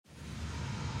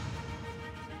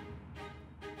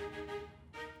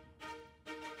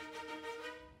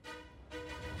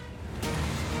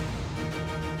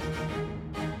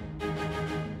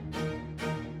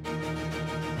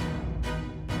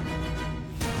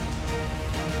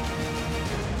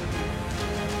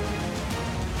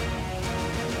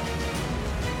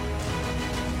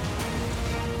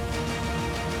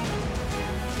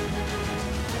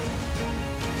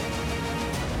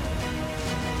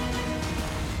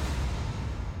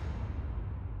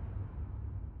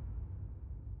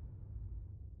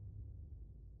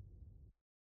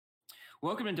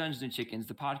Welcome to Dungeons and Chickens,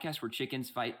 the podcast where chickens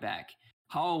fight back.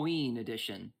 Halloween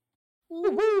edition.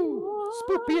 Woo-hoo!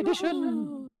 Spoopy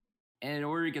edition! And in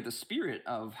order to get the spirit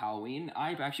of Halloween,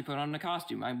 I've actually put on a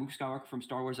costume. I'm Luke Skywalker from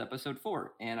Star Wars Episode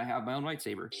 4, and I have my own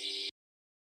lightsaber.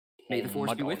 May the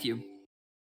Force be with you.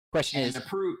 Question And is... to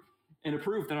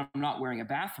prove that I'm not wearing a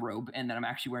bathrobe and that I'm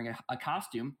actually wearing a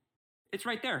costume, it's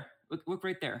right there. Look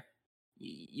right there.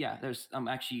 Yeah, I'm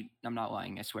not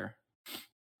lying, I swear.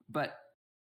 But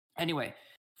anyway,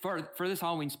 for this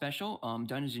Halloween special,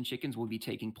 Dungeons and Chickens will be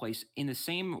taking place in the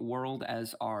same world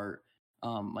as our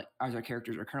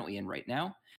characters are currently in right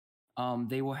now.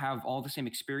 They will have all the same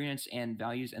experience and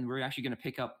values, and we're actually going to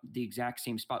pick up the exact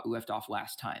same spot we left off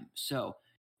last time. So,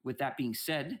 with that being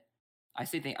said, I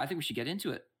think we should get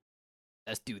into it.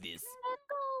 Let's do this.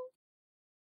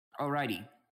 Alrighty.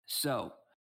 So,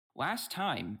 last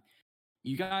time,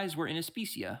 you guys were in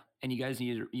Especia, and you guys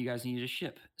needed a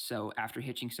ship. So after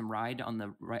hitching some ride on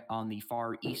the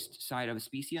far east side of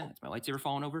Especia, that's my lightsaber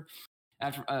falling over.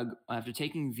 After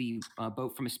taking the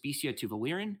boat from Especia to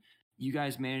Valyrian, you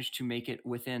guys managed to make it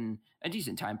within a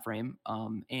decent time frame.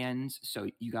 And so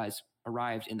you guys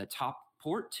arrived in the top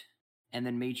port, and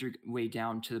then made your way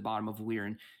down to the bottom of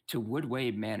Valyrian to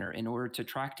Woodway Manor in order to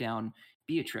track down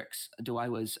Beatrix,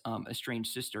 Delilah's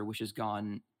estranged sister, which has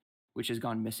gone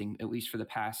missing, at least for the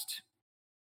past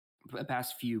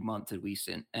few months at least,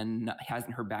 and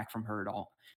hasn't heard back from her at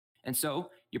all. And so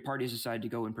your party has decided to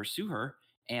go and pursue her,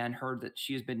 and heard that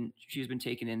she has been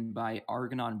taken in by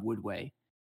Argonon Woodway.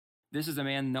 This is a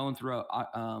man known throughout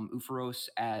Ufaros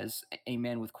as a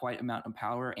man with quite amount of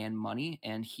power and money,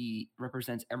 and he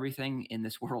represents everything in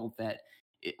this world that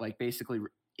basically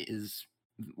is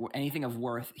anything of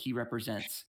worth he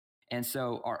represents. And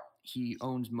so he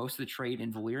owns most of the trade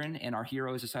in Valyrian, and our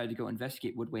heroes decided to go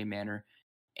investigate Woodway Manor,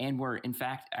 and were in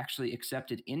fact actually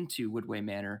accepted into Woodway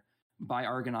Manor by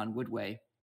Argonon Woodway,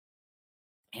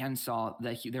 and saw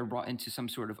that they were brought into some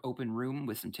sort of open room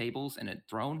with some tables and a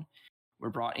throne. Were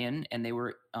brought in, and they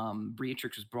were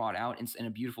Beatrix was brought out in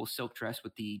a beautiful silk dress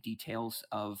with the details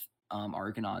of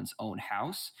Argonon's own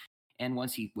house. And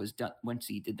once he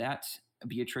did that,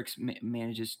 Beatrix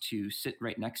manages to sit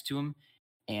right next to him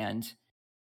and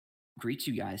greets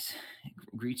you guys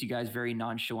very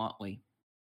nonchalantly.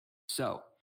 So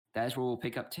that is where we'll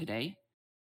pick up today.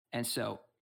 And so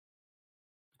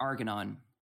Argonon,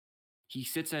 he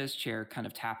sits at his chair, kind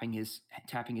of tapping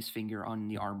his finger on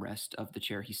the armrest of the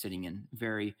chair he's sitting in.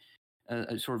 Very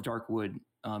a sort of dark wood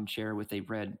chair with a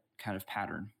red kind of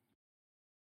pattern.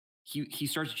 He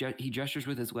gestures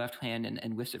with his left hand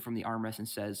and lifts it from the armrest and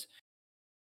says,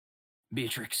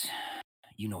 "Beatrix,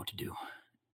 you know what to do."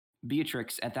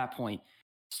 Beatrix, at that point,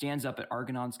 stands up at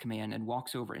Argonon's command and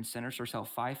walks over and centers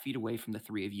herself 5 feet away from the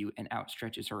three of you and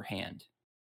outstretches her hand.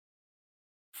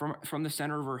 From the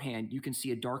center of her hand, you can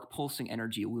see a dark pulsing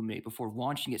energy illuminate before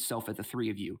launching itself at the three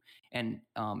of you and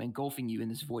engulfing you in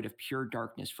this void of pure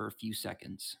darkness for a few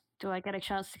seconds. Do I get a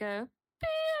chance to go,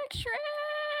 Beatrix?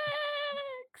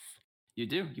 You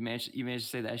do. You managed to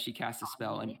say that as she casts a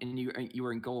spell, and you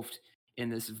were engulfed in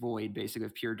this void, basically,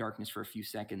 of pure darkness for a few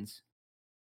seconds.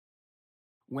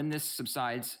 When this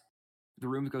subsides, the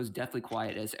room goes deathly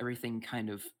quiet as everything kind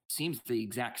of seems the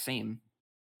exact same.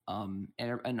 And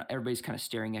everybody's kind of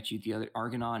staring at you. The other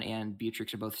Argonon and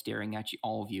Beatrix are both staring at you,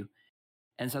 all of you.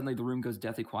 And suddenly the room goes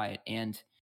deathly quiet, and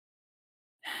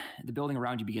the building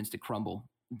around you begins to crumble.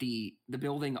 The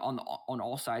building on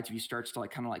all sides of you starts to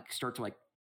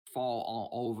fall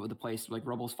all over the place, like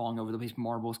rubble's falling over the place,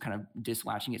 marble's kind of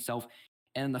dislatching itself.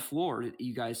 And the floor that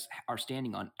you guys are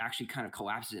standing on actually kind of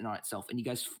collapses in on itself, and you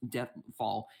guys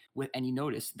fall and you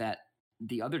notice that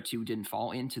the other two didn't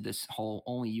fall into this hole,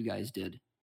 only you guys did.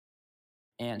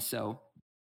 And so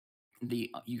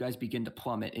you guys begin to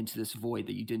plummet into this void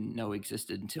that you didn't know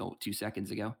existed until 2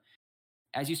 seconds ago.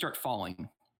 As you start falling,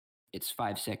 it's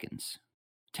 5 seconds,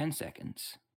 10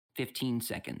 seconds, 15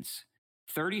 seconds,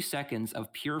 30 seconds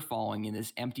of pure falling in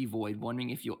this empty void,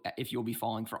 wondering if you'll be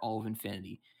falling for all of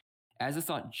infinity. As the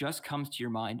thought just comes to your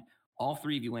mind, all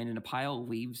three of you land in a pile of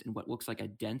leaves in what looks like a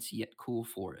dense yet cool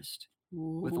forest,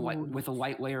 with a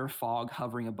light layer of fog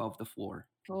hovering above the floor.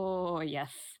 Oh,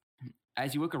 yes.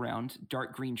 As you look around,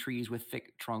 dark green trees with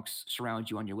thick trunks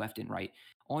surround you on your left and right,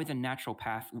 only the natural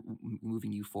path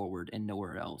moving you forward and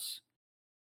nowhere else.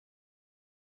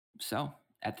 So,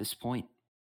 at this point,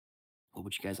 what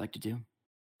would you guys like to do?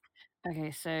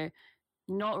 Okay, so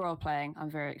not role-playing. I'm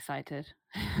very excited.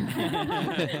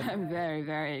 I'm very,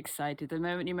 very excited. The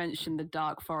moment you mentioned the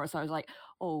dark forest, I was like,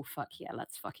 oh, fuck yeah,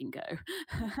 let's fucking go.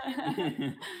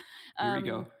 Here we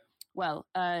go. Well,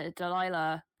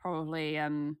 Delilah probably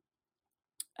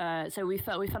So we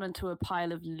fell into a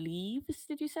pile of leaves.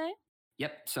 Did you say?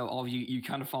 Yep. So all of you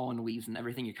kind of fall in the leaves, and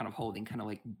everything you're kind of holding kind of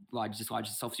like lodges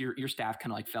itself. So your staff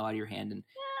kind of like fell out of your hand, and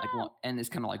and it's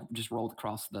kind of like just rolled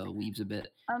across the leaves a bit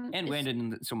and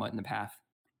landed somewhat in the path.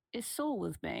 Is Saul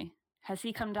with me? Has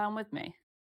he come down with me?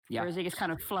 Yeah. Or is he just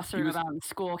kind of fluttering about and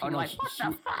squawking what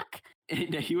the fuck?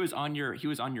 He was on your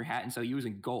hat, and so he was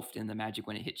engulfed in the magic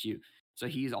when it hit you. So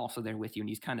he's also there with you, and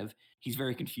he's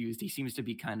very confused. He seems to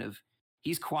be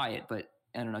he's quiet, but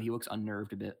I don't know, he looks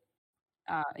unnerved a bit.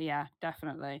 Yeah,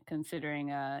 definitely.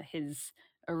 Considering his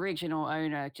original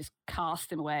owner just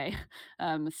cast him away.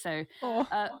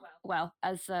 Well,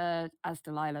 as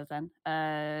Delilah, then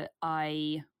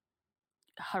I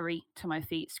hurry to my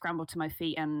feet, scramble to my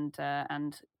feet, and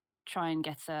try and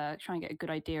get a good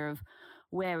idea of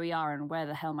where we are and where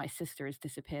the hell my sister has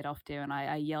disappeared off to. And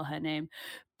I yell her name,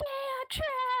 Beatrix,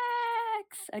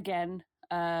 again.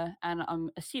 And I'm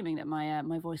assuming that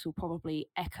my voice will probably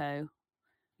echo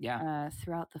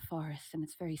throughout the forest, and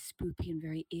it's very spooky and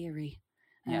very eerie.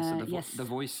 Yeah, so the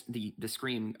voice, the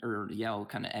scream or yell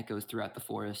kind of echoes throughout the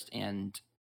forest, and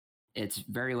it's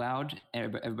very loud.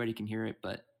 Everybody can hear it,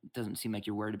 but it doesn't seem like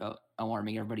you're worried about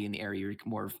alarming everybody in the area. You're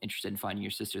more interested in finding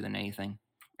your sister than anything.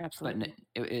 Absolutely.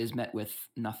 But it is met with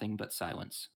nothing but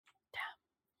silence.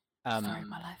 Damn. Sorry,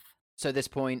 my life. So at this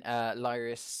point,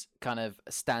 Lyris kind of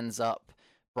stands up,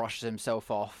 brushes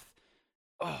himself off.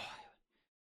 Oh,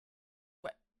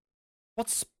 what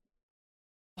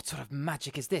sort of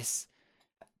magic is this?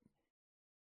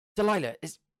 Delilah,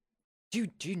 do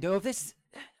you know of this?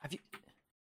 Have you?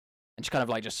 And she kind of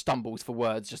like just stumbles for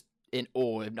words, just in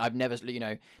awe. I've never,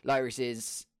 Lyris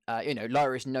is,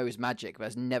 Lyris knows magic, but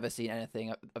has never seen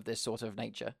anything of this sort of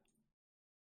nature.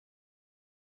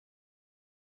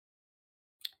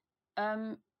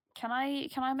 Can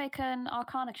I make an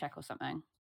Arcana check or something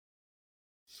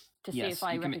to see if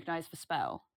I recognize the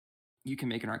spell? You can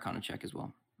make an Arcana check as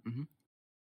well. Mm-hmm.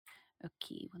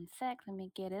 Okay, 1 sec. Let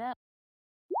me get it up.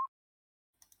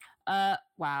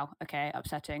 Wow. Okay,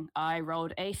 upsetting. I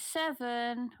rolled a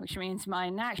 7, which means my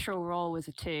natural roll was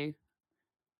a 2.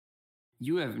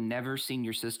 You have never seen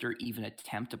your sister even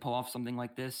attempt to pull off something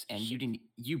like this, and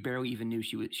you barely even knew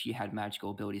she had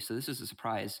magical abilities. So this is a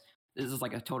surprise. This is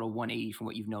like a total 180 from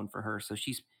what you've known for her. So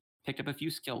she's picked up a few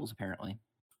skills apparently.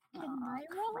 Can I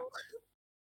roll?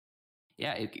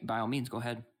 Yeah, by all means, go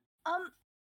ahead.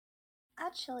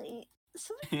 Actually,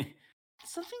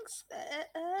 something's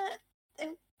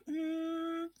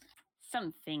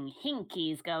something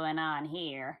hinky's going on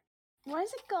here. Why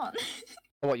is it gone?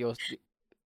 What yours?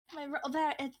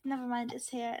 There. Never mind. It's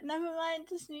here. Never mind.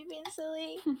 It's me being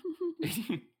silly.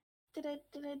 Did I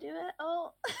do it?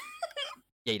 Oh.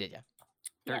 Yeah, you did.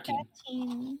 Yeah.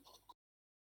 13.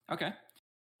 Okay,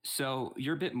 so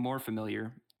you're a bit more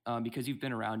familiar because you've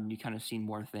been around and you kind of seen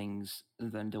more things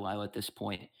than Delilah at this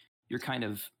point.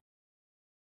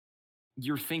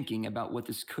 You're thinking about what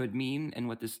this could mean and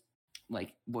what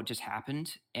just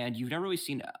happened, and you've never really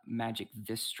seen magic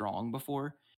this strong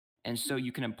before, and so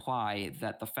you can imply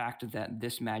that the fact that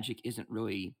this magic isn't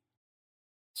really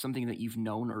something that you've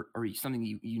known or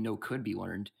something you know could be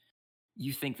learned.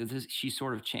 You think that she's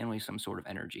sort of channeling some sort of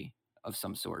energy of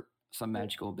some sort, some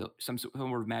sort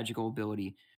of magical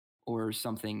ability, or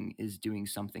something is doing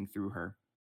something through her.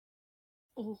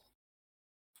 Oh.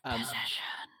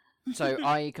 So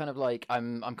I kind of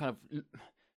I'm kind of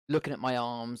looking at my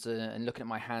arms and looking at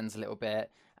my hands a little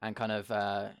bit, and kind of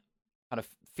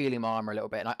feeling my armor a little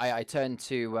bit. And I turn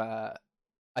to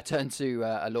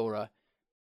Alora,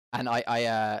 and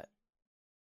I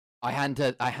hand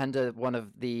her one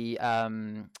of the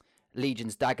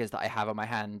Legion's daggers that I have on my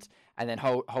hand, and then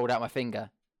hold out my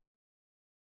finger.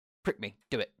 Prick me.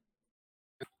 Do it.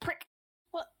 Prick.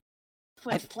 What?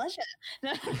 With pleasure.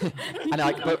 And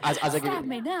as I give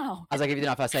me now. As I give you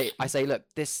the knife, I say, look,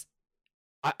 this.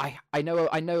 I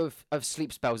know of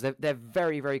sleep spells. They're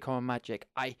very, very common magic.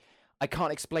 I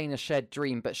can't explain a shared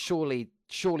dream, but surely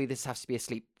this has to be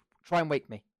asleep. Try and wake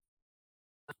me.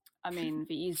 I mean,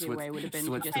 the easier way would have been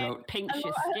to just pinch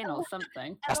his skin or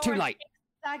something. That's too light.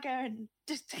 Dagger and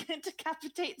just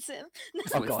decapitates him.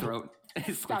 Oh, his throat.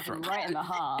 Stab him right in the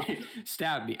heart.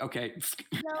 Stab me. Okay.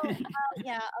 No.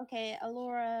 Yeah. Okay.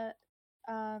 Alora,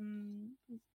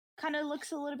 kind of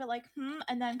looks a little bit like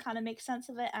and then kind of makes sense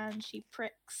of it, and she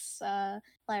pricks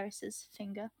Lyris's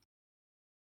finger.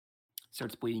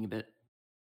 Starts bleeding a bit.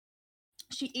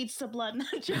 She eats the blood.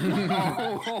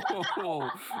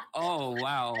 Oh,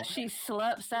 wow. She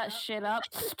slurps that shit up.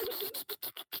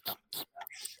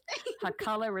 Her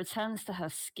color returns to her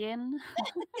skin.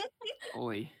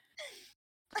 Oi.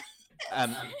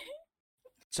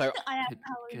 So I have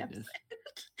Halloween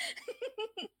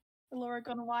Laura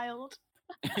gone wild.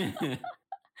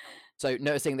 So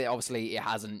noticing that obviously it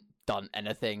hasn't done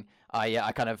anything,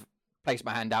 I kind of place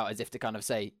my hand out as if to kind of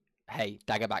say, "Hey,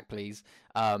 dagger back, please."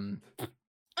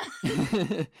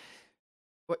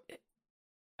 What?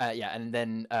 Yeah, and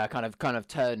then kind of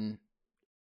turn,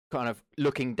 kind of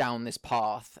looking down this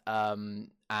path, and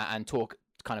talk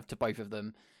kind of to both of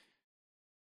them.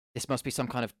 This must be some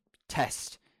kind of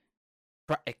test.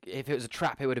 If it was a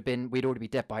trap, we'd already be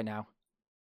dead by now.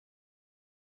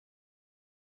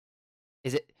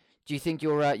 Is it? Do you think do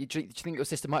you think your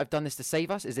sister might have done this to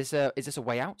save us? Is this a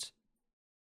way out?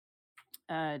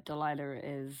 Delilah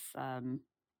is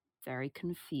very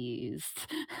confused.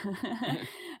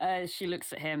 She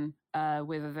looks at him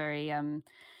with a very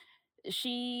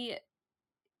she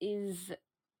is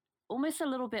almost a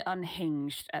little bit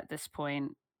unhinged at this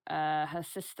point. Her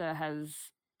sister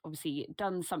has obviously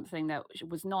done something that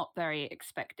was not very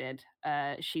expected.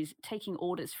 She's taking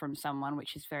orders from someone,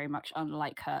 which is very much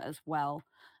unlike her as well.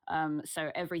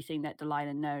 So everything that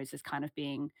Delilah knows is kind of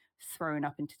being thrown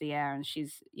up into the air, and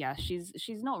she's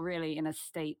not really in a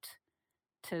state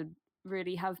to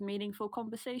really have meaningful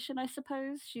conversation, I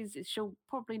suppose. She'll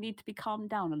probably need to be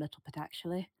calmed down a little bit,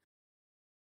 actually.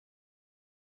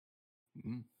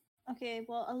 Okay,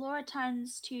 well, Alora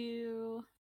turns to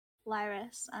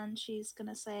Lyris and she's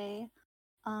gonna say,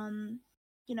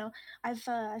 you know, I've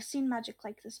seen magic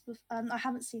like this before. I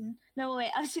haven't seen. No,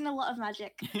 wait, I've seen a lot of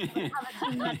magic. I haven't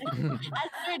seen magic as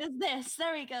good as this.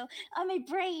 There we go. My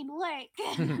brain work.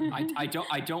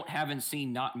 haven't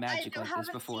seen not magic like this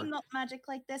before. Seen not magic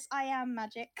like this. I am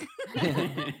magic. That's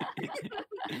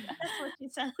what she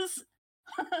says.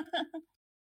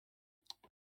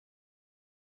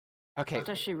 Okay.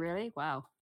 Does she really? Wow.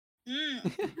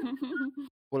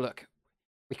 Well, look,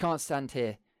 we can't stand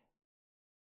here.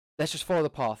 Let's just follow the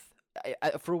path.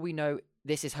 For all we know,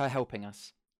 this is her helping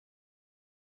us.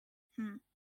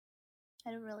 I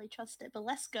don't really trust it, but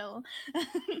let's go.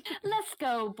 Let's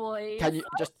go, boys. Can you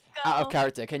just out of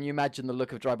character? Can you imagine the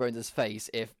look of Dry Bones' face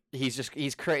if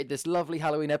he's created this lovely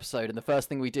Halloween episode, and the first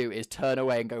thing we do is turn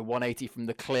away and go 180 from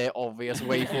the clear, obvious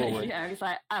way forward? Yeah, he's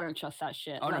like, I don't trust that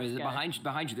shit. Oh no,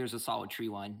 behind you. There's a solid tree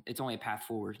line. It's only a path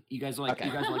forward. You guys are like on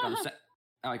the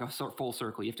like a full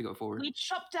circle. You have to go forward. We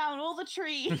chop down all the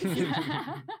trees.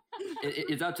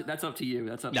 That's up to you.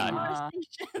 That's up to you.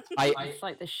 It's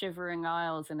like the Shivering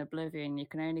Isles in Oblivion. You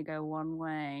can only go one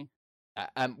way.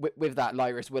 With that,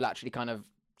 Lyris will actually kind of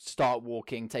start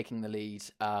walking, taking the lead,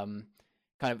 kind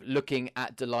of looking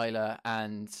at Delilah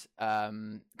and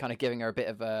kind of giving her a bit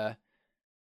of a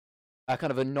kind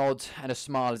of a nod and a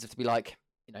smile as if to be like,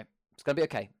 it's gonna be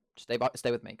okay. Stay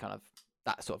with me. Kind of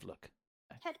that sort of look.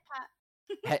 Head pat.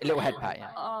 Little head pat,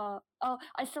 yeah. Oh,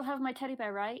 I still have my teddy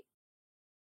bear, right?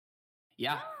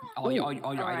 Yeah, all your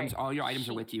items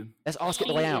are with you. Let's ask it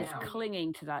the way out. She is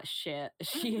clinging to that shit.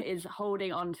 She is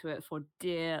holding onto it for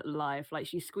dear life. Like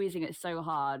she's squeezing it so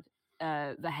hard,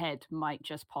 the head might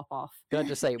just pop off. Can I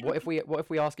just say, what if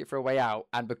we ask it for a way out?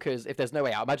 And because if there's no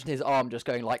way out, imagine his arm just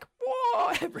going like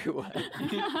whoa everywhere,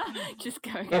 just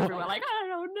going everywhere. Like I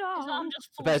don't know. His arm just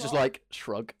the bear's just like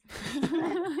shrug. I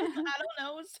don't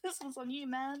know. This was on you,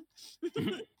 man.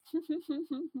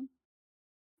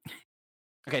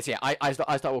 Okay, so yeah, I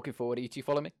start walking forward. You two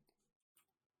follow me?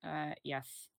 Yes.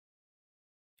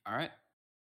 All right.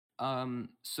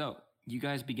 So you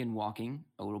guys begin walking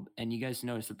a little, and you guys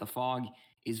notice that the fog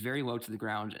is very low to the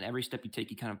ground, and every step you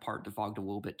take, you kind of part the fog a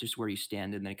little bit, just where you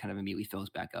stand, and then it kind of immediately fills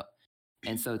back up.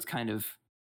 And so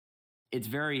it's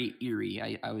very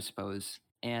eerie, I would suppose.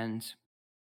 And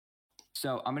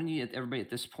so I'm gonna need everybody at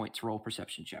this point to roll a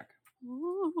perception check.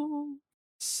 Ooh.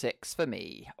 6 for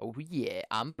me. Oh yeah,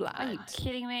 I'm blind. Are you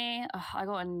kidding me? Ugh, I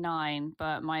got a 9,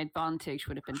 but my advantage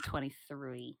would have been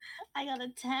 23. I got a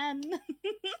 10.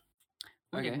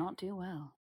 We did not do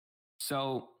well.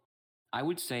 So I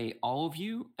would say all of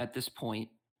you at this point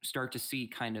start to see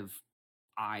kind of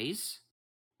eyes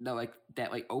that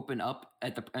open up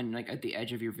at the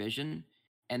edge of your vision,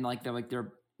 and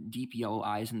they're deep yellow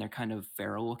eyes, and they're kind of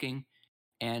feral looking.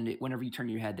 And whenever you turn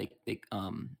your head, they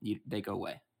go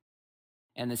away.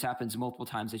 And this happens multiple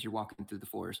times as you're walking through the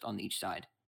forest on each side.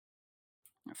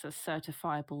 That's a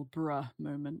certifiable bruh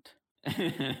moment.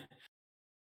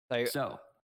 So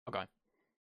okay.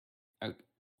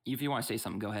 If you want to say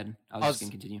something, go ahead. I was just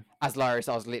going to continue. As Lyris,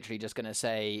 I was literally just going to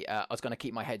say, I was going to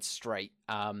keep my head straight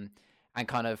and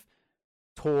kind of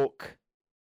talk,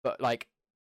 but like,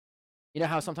 you know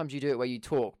how sometimes you do it where you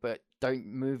talk, but don't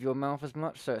move your mouth as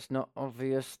much, so it's not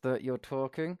obvious that you're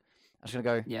talking? I was going to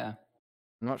go, yeah.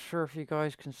 I'm not sure if you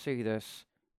guys can see this,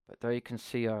 but they can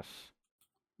see us.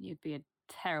 You'd be a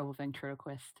terrible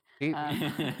ventriloquist. Keep,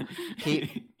 Um,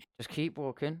 just keep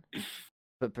walking,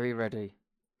 but be ready.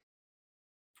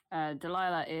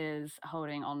 Delilah is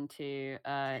holding on to.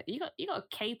 You got a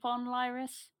cape on,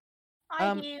 Lyris?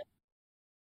 I do.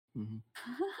 Mhm.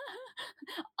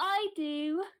 I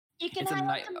do. You can It's a hang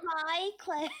ni- on to my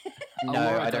clothes. No,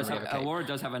 Alora I don't does really have a cape. Alora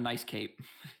does have a nice cape.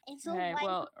 It's all Okay, white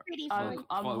well, and pretty for I'm you.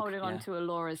 Cloak, holding on yeah. to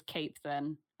Alora's cape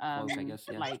then. Cloak, I guess,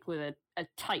 yeah. Like with a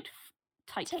tight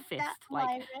Take fist. that,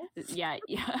 Like Lyris. yeah,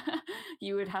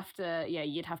 you would have to. Yeah,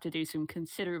 you'd have to do some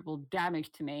considerable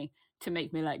damage to me to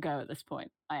make me let go at this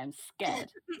point. I am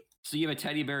scared. So you have a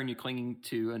teddy bear and you're clinging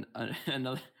to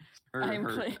another. I am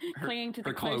clinging to the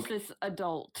her cloak. closest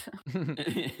adult.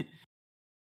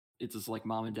 It's just like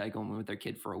mom and dad going with their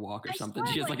kid for a walk or I something.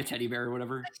 swear, She has like- like a teddy bear or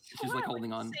whatever. She's like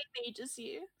holding on. Same age as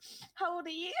you. How old are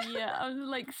you? Yeah, I'm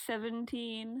like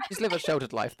 17. She's lived a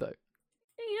sheltered life, though.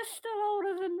 You're still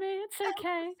older than me. It's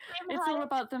okay. Same It's all height.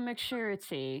 about the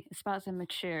maturity. It's about the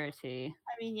maturity.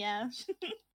 I mean, yeah.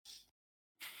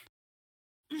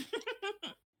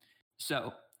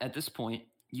 So at this point,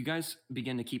 you guys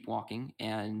begin to keep walking,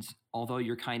 and although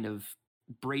you're kind of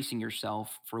bracing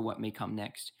yourself for what may come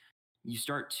next, you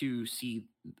start to see,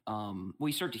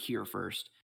 you start to hear first.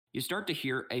 You start to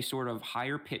hear a sort of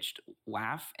higher pitched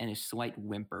laugh and a slight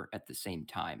whimper at the same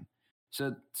time.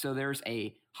 So there's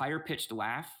a higher pitched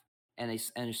laugh and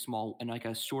a small and like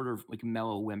a sort of like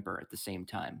mellow whimper at the same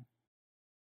time.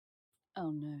 Oh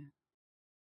no.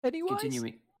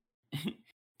 Pennywise?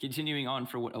 Continuing on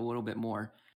for a little bit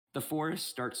more, the forest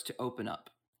starts to open up.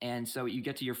 And so you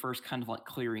get to your first kind of like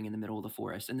clearing in the middle of the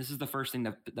forest. And this is the first thing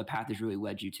that the path has really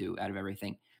led you to out of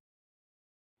everything.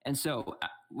 And so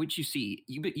what you see,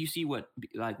 you see what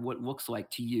looks like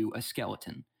to you a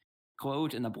skeleton,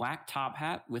 clothed in a black top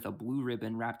hat with a blue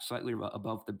ribbon wrapped slightly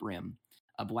above the brim,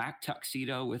 a black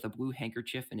tuxedo with a blue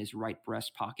handkerchief in his right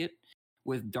breast pocket,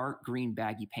 with dark green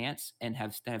baggy pants and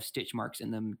have stitch marks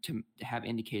in them to have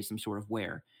indicated some sort of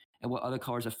wear. And what other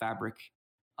colors of fabric?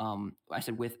 I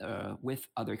said with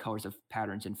other colors of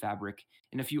patterns in fabric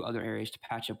in a few other areas to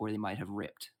patch up where they might have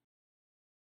ripped.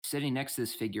 Sitting next to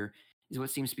this figure is what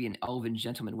seems to be an elven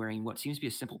gentleman wearing what seems to be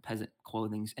a simple peasant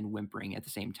clothing and whimpering at the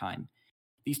same time.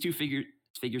 These two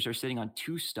figures are sitting on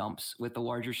two stumps, with the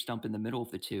larger stump in the middle of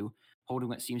the two, holding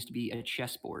what seems to be a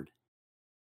chessboard.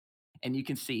 And you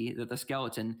can see that the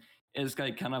skeleton is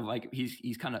kind of like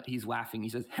he's laughing. He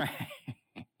says,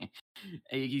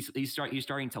 he's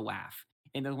starting to laugh,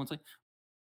 and the other one's like,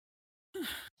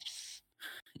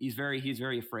 he's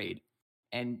very afraid,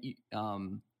 and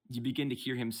you begin to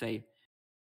hear him say,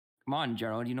 "Come on,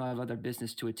 Gerald, you know I have other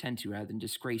business to attend to rather than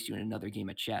disgrace you in another game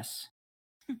of chess."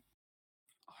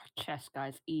 Chess,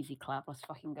 guys. Easy clap. Let's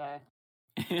fucking go.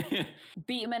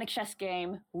 Beat him in a chess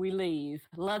game. We leave.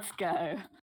 Let's go.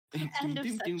 End of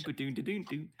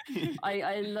session.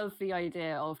 I love the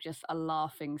idea of just a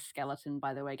laughing skeleton,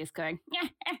 by the way, just going,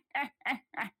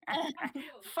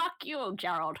 fuck you,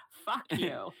 Gerald. Fuck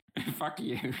you. Fuck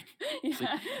you.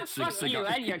 Yeah, fuck you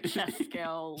and your chess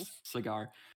skills. Cigar.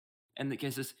 And the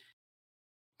kid says,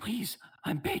 "Please,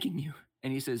 I'm begging you."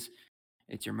 And he says,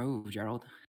 "It's your move, Gerald."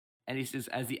 And he says,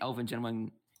 as the elven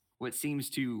gentleman, what seems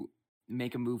to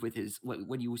make a move with his,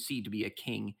 what you see to be a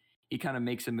king, he kind of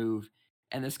makes a move.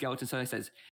 And the skeleton suddenly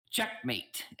says,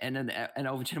 "Checkmate." And then an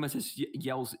elven gentleman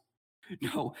yells,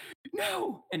 "No,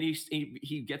 no." And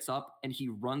he gets up and he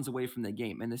runs away from the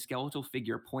game. And the skeletal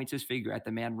figure points his finger at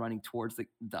the man running towards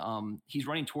he's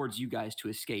running towards you guys to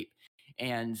escape.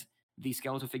 And the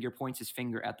skeletal figure points his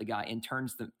finger at the guy and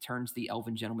turns the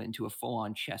elven gentleman into a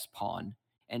full-on chess pawn.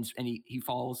 And he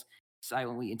falls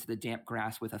silently into the damp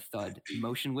grass with a thud,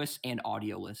 motionless and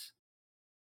audioless.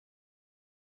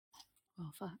 Oh,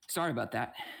 fuck. Sorry about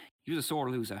that. He was a sore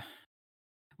loser.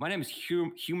 My name is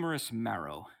Humorous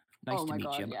Marrow. Nice oh to my meet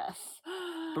God, you. yes.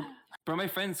 But my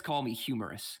friends call me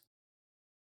Humorous.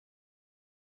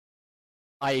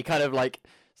 I kind of like,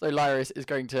 so Lyris is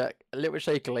going to, a little bit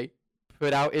shakily,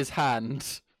 put out his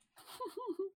hand.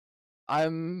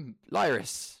 I'm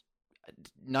Lyris.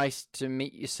 Nice to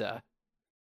meet you, sir.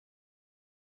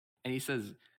 And he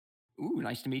says, "Ooh,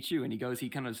 nice to meet you." And he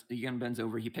kind of bends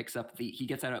over. He picks up he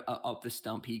gets out up the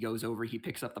stump. He goes over. He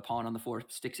picks up the pawn on the floor,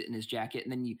 sticks it in his jacket,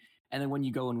 and then when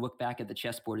you go and look back at the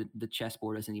chessboard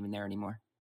isn't even there anymore.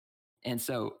 And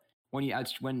so when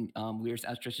Lyris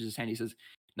outstretches his hand, he says,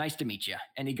 "Nice to meet you."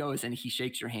 And he goes and he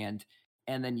shakes your hand.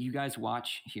 And then you guys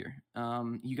watch here.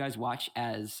 You guys watch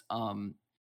as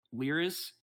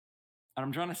Lyris.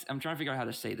 I'm trying to figure out how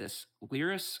to say this.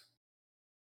 Lyris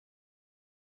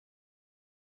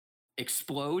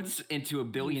explodes into a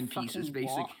billion pieces, fucking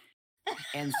what?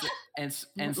 and so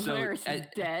Lyris is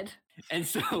dead. and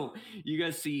so you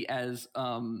guys see as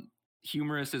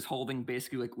Humorous is holding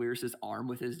basically like Lyris's arm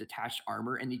with his detached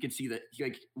armor, and you can see that he,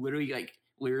 like literally like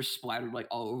Lyris splattered like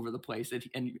all over the place,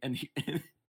 and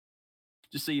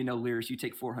just so you know, Lyris, you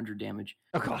take 400 damage.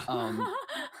 Oh god.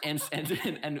 And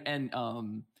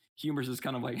Humorous is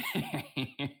kind of like,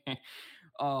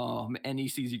 and he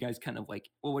sees you guys kind of like,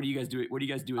 well, what do you guys do? What do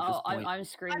you guys do at this point? I'm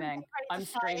screaming. I'm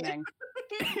screaming.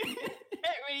 Get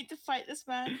ready to fight this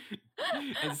man.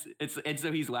 And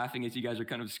so he's laughing as you guys are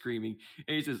kind of screaming.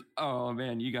 And he says, "Oh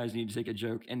man, you guys need to take a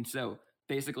joke." And so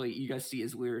basically, you guys see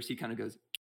his Lyris. He kind of goes,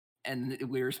 and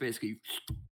Lyris basically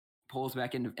pulls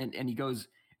back in, and he goes,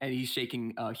 and he's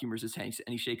shaking Humorous's hand,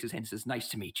 and he shakes his hand and says, "Nice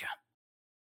to meet you."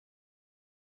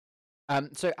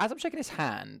 So as I'm shaking his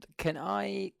hand, can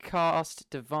I cast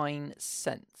Divine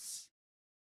Sense?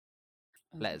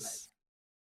 Les.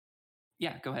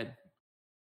 Yeah, go ahead.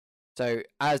 So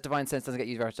as Divine Sense doesn't get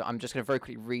used very often, I'm just going to very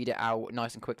quickly read it out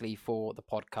nice and quickly for the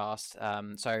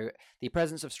podcast. So the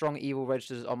presence of strong evil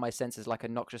registers on my senses like a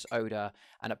noxious odor,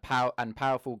 and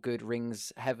powerful good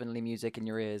rings heavenly music in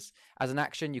your ears. As an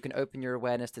action, you can open your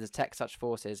awareness to detect such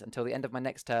forces. Until the end of my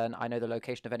next turn, I know the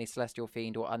location of any celestial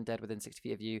fiend or undead within 60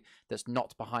 feet of you that's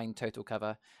not behind total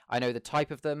cover. I know the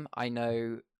type of them. I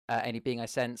know any being I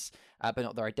sense, but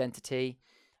not their identity.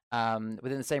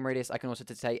 Within the same radius, I can also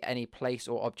detect any place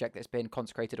or object that's been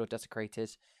consecrated or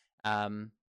desecrated. But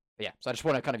yeah, so I just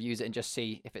want to kind of use it and just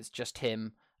see if it's just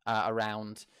him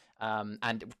around,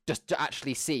 and just to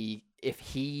actually see if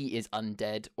he is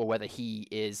undead or whether he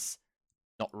is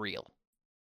not real.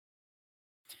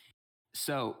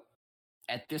 So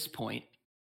at this point,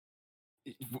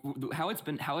 how it's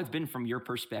been from your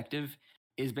perspective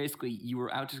is basically you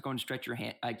were out just going to stretch your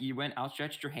hand, like you went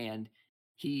outstretched your hand.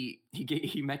 He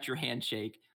met your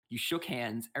handshake. You shook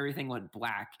hands. Everything went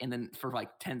black, and then for like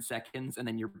 10 seconds, and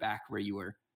then you're back where you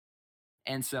were.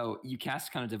 And so you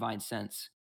cast kind of Divine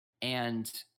Sense,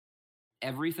 and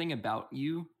everything about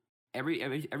you,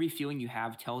 every feeling you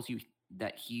have tells you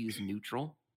that he's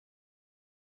neutral,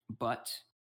 but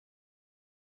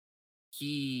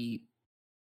he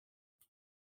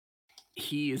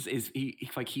is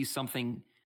like he's something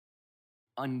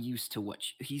unused to what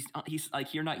he's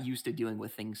like. You're not used to dealing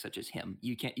with things such as him.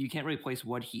 You can't really place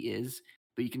what he is,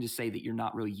 but you can just say that you're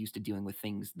not really used to dealing with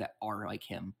things that are like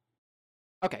him.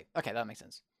 Okay, that makes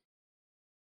sense.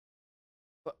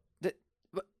 But I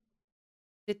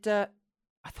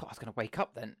thought I was going to wake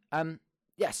up then.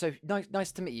 Yeah. So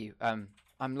nice to meet you. I'm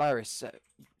Lyris.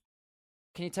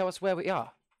 Can you tell us where we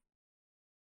are?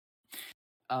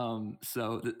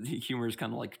 So the Humorous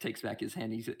kind of like takes back his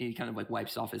hand. He kind of like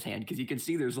wipes off his hand because you can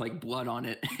see there's like blood on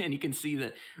it, and you can see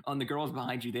that on the girls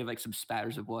behind you, they have like some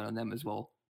spatters of blood on them as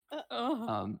well.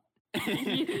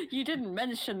 You didn't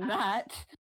mention that.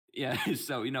 Yeah,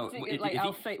 so you know, we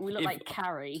look like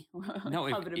Carrie. No,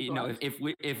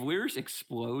 if Lyris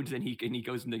explodes and he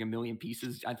goes into like a million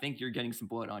pieces, I think you're getting some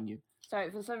blood on you. So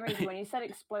for some reason, when you said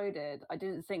exploded, I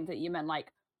didn't think that you meant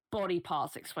like body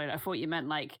parts exploded. I thought you meant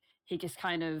like he just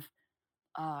kind of,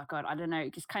 oh god, I don't know,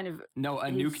 just kind of. No, a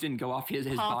nuke didn't go off. His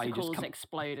body just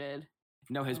exploded.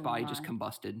 No, his body just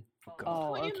combusted.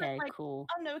 Oh, okay, meant, like, cool.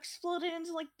 I don't know, exploded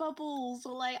into like bubbles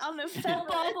or like I don't know, fell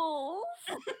bubbles.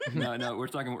 No, we're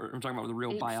talking about the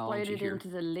real biology here. Exploded into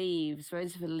the leaves.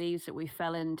 Those are the leaves that we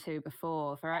fell into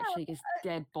before. They're actually just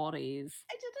dead bodies.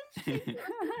 I didn't think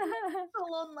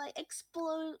full on like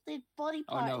exploded body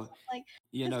parts. Oh no, like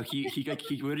he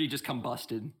literally just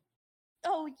combusted.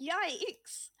 Oh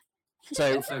yikes!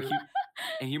 So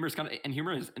Humorous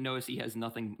notice he has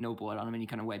no blood on him, and he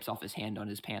kind of wipes off his hand on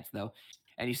his pants though,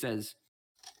 and he says,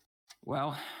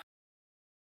 "Well,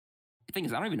 the thing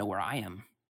is, I don't even know where I am.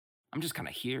 I'm just kind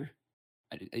of here.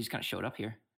 I just kind of showed up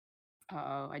here."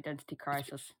 Identity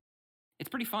crisis. It's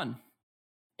pretty fun.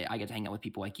 I get to hang out with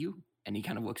people like you. And he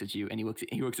kind of looks at you, and he looks at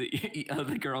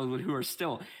the girls who are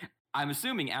still, I'm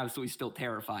assuming, absolutely still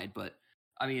terrified. But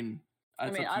I mean, I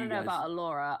don't know about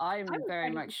Alora. I'm very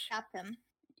much. Him.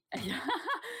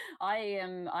 I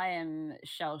am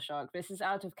shell shocked. This is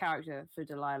out of character for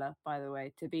Delilah, by the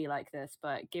way, to be like this.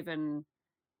 But given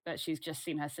that she's just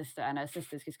seen her sister, and her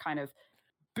sister's just kind of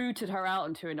booted her out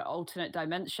into an alternate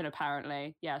dimension,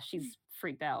 apparently, yeah, she's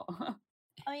freaked out.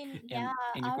 I mean, yeah.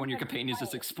 And one of your companions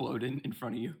just exploded in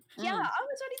front of you. Yeah, I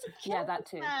was ready to kill that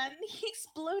too. Man. He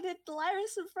exploded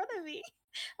Lyris in front of me.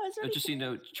 I was ready. Just so you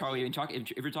know, Charlie,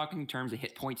 if you're talking in terms of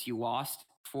hit points, you lost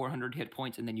 400 hit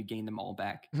points, and then you gain them all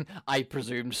back. I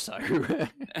presumed so.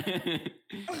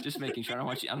 Just making sure.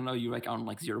 I don't know, you like on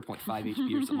like 0.5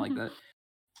 HP or something like that.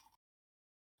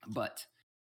 But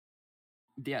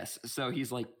yes, so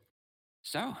he's like,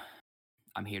 So,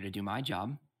 I'm here to do my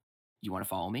job. You want to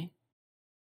follow me?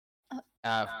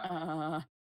 Uh,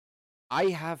 I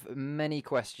have many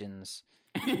questions.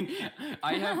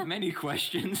 I have many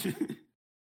questions.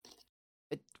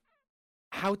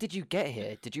 How did you get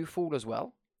here? Did you fall as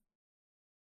well?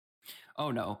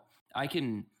 Oh no, I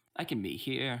can be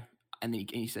here. And then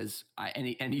he says,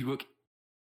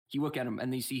 you look at him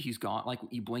and then you see he's gone. Like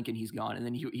you blink and he's gone. And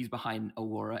then he's behind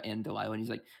Aurora and Delilah, and he's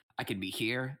like, I could be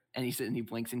here. And he says, and he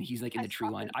blinks and he's like in the tree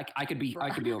line. I could be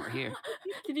over here.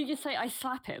 Did you just say I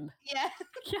slap him? Yeah.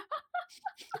 Yeah.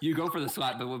 You go for the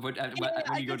slap, but when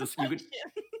you go to punch him.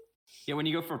 yeah, when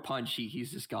you go for a punch,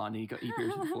 he's just gone and he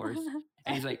appears in the forest.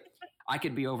 And he's like, I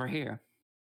could be over here.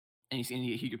 And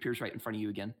he appears right in front of you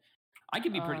again. I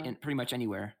could be pretty much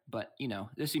anywhere, but you know,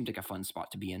 this seemed like a fun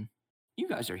spot to be in. You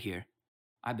guys are here.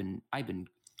 I've been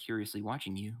curiously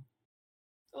watching you.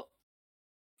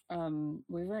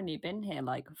 We've only been here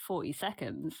like 40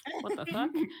 seconds. What the fuck?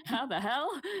 How the hell?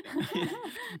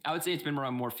 I would say it's been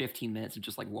around more 15 minutes of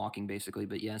just like walking basically,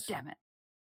 but yes. Damn it.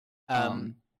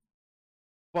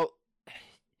 Well,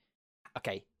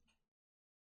 okay.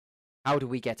 How do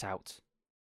we get out?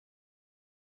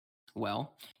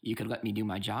 Well, you could let me do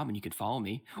my job and you could follow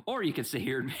me. Or you could sit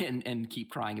here and keep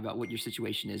crying about what your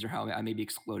situation is or how I maybe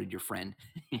exploded your friend.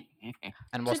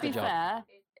 And what's To be the job? fair,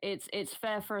 it's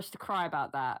fair for us to cry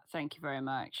about that. Thank you very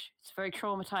much. It's a very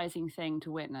traumatizing thing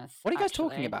to witness. What are you guys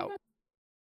talking actually. about?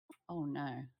 Oh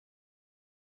no.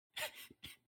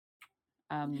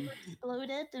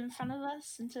 Exploded in front of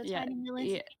us into Yeah, tiny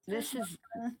millions.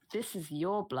 yeah, this is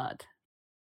your blood.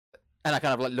 And I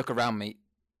kind of like look around me.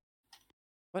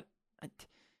 What?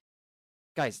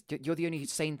 Guys, you're the only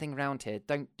sane thing around here.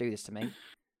 Don't do this to me.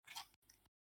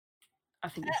 I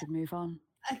think we should move on.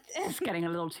 It's getting a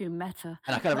little too meta.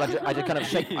 And I kind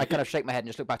of shake my head and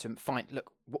just look back to him. Fine.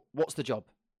 Look, what's the job?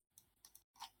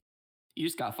 You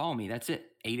just gotta follow me. That's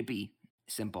it. A to B.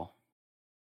 Simple.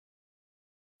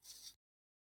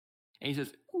 And he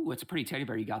says, "Ooh, it's a pretty teddy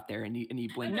bear you got there." And he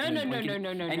blinks. No.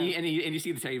 And you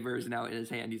see the teddy bear is now in his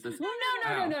hand. He says,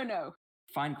 No.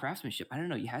 Fine craftsmanship. I don't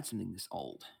know you had something this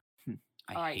old.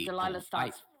 I All right, hate Delilah old.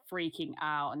 starts freaking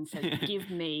out and says, "Give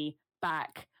me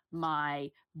back my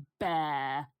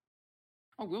bear."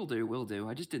 Oh, will do.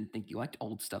 I just didn't think you liked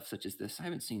old stuff such as this. I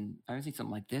haven't seen something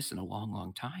like this in a long,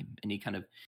 long time. And he kind of,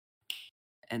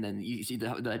 and then you see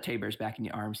the teddy bear's back in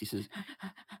your arms. He says,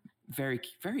 "Very,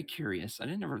 very curious. I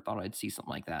never thought I'd see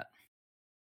something like that."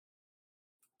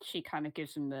 She kind of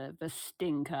gives him the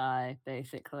stink eye,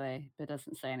 basically, but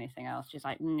doesn't say anything else. She's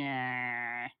like,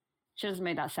 nah. She doesn't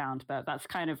make that sound, but that's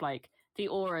kind of like the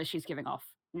aura she's giving off.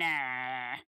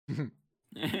 Nah.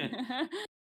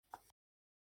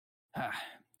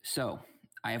 So,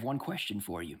 I have one question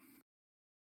for you.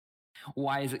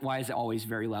 Why is it always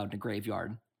very loud in a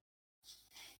graveyard?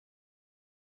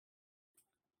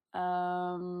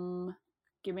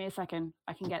 Give me a second.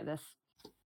 I can get this.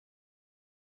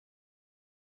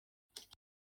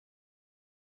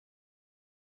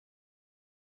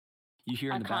 You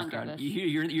hear in the I can't get background. this.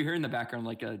 You hear in the background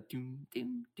like a doom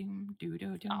doom doom doo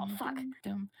doo doom. Oh, fuck.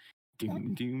 Doom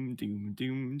doom doom doom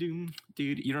doom doom.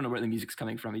 Dude, you don't know where the music's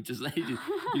coming from. You just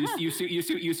you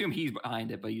assume he's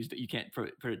behind it, but you can't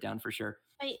put it down for sure.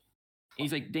 Wait. And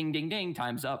he's like, ding ding ding,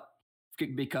 time's up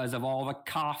because of all the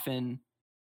coughing.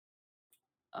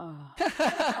 Oh.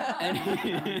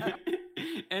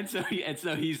 And so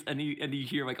you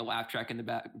hear like a laugh track in the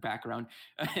background,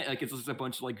 like it's just a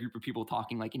bunch of like group of people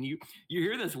talking, like, and you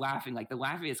hear this laughing, like the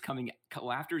laughter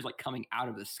is like coming out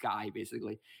of the sky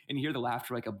basically, and you hear the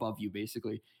laughter like above you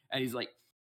basically, and he's like,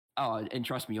 oh, and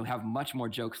trust me, you'll have much more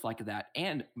jokes like that,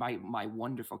 and my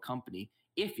wonderful company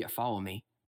if you follow me.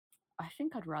 I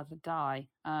think I'd rather die,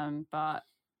 but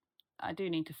I do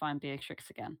need to find Beatrix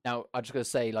again. Now, I'm just going to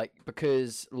say, like,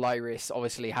 because Lyris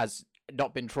obviously has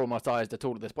not been traumatized at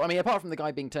all at this point. I mean, apart from the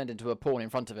guy being turned into a pawn in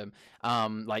front of him,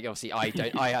 like, obviously, I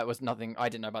didn't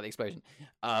know about the explosion.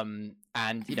 And,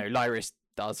 you know, Lyris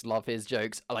does love his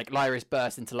jokes. Like, Lyris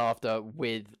burst into laughter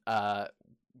with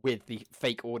the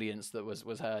fake audience that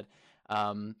was heard.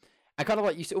 And kind of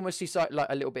like, you almost see like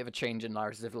a little bit of a change in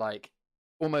Lyris, as if, like,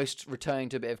 almost returning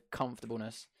to a bit of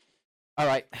comfortableness. All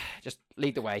right, just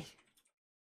lead the way.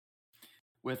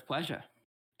 With pleasure.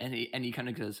 And he kind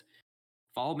of goes,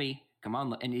 follow me, come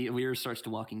on. And Lyris starts to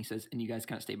walking. He says, and you guys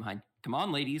kind of stay behind. Come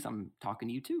on, ladies, I'm talking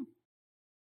to you too.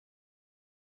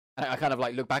 And I kind of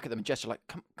like look back at them and gesture like,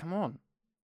 come on.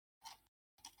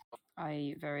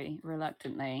 I very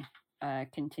reluctantly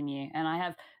continue, and I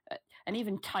have an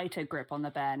even tighter grip on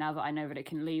the bear now that I know that it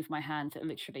can leave my hands at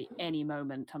literally any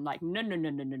moment. I'm like, no,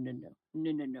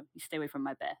 you stay away from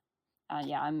my bear.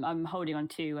 Yeah, I'm holding on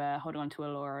to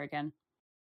Allura again.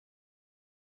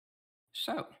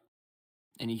 So,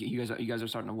 and you guys are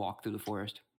starting to walk through the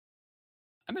forest.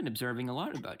 I've been observing a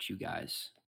lot about you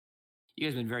guys. You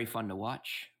guys have been very fun to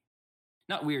watch.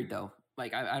 Not weird though.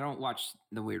 Like I don't watch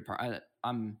the weird part.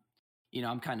 I'm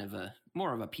kind of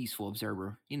more of a peaceful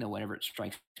observer. Whenever it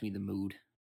strikes me the mood.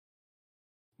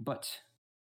 But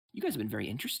you guys have been very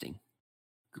interesting.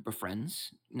 Group of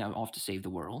friends, off to save the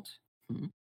world.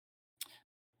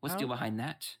 What's the deal behind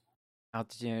that? How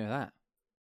did you know that?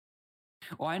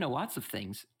 Oh, I know lots of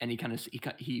things. And he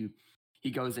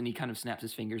goes and he kind of snaps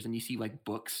his fingers, and you see like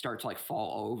books start to like fall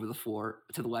all over the floor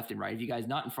to the left and right. If you guys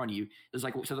not in front of you, there's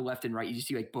like to the left and right, you just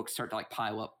see like books start to like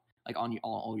pile up like on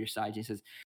all your sides. And he says,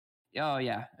 "Oh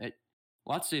yeah,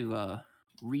 lots of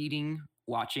reading,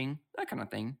 watching, that kind of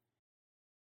thing."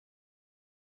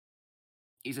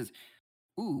 He says,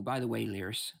 "Ooh, by the way,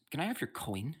 Lyris, can I have your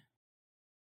coin?"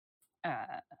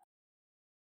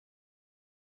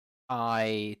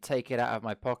 I take it out of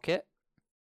my pocket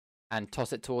and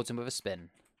toss it towards him with a spin.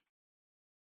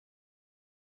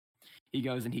 He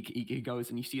goes and he goes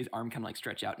and you see his arm kind of like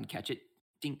stretch out and catch it.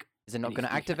 Dink. Is it not going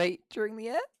to activate during the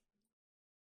air?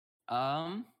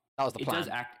 That was the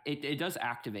plan. It does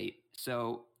activate.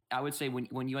 So I would say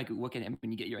when you like look at him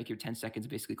and you get your 10 seconds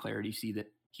basically clarity, you see that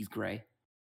he's gray.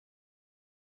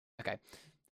 Okay.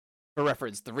 For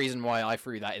reference, the reason why I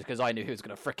threw that is because I knew he was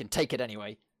going to frickin' take it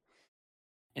anyway.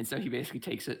 And so he basically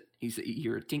takes it. You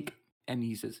hear a tink, and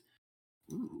he says,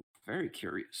 "Ooh, very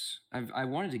curious. I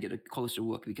wanted to get a closer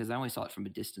look because I only saw it from a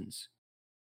distance.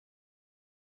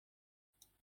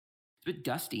 It's a bit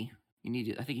dusty.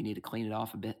 I think you need to clean it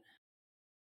off a bit."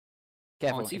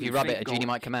 Careful, if you rub it, a genie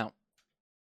might come out.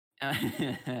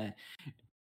 And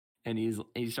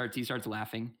he starts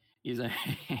laughing. He's like,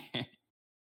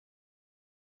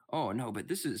 "Oh no, but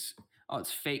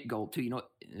it's fake gold too.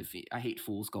 I hate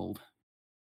fool's gold.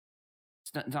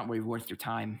 It's not really worth your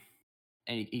time."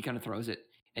 And he kind of throws it,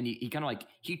 and he kind of like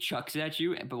he chucks it at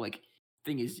you, but like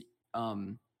thing is,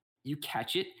 you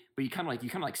catch it, but you kind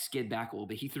of like skid back a little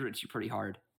bit. He threw it at you pretty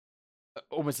hard,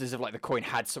 almost as if like the coin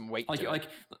had some weight.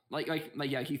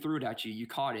 Yeah, he threw it at you. You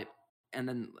caught it, and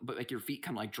then but like your feet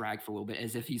kind of like drag for a little bit,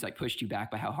 as if he's like pushed you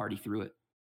back by how hard he threw it.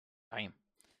 Damn.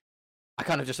 I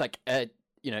kind of just like a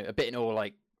bit in awe,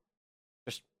 like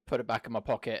just put it back in my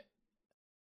pocket.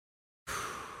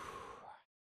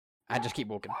 And just keep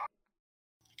walking.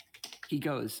 He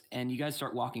goes, and you guys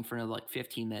start walking for another like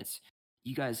 15 minutes.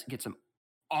 You guys get some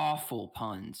awful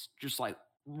puns, just like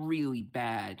really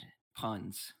bad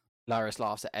puns. Lyris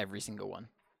laughs at every single one.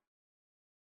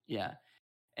 Yeah.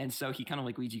 And so he kind of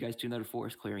like leads you guys to another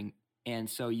forest clearing. And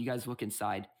so you guys look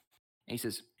inside, and he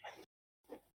says,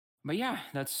 "But yeah,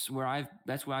 that's what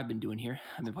I've been doing here.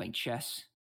 I've been playing chess.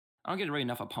 I don't get really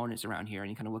enough opponents around here." And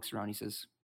he kind of looks around. He says,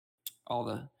 all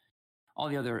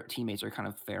the other teammates are kind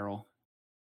of feral.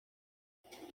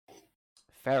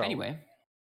 Feral. Anyway.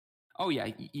 Oh yeah,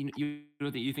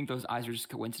 you think those eyes are just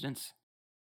coincidence?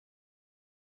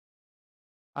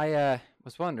 I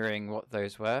was wondering what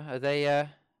those were. Are they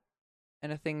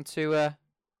anything to and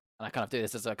I kind of do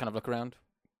this as I kind of look around.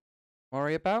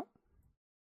 Worry about?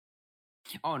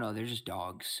 Oh no, they're just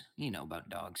dogs. You know about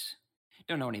dogs.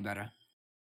 Don't know any better.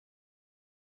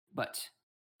 But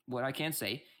what I can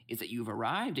say is that you've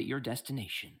arrived at your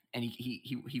destination. And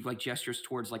he like gestures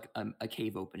towards like a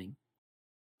cave opening.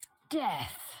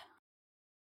 Death.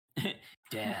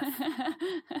 Death.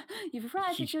 You've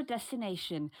arrived at your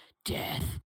destination.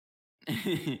 Death.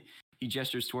 He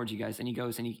gestures towards you guys, and he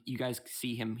goes, and you guys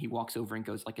see him. He walks over and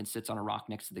goes like and sits on a rock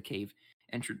next to the cave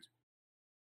entrance.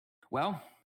 "Well,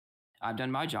 I've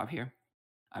done my job here.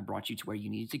 I brought you to where you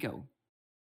needed to go.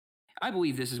 I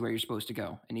believe this is where you're supposed to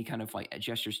go." And he kind of like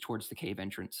gestures towards the cave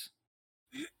entrance.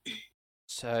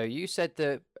 So you said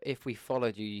that if we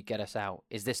followed you, you'd get us out.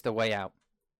 Is this the way out?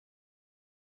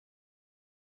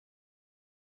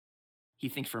 He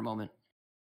thinks for a moment.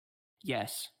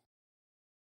 Yes.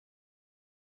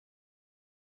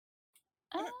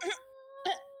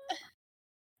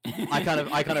 I kind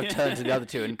of turn to the other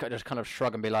two and just kind of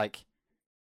shrug and be like,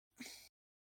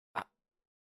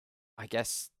 I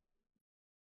guess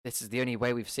this is the only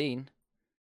way we've seen.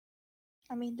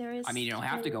 I mean, you don't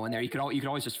have to go in there. You could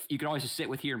always just sit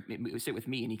with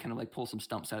me, and he kind of like pull some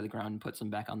stumps out of the ground and put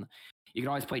some back on the. You can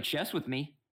always play chess with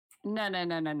me. No.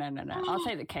 I'll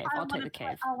take the cave. I'll take the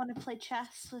cave. I want to play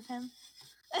chess with him.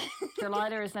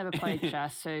 Delilah has never played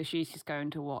chess, so she's just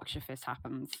going to watch if this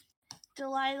happens.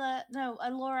 Delilah, no,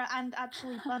 Alora, and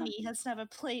actually Bunny has never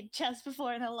played chess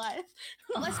before in her life.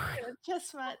 Let's do a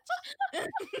chess match.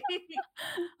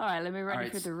 All right, let me run you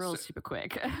Alright, through the rules so- super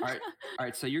quick. All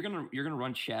right. So you're gonna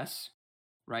run chess,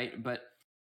 right? But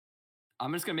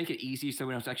I'm just gonna make it easy so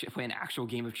we don't have to actually play an actual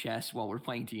game of chess while we're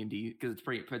playing D&D because it's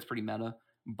pretty meta.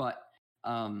 But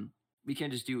we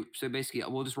can just do so. Basically,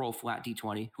 we'll just roll flat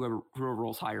D20. Whoever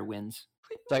rolls higher wins.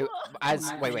 So as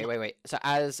nice. wait. So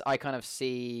as I kind of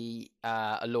see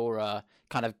Alora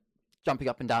kind of jumping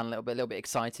up and down a little bit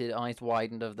excited, eyes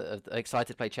widened of the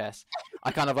excited to play chess,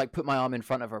 I kind of like put my arm in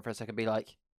front of her for a second, be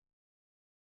like,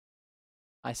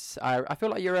 I feel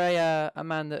like you're a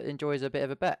man that enjoys a bit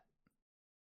of a bet.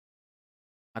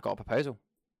 I got a proposal.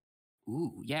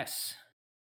 Ooh, yes.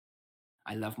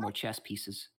 I love more chess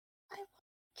pieces.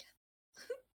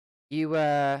 You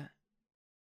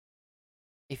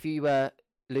if you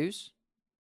lose,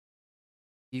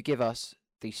 you give us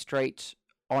the straight,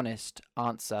 honest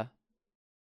answer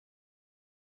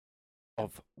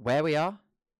of where we are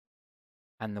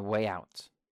and the way out.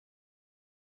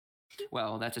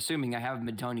 Well, that's assuming I haven't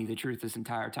been telling you the truth this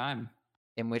entire time.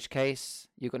 In which case,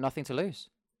 you've got nothing to lose.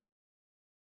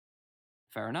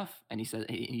 Fair enough. And he says,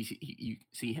 you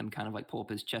see him kind of like pull up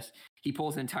his chest. He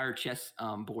pulls an entire chess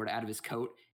board out of his coat,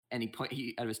 and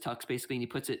he out of his tux basically, and he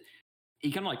puts it.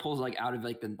 He kind of like pulls like out of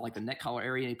like the neck collar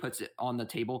area, and he puts it on the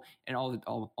table, and all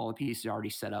the pieces are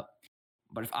already set up.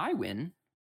 But if I win,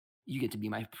 you get to be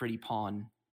my pretty pawn.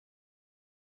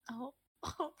 Oh.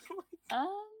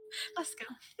 Let's go.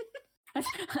 Let's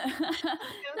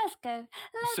go.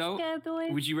 Let's So, go,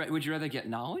 boys. Would you rather get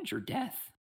knowledge or death,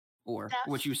 or Death.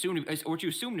 what you assume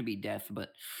to be death? But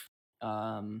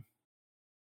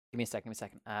Give me a second.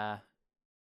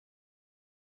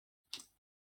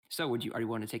 so are you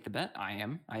want to take the bet? I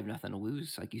am. I have nothing to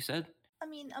lose, like you said. I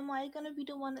mean, am I gonna be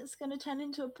the one that's gonna turn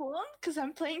into a pawn because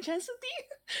I'm playing chess with you,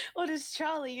 or does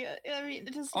Charlie? I mean,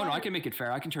 does Oh no, I can make it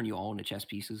fair. I can turn you all into chess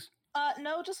pieces.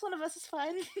 No, just one of us is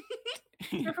fine.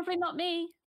 Preferably not me.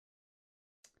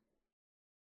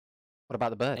 What about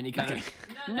the bird? And he kind of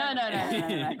No.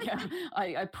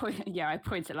 I point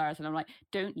at Laris and I'm like,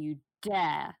 don't you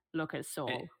dare look at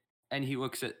Saul. and he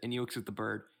looks at the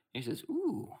bird. And he says,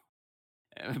 "Ooh,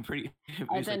 pretty."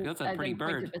 I He's like, "That's a pretty point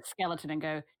bird." at the skeleton and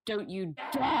go, don't you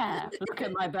dare look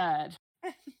at my bird.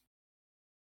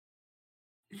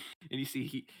 And you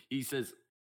see, he says,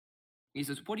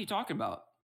 "What are you talking about?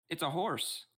 It's a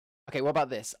horse." Okay, what about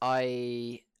this? As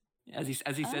he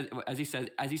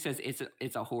says,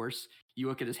 it's a horse. You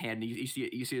look at his hand, and you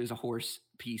see there's a horse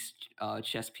piece,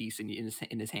 chess piece in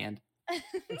his hand.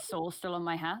 Is Saul still on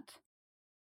my hat?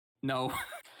 No,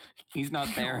 he's not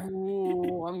there.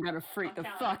 Ooh, I'm gonna freak the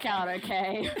fuck out,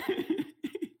 okay?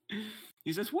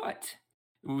 He says, "What?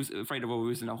 Who's afraid of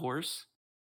losing a horse?"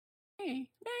 Hey,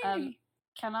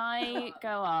 Can I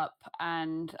go up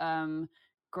and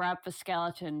grab the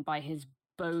skeleton by his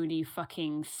bony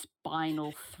fucking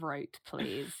spinal throat,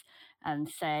 please, and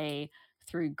say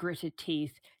through gritted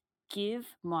teeth, "Give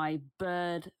my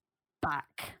bird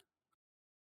back."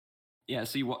 Yeah,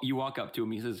 so you walk up to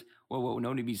him. He says, "Whoa,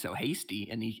 no need to be so hasty."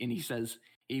 And he says,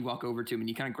 you walk over to him and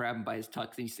you kind of grab him by his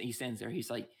tux. And he stands there. He's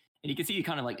like, and you can see he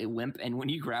kind of like a limp. And when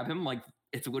you grab him, like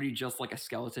it's literally just like a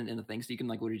skeleton in the thing. So you can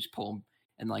like literally just pull him,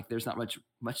 and like there's not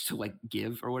much to like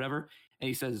give or whatever. And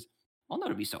he says, "Well, no,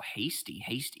 to be so hasty.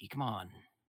 Come on.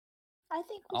 I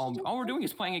think All we're doing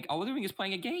is playing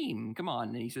a game. Come on."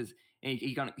 And he says, and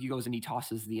he goes and he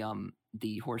tosses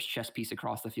the horse chess piece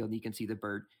across the field, and you can see the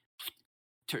bird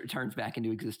turns back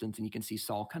into existence, and you can see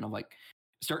Saul kind of like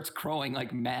starts crowing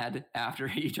like mad after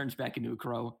he turns back into a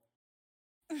crow.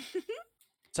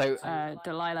 So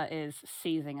Delilah is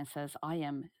seething and says, "I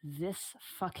am this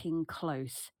fucking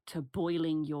close to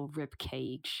boiling your rib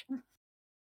cage."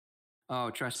 Oh,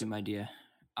 trust me, my dear.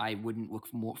 I wouldn't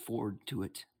look more forward to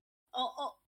it.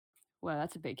 Oh. Well,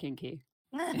 that's a bit kinky.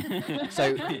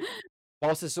 So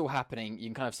whilst this is all happening, you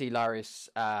can kind of see Laris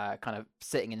kind of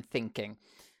sitting and thinking.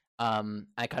 And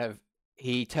kind of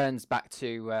he turns back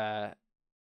to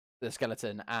the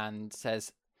skeleton and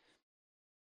says,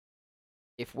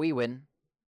 "If we win,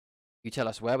 you tell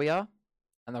us where we are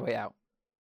and the way out.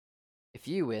 If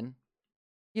you win,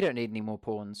 you don't need any more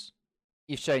pawns.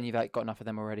 You've shown you've got enough of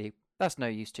them already. That's no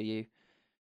use to you.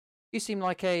 You seem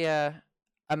like a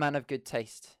man of good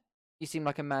taste. You seem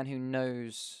like a man who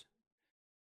knows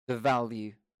the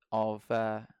value of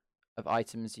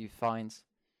items you find."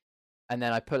 And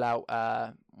then I pull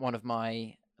out one of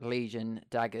my Legion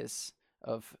daggers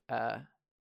of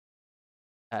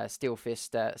Steel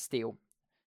Fist steel.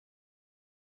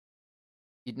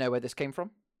 You'd know where this came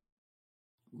from?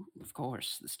 Ooh, of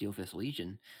course, the Steel Fist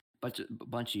Legion. bunch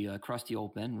of crusty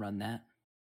old men run that.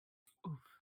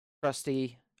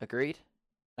 Krusty agreed.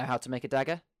 Know how to make a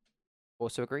dagger?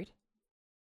 Also agreed.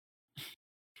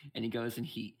 And he goes and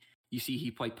you see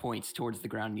he like points towards the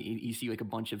ground. And you see like a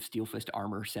bunch of steel fist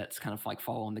armor sets kind of like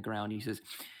fall on the ground. He says,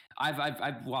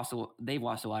 they've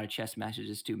lost a lot of chess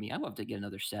matches to me. I'd love to get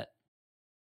another set.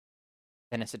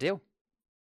 Then it's a deal.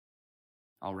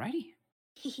 Alrighty.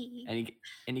 and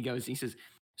he goes, he says,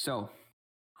 so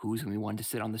who's going to be one to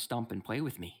sit on the stump and play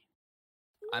with me?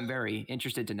 I'm very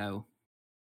interested to know.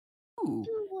 Ooh.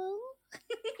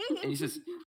 And he says,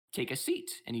 take a seat.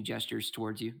 And he gestures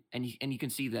towards you. And you can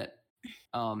see that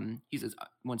he says,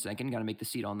 1 second, got to make the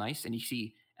seat all nice. And you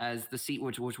see as the seat,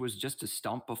 which was just a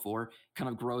stump before, kind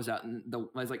of grows out, and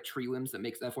there's like tree limbs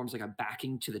that forms like a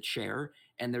backing to the chair.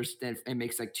 And it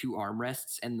makes like 2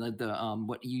 armrests, and the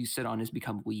what you sit on has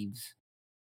become leaves.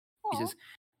 Aw, He says,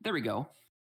 there we go.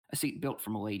 A seat built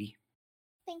from a lady.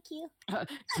 thank you.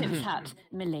 Tim's hat,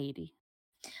 milady.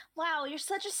 Wow, you're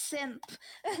such a simp.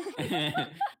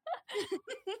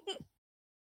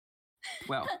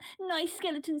 Well, Nice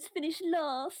skeletons finish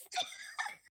last.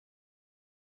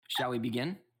 shall we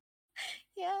begin?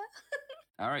 Yeah.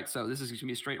 All right, so this is going to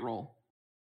be a straight roll.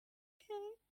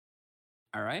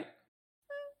 Okay. All right,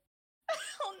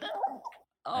 Oh no.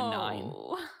 A 9.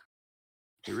 Oh.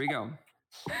 here we go.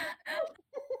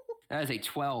 That is a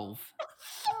 12.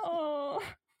 Oh.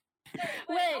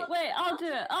 Wait, I'll do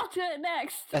it. I'll do it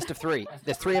next. Best of 3.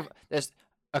 There's 3 of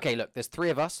okay. Look, there's 3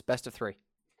 of us. Best of 3.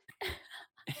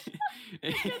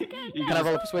 You Can I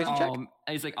roll a persuasion check? and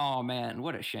he's like, oh man,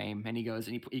 what a shame. And he goes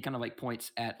and he kind of like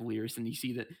points at Lyris, and you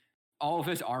see that all of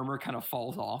his armor kind of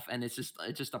falls off, and it's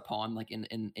just a pawn like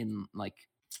in like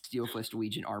steel fist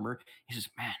Norwegian armor. He says,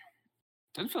 man,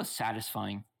 doesn't feel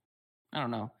satisfying. I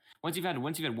don't know. Once you've had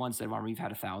 1 set of armor, you've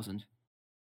had 1,000.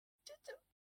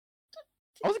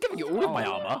 I wasn't giving you all of my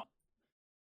armor.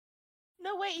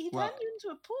 No, wait, he Well- turned you into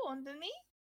a pawn, didn't he?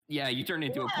 Yeah, you turn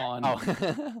into a Yeah. pawn. Oh.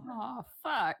 Oh,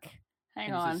 fuck. Hang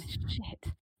And on. this Shit.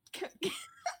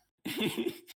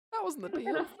 That wasn't the I'm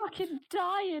deal. gonna fucking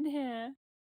die in here.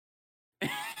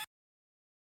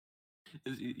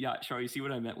 Yeah, sure. You see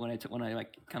what I meant when I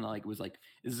like kind of like was like,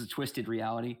 this is a twisted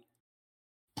reality.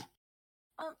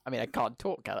 I mean, I can't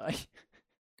talk, can I?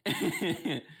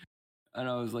 And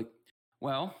I was like,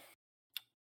 well,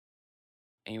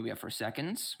 and we have for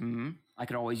seconds. I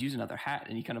could always use another hat.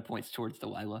 And he kind of points towards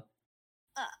Delilah.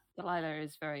 Delilah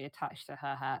is very attached to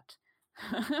her hat.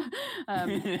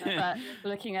 But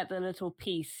looking at the little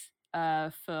piece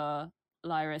for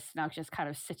Lyris now just kind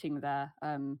of sitting there,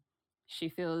 she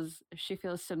feels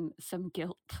some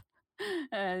guilt.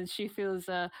 And she feels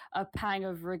a pang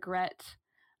of regret.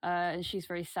 And she's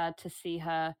very sad to see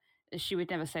her, she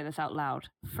would never say this out loud,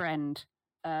 friend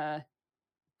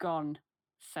gone.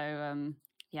 So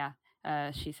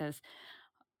she says,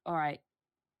 all right,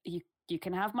 you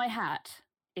can have my hat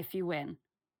if you win.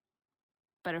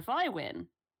 But if I win,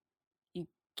 you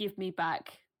give me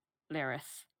back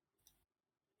Lyris.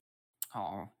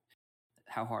 Oh,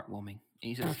 how heartwarming. And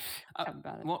he says, Tell me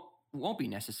about it. won't be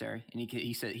necessary. And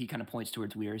he said, he kind of points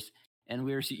towards Lyris. And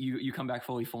Lyris, you come back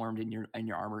fully formed in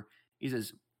your armor. He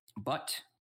says, but,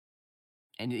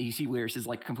 and you see Lyris is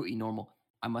like completely normal.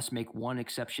 I must make one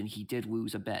exception. He did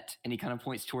lose a bet. And he kind of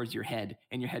points towards your head,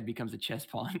 and your head becomes a chess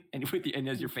pawn, and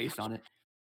has your face on it.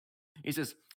 He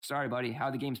says, sorry, buddy, how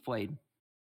the game's played.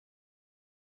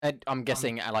 And I'm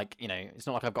guessing, it's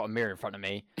not like I've got a mirror in front of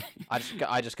me. I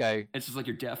just go. It's just like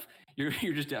you're deaf. You're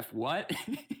just deaf. What?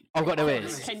 I've got no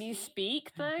ears. Can you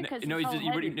speak though? Because No, I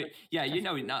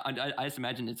just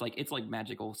imagine it's like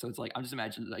magical. So it's like I'm just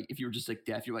imagining like if you were just like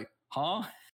deaf, you're like, huh?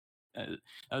 That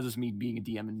was just me being a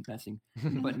DM and messing.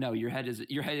 But no, your head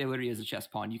literally is a chess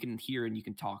pawn. You can hear and you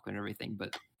can talk and everything.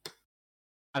 But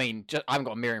I mean, I haven't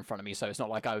got a mirror in front of me, so it's not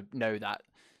like I know that.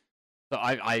 But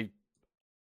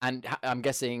I'm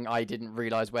guessing I didn't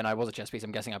realize when I was a chess piece.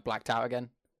 I'm guessing I blacked out again.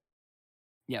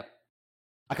 yep.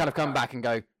 I kind of come back and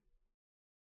go,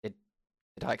 did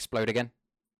I explode again?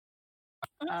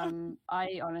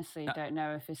 I honestly don't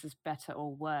know if this is better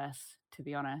or worse, to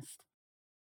be honest.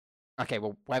 Okay,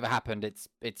 well, whatever happened, it's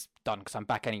done because I'm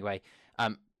back anyway.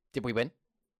 Did we win?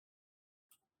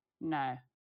 No.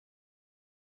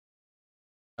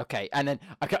 Okay, and then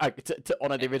to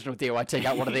honor the original deal, I take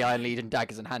out one of the Iron Legion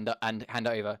daggers and hand it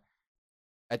over.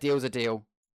 A deal's a deal.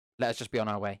 Let us just be on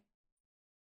our way.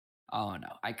 Oh no,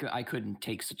 I couldn't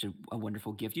take such a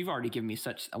wonderful gift. You've already given me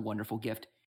such a wonderful gift,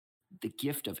 the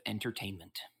gift of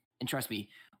entertainment. And trust me,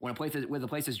 when a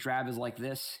place as drab as like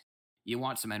this, you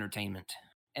want some entertainment.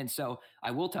 And so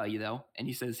I will tell you though, and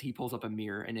he says he pulls up a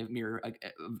mirror, and a mirror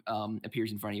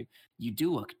appears in front of you. You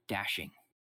do look dashing.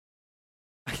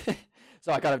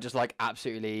 So I kind of just like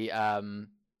absolutely, I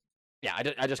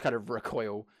just kind of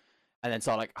recoil, and then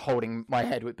start like holding my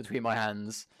head between my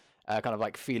hands, kind of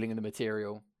like feeling the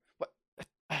material. What?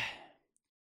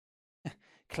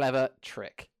 Clever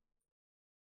trick.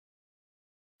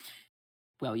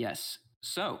 Well, yes.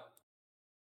 So,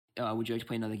 would you like to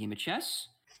play another game of chess?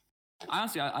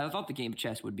 Honestly, I thought the game of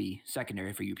chess would be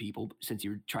secondary for you people since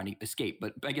you're trying to escape.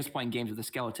 But I guess playing games with a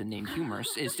skeleton named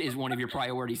Humorous is one of your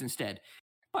priorities instead.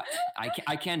 But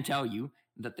I can tell you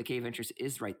that the cave entrance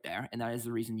is right there, and that is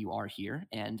the reason you are here.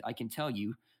 And I can tell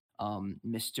you,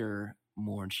 Mr.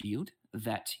 Mornshield,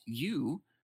 that you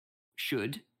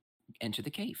should enter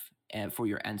the cave for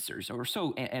your answers, or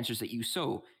answers that you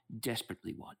so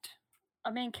desperately want. I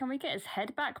mean, can we get his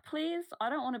head back, please? I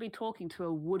don't want to be talking to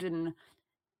a wooden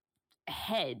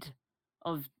head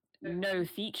of no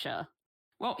feature.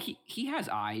 Well, he has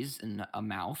eyes and a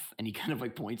mouth, and he kind of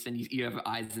like points, and you have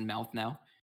eyes and mouth now.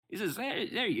 He says,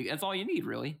 "There you. That's all you need,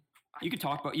 really. You could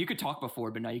talk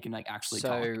before, but now you can like actually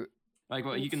talk. Like,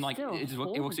 well, you can like it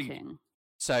looks like."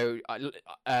 So,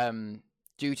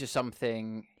 due to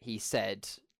something he said,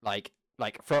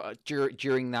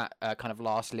 during that kind of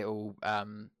last little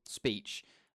speech,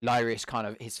 Lyris kind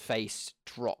of his face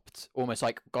dropped, almost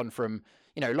like gone from.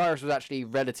 Lyris was actually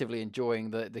relatively enjoying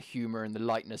the humor and the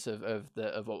lightness of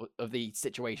the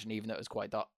situation, even though it was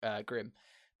quite dark, grim.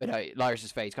 But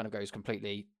Lyris's face kind of goes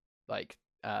completely like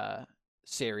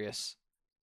serious.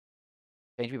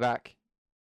 Change me back.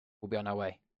 We'll be on our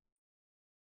way.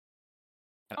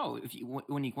 Oh,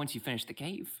 once you finish the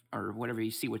cave or whatever,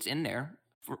 you see what's in there.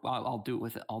 I'll do it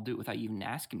without you even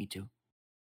asking me to.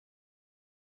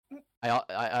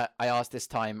 I asked this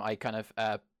time. I kind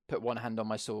of put one hand on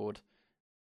my sword.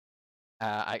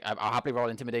 I'll happily roll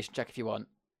an intimidation check if you want.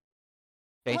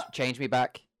 Change me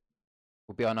back.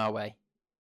 We'll be on our way.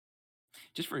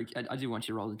 I do want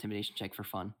you to roll an intimidation check for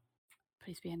fun.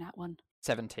 Please be in that one.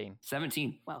 17.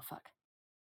 17. Well, fuck.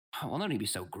 Well, don't be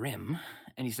so grim.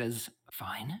 And he says,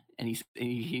 "Fine." And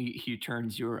he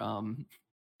turns your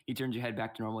your head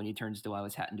back to normal, and he turns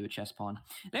Delilah's hat into a chess pawn.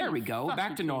 There we go,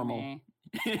 back to normal.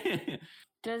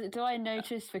 Do I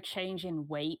notice the change in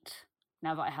weight?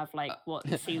 Now that I have like what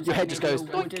seems your like head just goes, a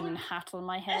wooden hat on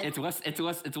my head, it's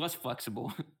less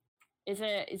flexible. Is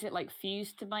it like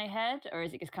fused to my head, or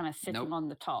is it just kind of sitting on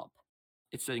the top?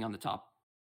 It's sitting on the top.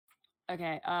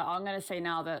 Okay, I'm gonna say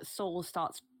now that Saul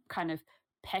starts kind of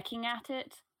pecking at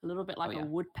it a little bit like a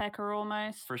woodpecker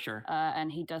almost. For sure.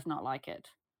 And he does not like it.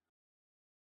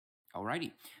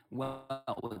 Alrighty. Well,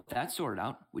 with that sorted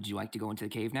out, would you like to go into the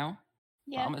cave now?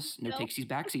 Yeah. Promise, no takesies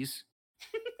backsies.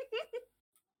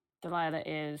 Delilah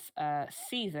is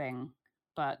seething,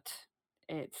 but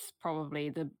it's probably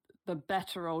the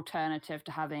better alternative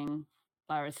to having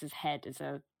Lyris's head as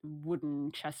a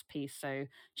wooden chess piece. So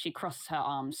she crosses her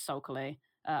arms sulkily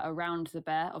around the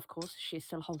bear. Of course, she's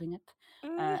still holding it,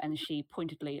 and she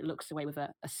pointedly looks away with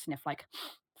a sniff, like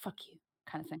 "fuck you"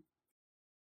 kind of thing.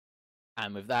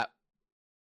 And with that,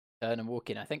 turn and walk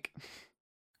in, I think.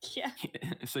 Yeah.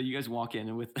 So you guys walk in,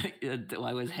 and with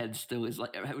Delilah's head still is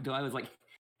like Delilah's like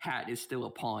hat is still a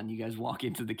pawn. You guys walk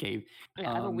into the cave.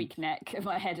 Yeah, I have a weak neck.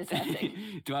 My head is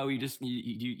hurting. Delilah,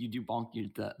 you do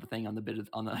bonk the thing on the bit of,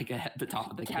 on the the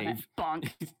top of the Damn cave.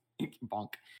 it,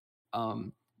 bonk.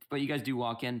 Bonk. But you guys do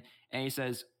walk in, and he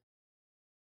says,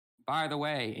 "By the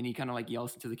way," and he kind of like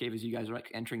yells into the cave as you guys are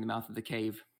like entering the mouth of the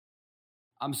cave.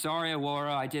 "I'm sorry,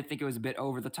 Aurora. I did think it was a bit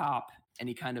over the top." And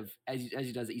he kind of, as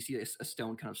he does it, you see a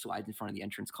stone kind of slides in front of the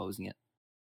entrance, closing it.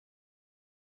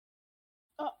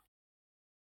 What?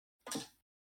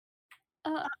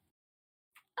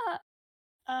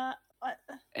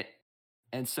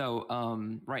 And so,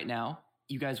 right now,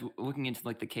 you guys looking into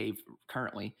like the cave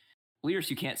currently, Lyris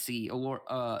you can't see,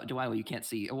 Delilah you can't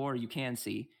see, Aurora you can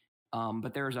see,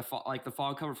 but there is the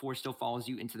fog covered floor still follows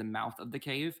you into the mouth of the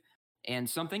cave, and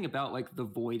something about like the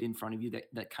void in front of you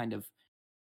that kind of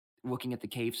looking at the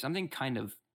cave, something kind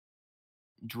of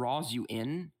draws you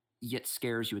in yet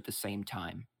scares you at the same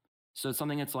time. So it's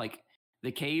something that's like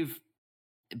the cave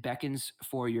beckons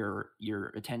for your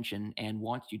attention and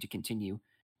wants you to continue,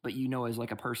 but as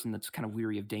like a person that's kind of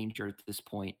weary of danger at this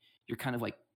point, you're kind of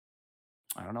like,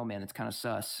 I don't know, man, it's kind of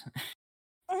sus.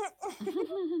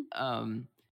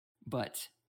 But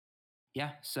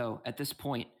yeah, so at this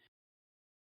point,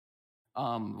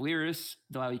 Lyris,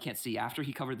 though you can't see. After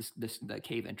he covered the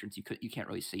cave entrance, you can't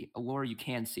really see. Allura, you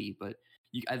can see, but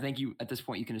I think at this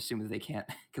point you can assume that they can't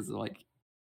because they're like,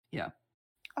 yeah.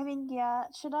 I mean, yeah.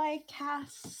 Should I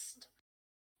cast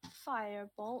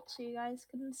firebolt so you guys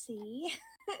can see.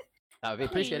 That would be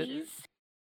appreciated. Please.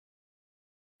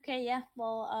 Okay, yeah.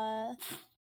 Well,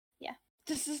 yeah.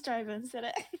 This is Draven said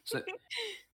it. So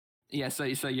yeah, so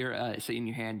you're so in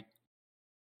your hand,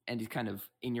 and it's kind of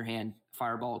in your hand.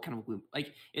 Fireball, kind of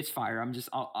like it's fire.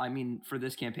 I mean, for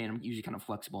this campaign, I'm usually kind of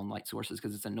flexible in light sources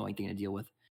because it's an annoying thing to deal with.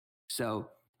 So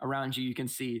around you, you can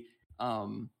see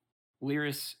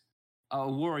Lyris.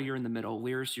 Aurora, you're in the middle.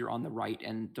 Lyris, you're on the right,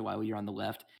 and Delilah, you're on the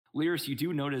left. Lyris, you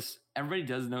do notice. Everybody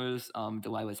does notice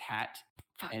Delilah's hat,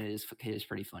 Fuck. and it is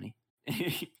pretty funny.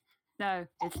 No,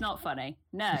 it's not funny.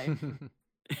 No.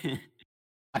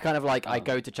 I kind of like I Um,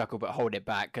 go to chuckle but hold it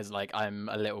back because like I'm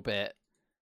a little bit.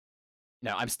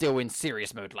 No, I'm still in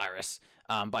serious mode, Lyris.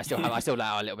 But I still let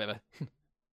out a little bit of a.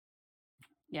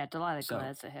 Yeah, Delilah So-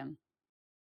 glares at him.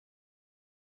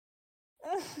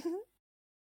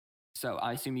 So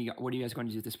I assume what are you guys going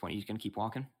to do at this point? Are you just going to keep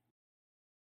walking?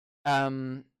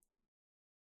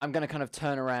 I'm gonna kind of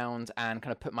turn around and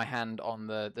kind of put my hand on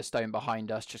the stone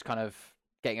behind us, just kind of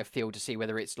getting a feel to see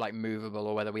whether it's like movable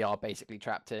or whether we are basically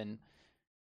trapped in.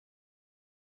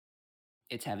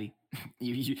 It's heavy.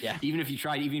 Yeah. Even if you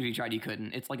tried, you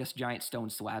couldn't. It's like a giant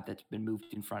stone slab that's been moved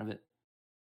in front of it.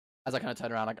 As I kind of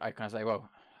turn around, I kind of say, "Well,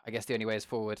 I guess the only way is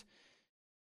forward."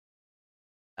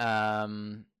 Yeah,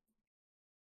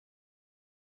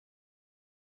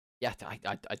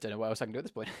 I don't know what else I can do at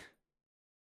this point.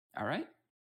 All right.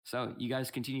 So you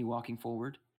guys continue walking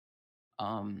forward.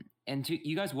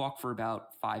 You guys walk for about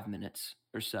 5 minutes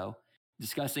or so,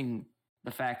 discussing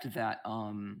the fact that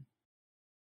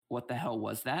what the hell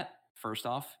was that? First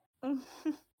off,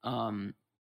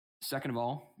 second of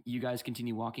all, you guys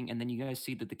continue walking, and then you guys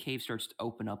see that the cave starts to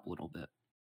open up a little bit.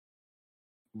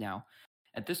 Now,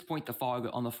 at this point, the fog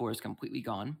on the floor is completely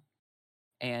gone,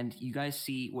 and you guys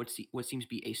see what seems to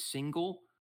be a single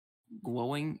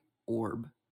glowing orb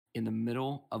in the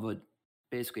middle of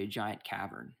basically a giant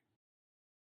cavern.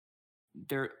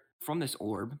 From this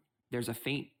orb, there's a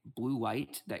faint blue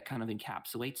light that kind of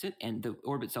encapsulates it, and the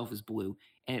orb itself is blue,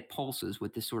 and it pulses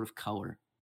with this sort of color.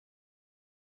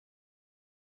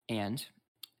 And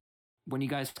when you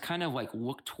guys kind of like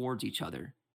look towards each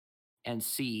other and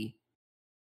see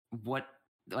when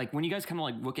you guys kind of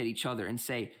like look at each other and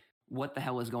say, what the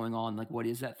hell is going on? Like, what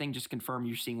is that thing? Just confirm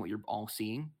you're seeing what you're all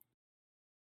seeing.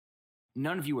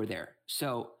 None of you are there.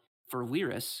 So for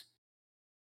Lyris,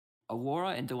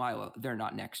 Aurora and Delilah, they're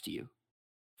not next to you.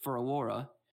 For Aurora,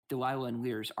 Delilah and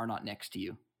Lyris are not next to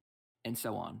you, and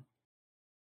so on.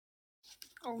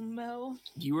 Oh no.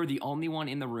 You are the only one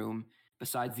in the room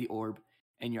besides the orb,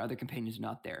 and your other companions are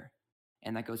not there.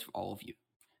 And that goes for all of you.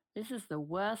 This is the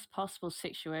worst possible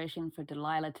situation for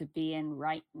Delilah to be in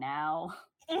right now.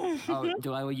 Oh,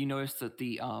 Delilah, you notice that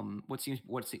the what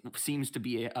seems to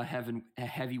be a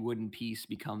heavy wooden piece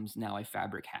becomes now a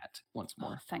fabric hat once Oh,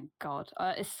 more. thank God.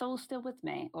 Is Saul still with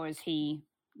me, or is he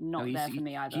not No, there for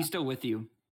me either? He's still with you,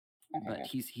 Okay, but good.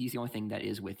 he's the only thing that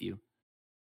is with you,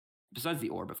 besides the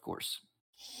orb, of course.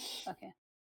 Okay.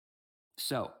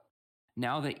 So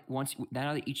now that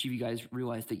each of you guys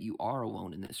realize that you are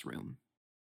alone in this room,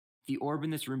 the orb in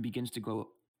this room begins to go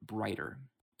brighter,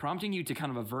 prompting you to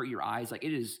kind of avert your eyes. Like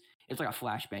it's like a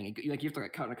flashbang. Like you have to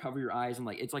like kind of cover your eyes, and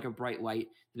like it's like a bright light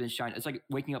that is shining. It's like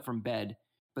waking up from bed,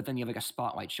 but then you have like a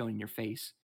spotlight showing in your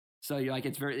face. So you're like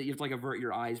you have to like avert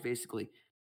your eyes basically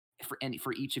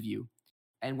for each of you.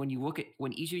 And when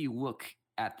each of you look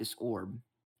at this orb,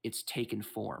 it's taken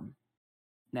form.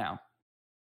 Now,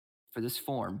 for this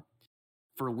form,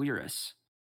 for Lyris,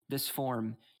 this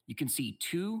form, you can see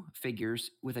two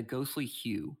figures with a ghostly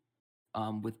hue,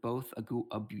 with both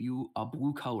a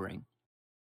blue coloring.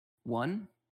 One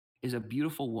is a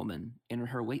beautiful woman in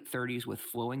her late 30s with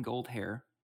flowing gold hair,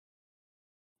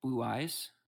 blue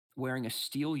eyes, wearing a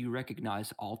steel you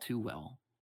recognize all too well,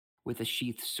 with a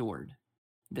sheathed sword.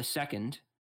 The second,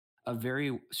 a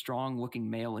very strong-looking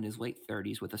male in his late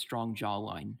 30s with a strong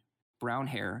jawline, brown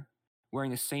hair,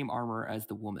 wearing the same armor as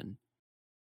the woman,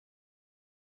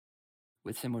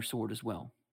 with similar sword as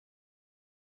well.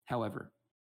 However,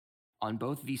 on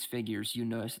both these figures, you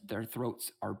notice their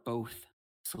throats are both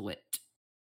slit.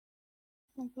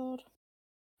 Oh god.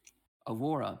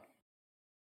 Aurora,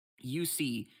 you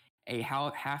see a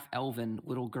half-elven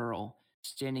little girl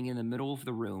standing in the middle of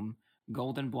the room,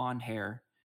 golden blonde hair,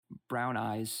 brown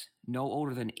eyes, no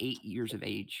older than 8 years of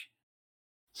age,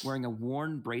 wearing a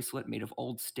worn bracelet made of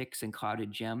old sticks and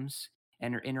clouded gems,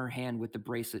 and in her hand with the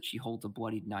bracelet she holds a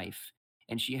bloodied knife,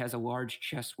 and she has a large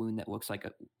chest wound that looks like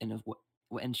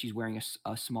and she's wearing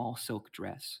a small silk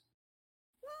dress.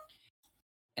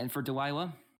 And for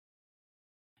Delilah,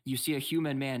 You see a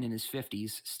human man in his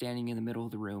 50s standing in the middle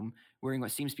of the room, wearing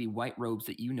what seems to be white robes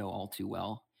that you know all too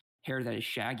well. Hair that is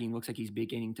shaggy and looks like he's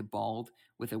beginning to bald,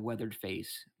 with a weathered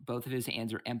face. Both of his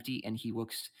hands are empty, and he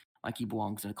looks like he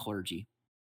belongs in a clergy.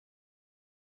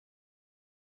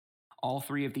 All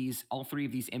three of these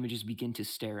images begin to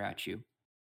stare at you.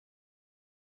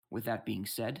 With that being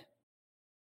said,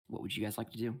 what would you guys like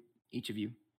to do? Each of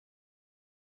you.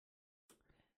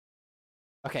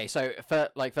 Okay, so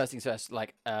first things first,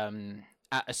 as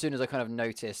soon as I kind of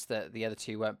noticed that the other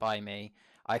two weren't by me,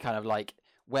 I kind of like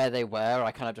where they were,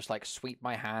 I kind of just like sweep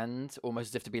my hand,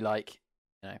 almost as if to be like,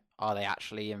 are they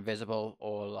actually invisible,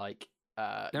 or like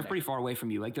they're pretty far away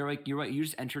from you. Like they're like you're right. You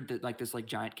just entered this like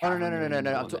giant Oh cavern.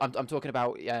 no. I'm talking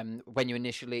about when you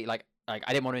initially like I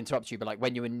didn't want to interrupt you, but like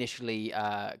when you initially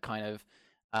kind of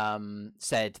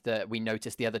said that we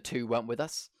noticed the other two weren't with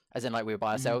us, as in like we were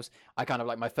by ourselves. I kind of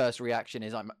like my first reaction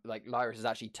is I'm like Lyris has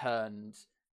actually turned.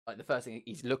 Like the first thing,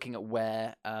 he's looking at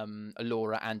where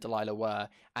Alora and Delilah were,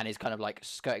 and is kind of like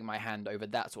skirting my hand over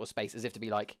that sort of space, as if to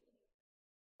be like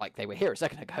they were here a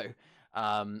second ago,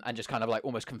 and just kind of like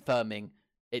almost confirming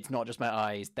it's not just my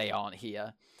eyes; they aren't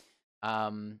here.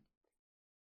 I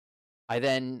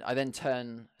then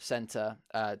turn center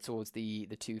towards the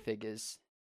two figures,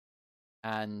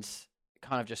 and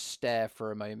kind of just stare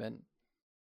for a moment,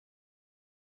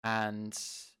 and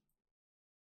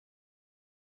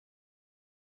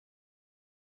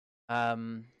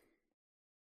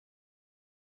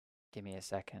give me a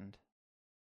second.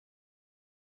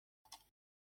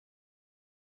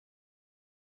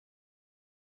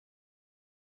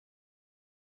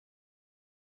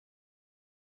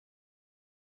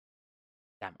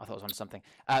 Damn, I thought I was on something.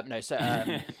 No, so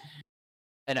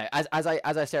no, as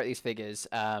I stare at these figures,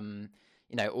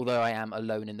 although I am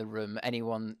alone in the room,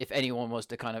 if anyone was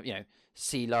to kind of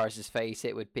see Laris's face,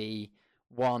 it would be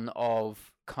one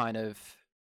of kind of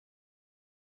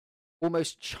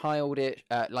almost childish,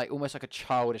 almost like a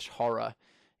childish horror.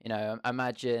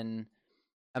 Imagine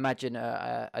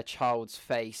a child's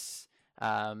face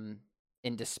in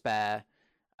despair.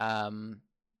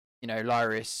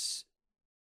 Laris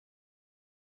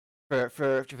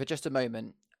for just a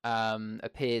moment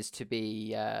appears to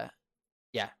be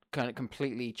kind of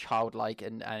completely childlike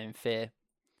and in fear.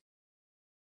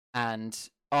 And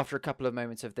after a couple of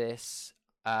moments of this,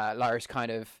 Laris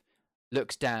kind of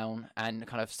looks down and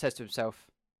kind of says to himself,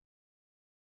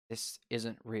 "This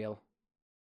isn't real.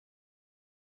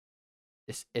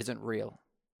 This isn't real."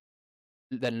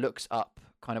 Then looks up,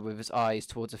 kind of with his eyes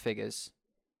towards the figures,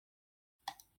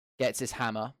 gets his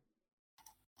hammer,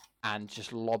 and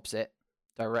just lobs it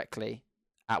directly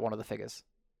at one of the figures.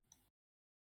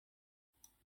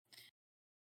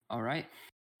 All right.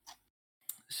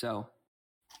 So,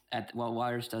 while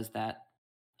Wires does that,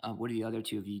 what do the other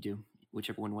two of you do?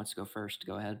 Whichever one wants to go first,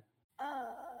 go ahead.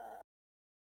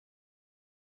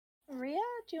 Ria,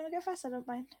 do you want to go first? I don't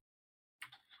mind.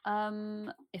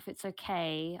 If it's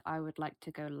okay, I would like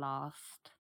to go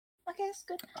last. Okay, that's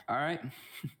good. All right.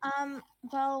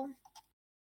 Well,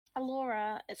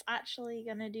 Alora is actually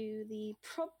gonna do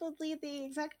probably the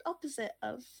exact opposite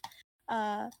of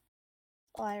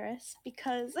Lyris,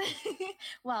 because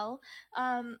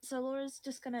so Laura's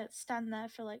just gonna stand there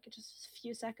for like just a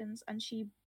few seconds, and she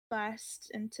bursts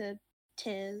into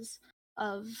tears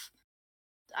of,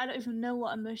 I don't even know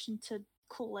what emotion to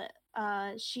call it.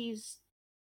 She's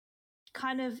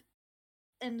kind of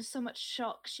in so much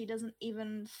shock she doesn't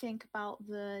even think about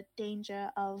the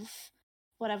danger of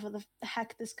whatever the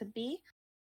heck this could be.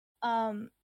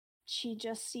 She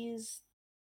just sees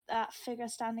that figure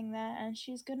standing there, and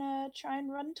she's gonna try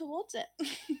and run towards it.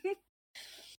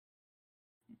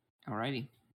 Alrighty.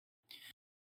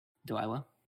 Delilah?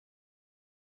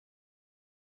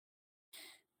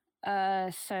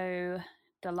 So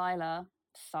Delilah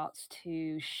starts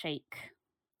to shake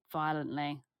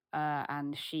violently,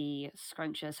 and she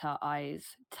scrunches her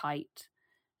eyes tight.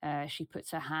 She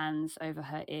puts her hands over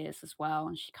her ears as well,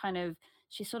 and she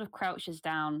sort of crouches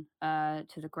down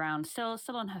to the ground, still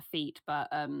on her feet, but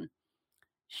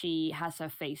she has her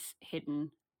face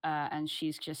hidden, and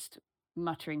she's just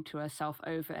muttering to herself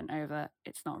over and over,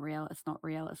 "It's not real, it's not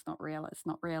real, it's not real, it's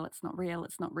not real, it's not real,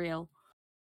 it's not real."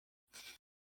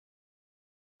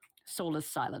 Saul is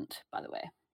silent, by the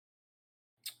way.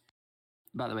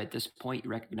 By the way, at this point, you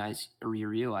recognize or you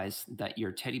realize that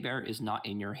your teddy bear is not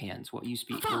in your hands. What you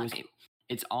speak,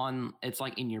 it's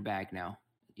like in your bag now.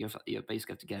 You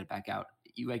basically have to get it back out.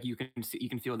 You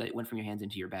can feel that it went from your hands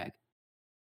into your bag.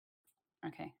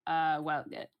 Okay. Well,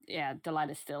 yeah.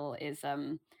 Delilah still is.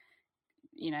 Her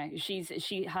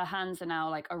hands are now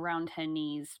like around her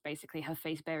knees, basically her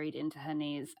face buried into her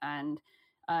knees, and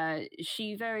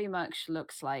She very much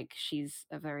looks like she's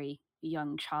a very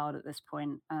young child at this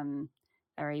point.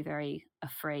 Very, very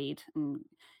afraid and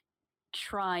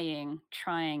trying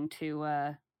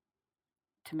to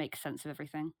make sense of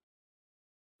everything.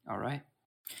 All right.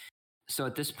 So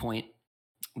at this point,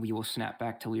 we will snap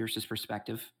back to Lyris's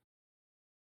perspective.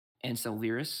 And so,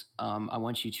 Lyris, I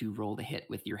want you to roll the hit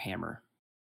with your hammer.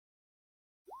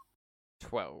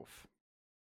 12.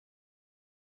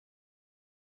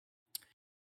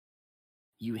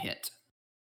 You hit.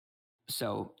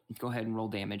 So go ahead and roll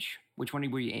damage. Which one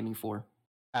were you aiming for?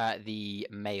 The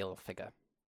male figure.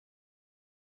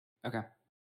 Okay.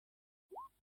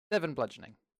 7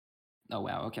 bludgeoning. Oh,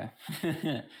 wow. Okay.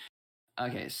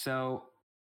 Okay, so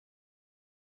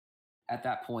at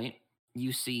that point,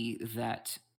 you see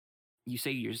that you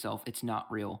say to yourself, it's not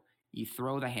real. You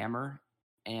throw the hammer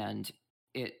and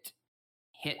it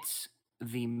hits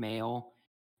the male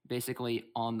basically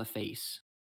on the face.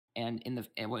 And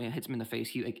when it hits him in the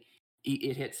face,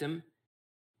 it hits him,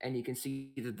 and you can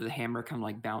see that the hammer kind of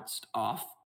like bounced off,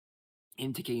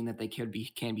 indicating that they can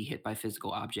be hit by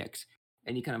physical objects.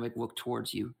 And he kind of like look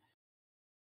towards you,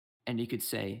 and you could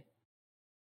say,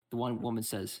 the one woman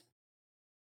says,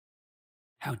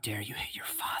 "How dare you hit your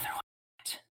father like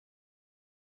that?"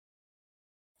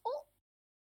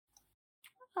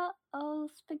 Uh-oh,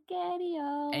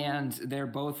 spaghetti-o. And they're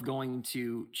both going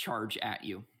to charge at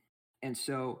you. And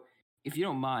so, if you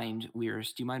don't mind,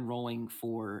 Lyris, do you mind rolling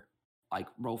for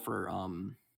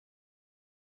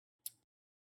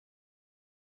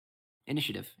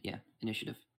initiative? Yeah,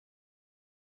 initiative.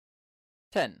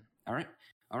 10. All right.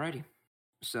 Alrighty.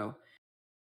 So,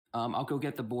 I'll go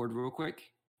get the board real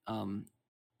quick.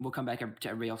 We'll come back to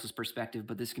everybody else's perspective,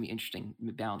 but this can be interesting,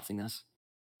 balancing this.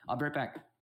 I'll be right back.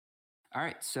 All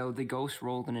right. So the ghost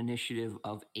rolled an initiative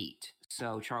of 8.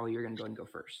 So Charlie, you're going to go ahead and go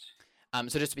first.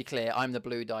 So just to be clear, I'm the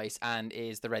blue dice, and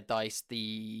is the red dice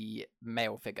the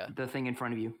male figure? The thing in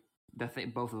front of you. Both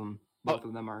of them. Both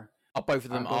of them are. Both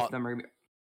of them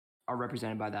are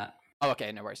represented by that. Oh,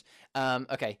 okay, no worries.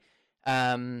 Okay.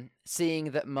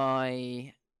 Seeing that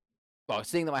my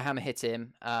hammer hit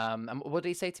him. And what did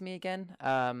he say to me again?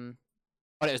 The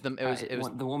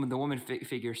woman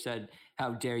figure said,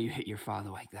 "How dare you hit your father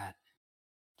like that?"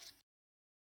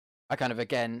 I kind of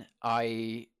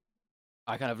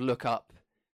I kind of look up.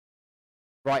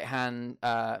 Right hand.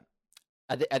 At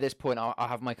this point, I'll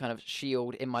have my kind of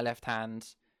shield in my left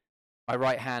hand, my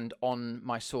right hand on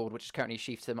my sword, which is currently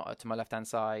sheathed to my left hand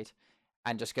side,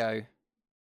 and just go.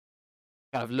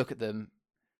 Kind of look at them.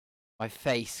 My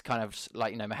face kind of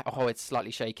like, my whole head's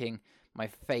slightly shaking. My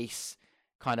face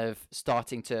kind of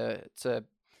starting to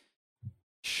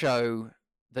show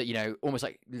that, almost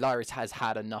like Lyris has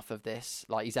had enough of this.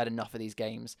 Like, he's had enough of these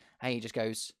games. And he just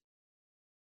goes,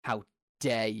 "How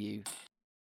dare you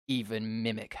even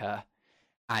mimic her?"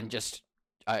 And just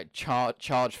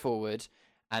charge forward.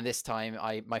 And this time,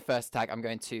 my first attack, I'm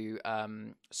going to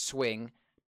swing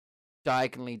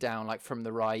diagonally down, like from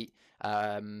the right,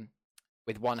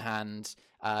 with one hand,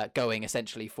 going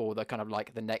essentially for the kind of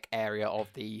like the neck area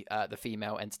of the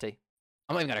female entity.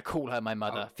 I'm not even going to call her my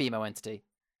mother. Female entity.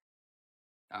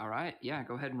 All right, yeah,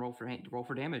 go ahead and roll for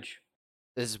damage.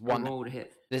 This is one roll to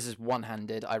hit. This is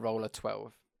one-handed. I roll a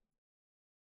 12.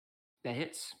 That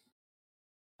hits.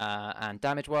 And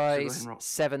damage-wise,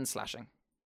 7 slashing.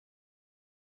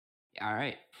 All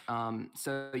right.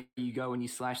 So you go and you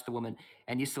slash the woman,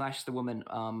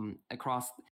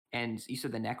 across, and you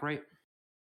said the neck, right?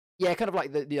 Yeah, kind of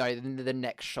like the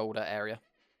neck shoulder area.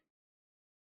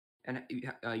 And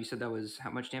you said that was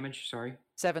how much damage? Sorry.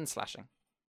 7 slashing.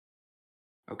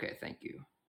 Okay, thank you.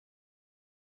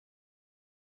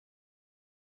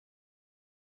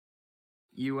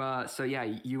 You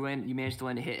managed to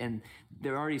land a hit, and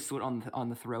they're already slit on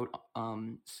the throat.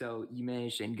 So you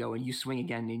managed and go and you swing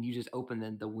again, and you just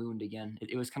open the wound again.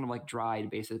 It was kind of like dried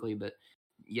basically, but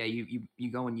yeah,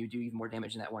 you go and you do even more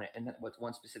damage in that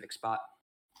one specific spot.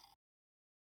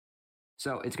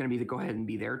 So it's going to go ahead and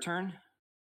be their turn.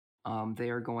 They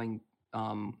are going.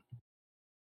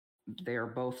 They are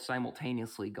both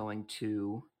simultaneously going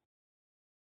to.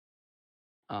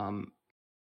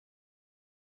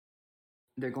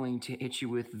 They're going to hit you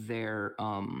with their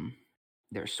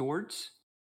swords,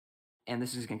 and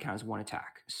this is going to count as one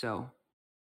attack. So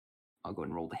I'll go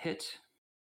and roll the hit.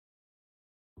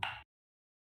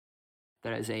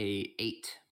 That is a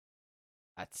 8.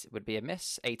 That would be a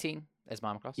miss. 18 is my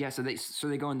armor class. Yeah, so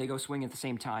they go swing at the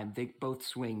same time. They both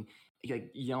swing,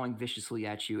 like, yelling viciously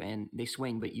at you, and they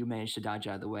swing, but you manage to dodge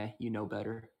out of the way. You know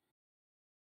better.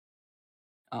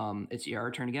 It's your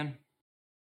turn again.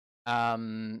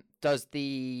 Does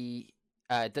the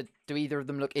Do either of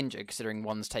them look injured? Considering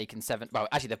one's taken 7. Well,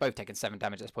 actually, they've both taken 7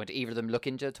 damage at this point. Do either of them look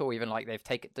injured, or even like they've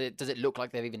taken? Does it look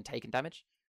like they've even taken damage?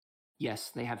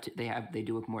 Yes, they have. They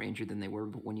do look more injured than they were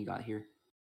when you got here.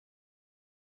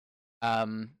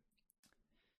 I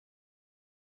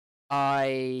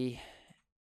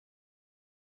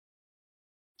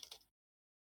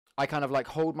kind of like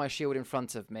hold my shield in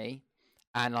front of me,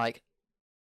 and like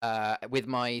with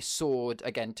my sword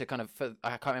again to kind of.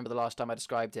 I can't remember the last time I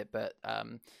described it, but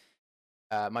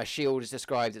my shield is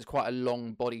described as quite a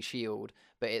long body shield,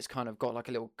 but it's kind of got like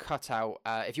a little cutout.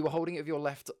 If you were holding it with your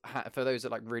left hand, for those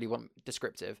that like really want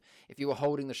descriptive, if you were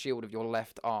holding the shield of your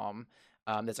left arm,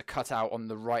 there's a cutout on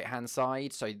the right hand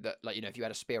side, so that like if you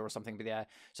had a spear or something be there.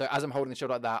 So as I'm holding the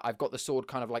shield like that, I've got the sword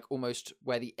kind of like almost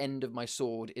where the end of my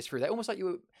sword is through there, almost like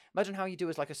you imagine how you do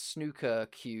as like a snooker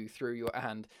cue through your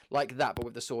hand, like that, but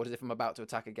with the sword, as if I'm about to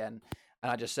attack again.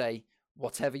 And I just say,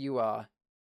 whatever you are,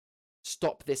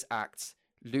 stop this act,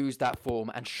 lose that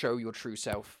form, and show your true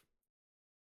self.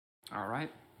 All right.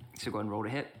 So go ahead and roll to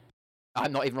hit.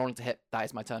 I'm not even rolling to hit. That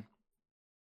is my turn.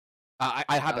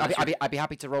 I'd be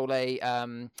happy to roll a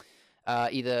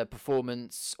either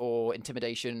performance or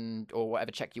intimidation or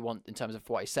whatever check you want in terms of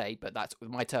what I say, but that's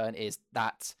my turn. Is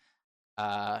that?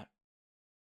 Yeah,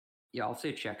 I'll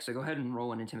say check. So go ahead and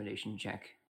roll an intimidation check.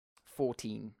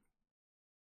 14.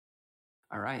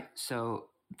 All right. So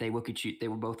they look at you. They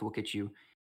will both look at you,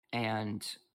 and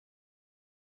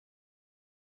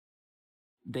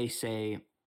they say,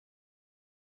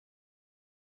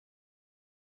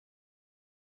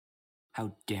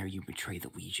 "How dare you betray the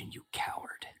Legion, you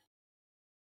coward!"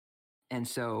 And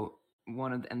so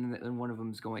one of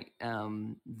them is going.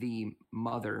 The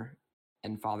mother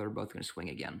and father are both going to swing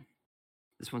again.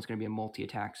 This one's going to be a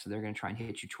multi-attack, so they're going to try and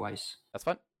hit you twice. That's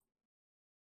fine.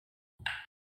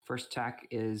 First attack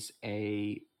is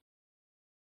a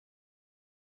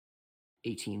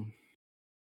 18.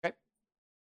 Okay.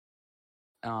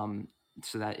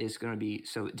 So that is going to be,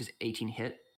 so does 18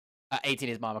 hit? 18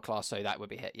 is my armor class, so that would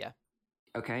be hit, yeah.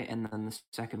 Okay, and then the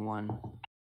second one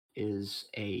is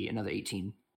another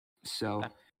 18. So okay.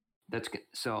 That's good.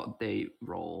 So they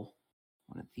roll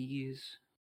one of these.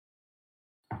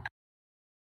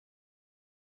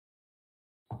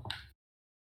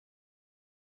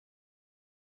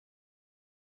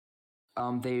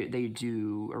 They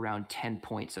do around 10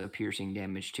 points of piercing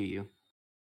damage to you.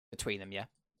 Between them, yeah?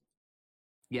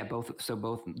 Yeah, both. So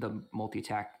both the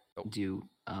multi-attack do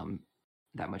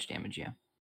that much damage, yeah.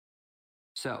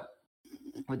 So,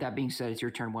 with that being said, it's your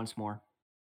turn once more.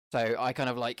 So I kind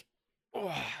of like,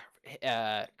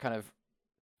 kind of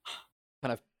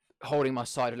holding my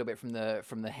side a little bit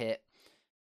from the hit.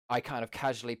 I kind of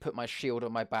casually put my shield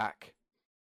on my back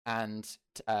and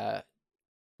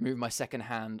move my second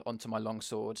hand onto my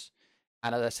longsword.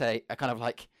 And as I say, I kind of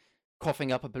like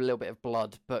coughing up a little bit of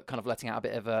blood, but kind of letting out a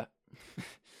bit of a...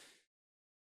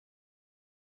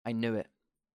 I knew it.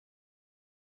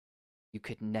 You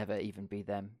could never even be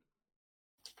them.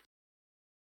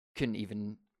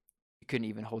 You couldn't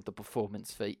even hold the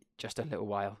performance for just a little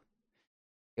while.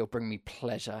 It'll bring me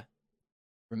pleasure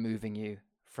removing you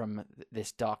from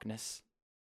this darkness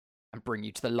and bring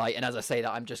you to the light. And as I say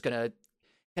that, I'm just gonna,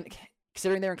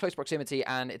 considering they're in close proximity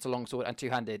and it's a longsword and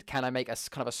two-handed, can I make a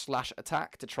kind of a slash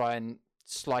attack to try and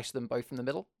slice them both from the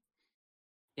middle?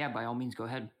 Yeah, by all means, go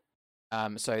ahead.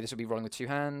 So this will be rolling with two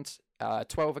hands.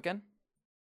 12 again.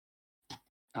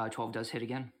 12 does hit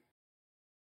again.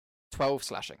 12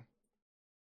 slashing.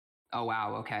 Oh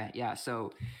wow! Okay, yeah.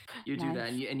 So you do that,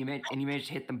 and you manage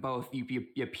to hit them both. You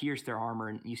pierce their armor,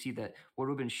 and you see that what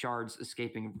would have been shards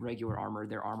escaping regular armor.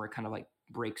 Their armor kind of like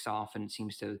breaks off, and it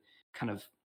seems to kind of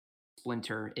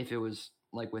splinter. If it was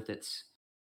like with its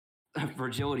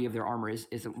fragility of their armor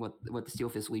isn't what the Steel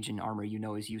Fist Legion armor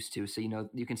is used to. So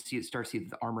you can start to see that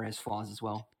the armor has flaws as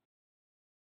well.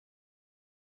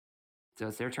 So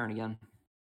it's their turn again.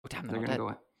 Oh damn! They're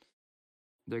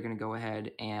gonna go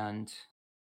ahead and.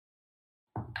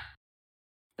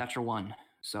 That's your one,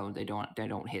 so they don't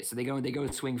hit. So they go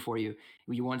to swing for you.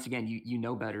 You once again, you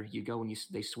know better. You go when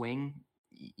they swing.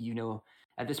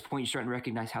 At this point, you're starting to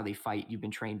recognize how they fight. You've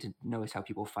been trained to notice how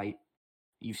people fight.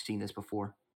 You've seen this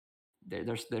before.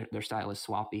 Their style is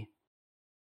swappy.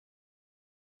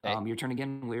 Your turn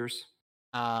again, Weirs.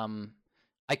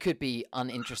 I could be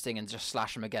uninteresting and just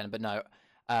slash them again, but no.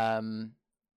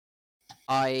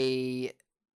 I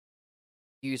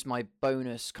use my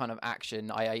bonus kind of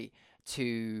action. I'm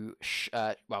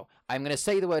going to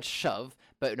say the word shove,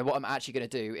 but what I'm actually going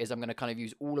to do is I'm going to kind of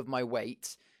use all of my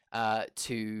weight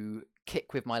to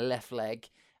kick with my left leg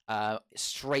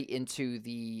straight into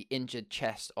the injured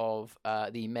chest of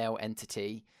the male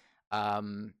entity.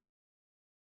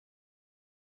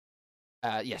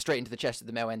 straight into the chest of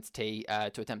the male entity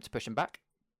to attempt to push him back.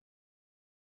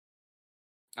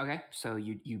 Okay, so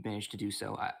you managed to do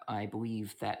so. I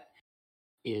believe that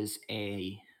is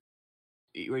a.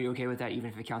 Are you okay with that, even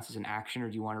if it counts as an action, or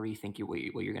do you want to rethink what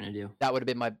you're going to do? That would have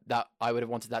been I would have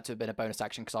wanted that to have been a bonus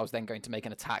action because I was then going to make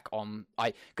an attack on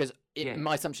my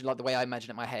assumption, like the way I imagine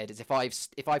it in my head, is if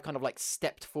I've kind of like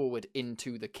stepped forward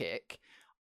into the kick,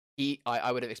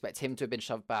 I would have expected him to have been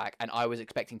shoved back, and I was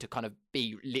expecting to kind of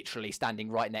be literally standing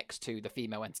right next to the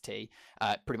female entity,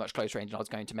 pretty much close range, and I was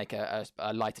going to make a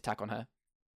light attack on her.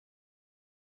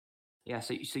 Yeah,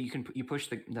 so you push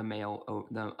the male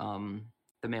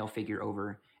the male figure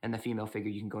over, and the female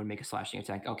figure you can go and make a slashing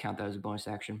attack. I'll count that as a bonus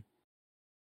action.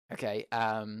 Okay.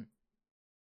 And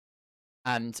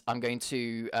I'm going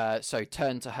to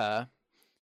turn to her,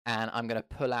 and I'm going to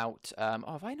pull out.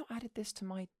 Have I not added this to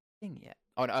my thing yet?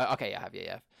 Oh no. Okay, I have.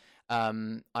 Yeah.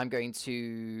 I'm going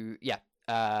to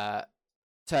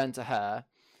turn to her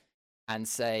and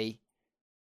say,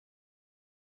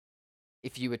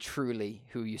 if you were truly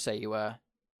who you say you were,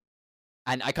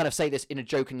 and I kind of say this in a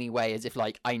jokingly way, as if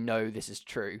like I know this is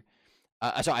true.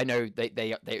 So I know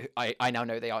I now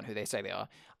know they aren't who they say they are.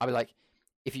 I'll be like,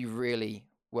 if you really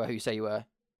were who you say you were,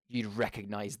 you'd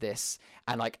recognize this.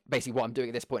 And like basically what I'm doing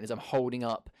at this point is I'm holding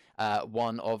up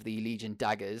one of the Legion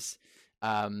daggers.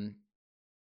 Oh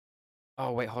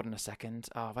wait, hold on a second.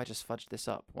 Oh, have I just fudged this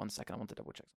up? 1 second, I want to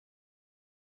double check.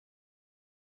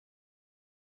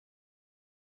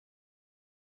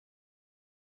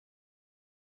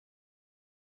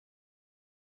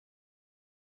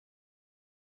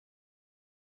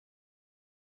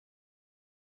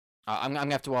 I'm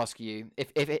gonna have to ask you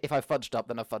if I fudged up,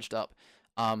 then I fudged up.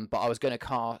 But I was gonna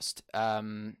cast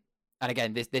and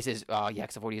again this is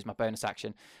because I've already used my bonus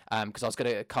action. Because I was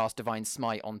gonna cast Divine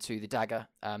Smite onto the dagger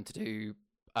to do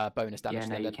bonus damage.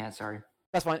 Yeah, no, you can't. Sorry.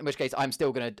 That's fine. In which case, I'm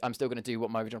still gonna do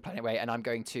what my original plan anyway, and I'm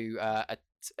going to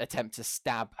attempt to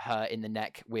stab her in the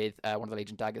neck with one of the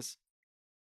Legion daggers.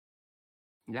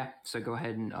 Yeah. So go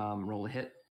ahead and roll a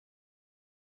hit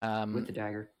with the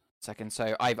dagger. Second,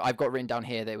 so I've got written down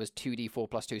here that it was 2d4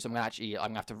 plus 2, so I'm gonna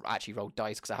have to actually roll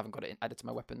dice because I haven't got it added to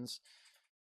my weapons.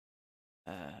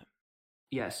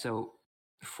 Yeah. So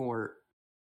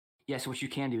what you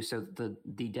can do. So the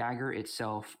dagger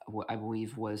itself, I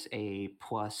believe, was a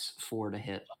 +4 to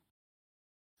hit.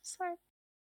 Sorry.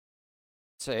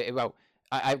 So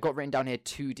I've got written down here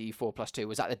 2d4 plus 2.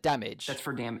 Was that the damage? That's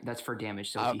for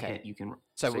damage. So if you hit, you can.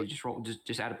 So you just roll.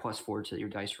 Just add a +4 to your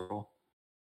dice roll.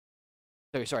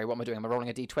 So sorry, what am I doing? Am I rolling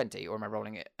a d20 or am I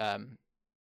rolling it?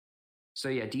 So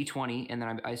yeah, d20, and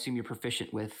then I assume you're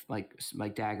proficient with like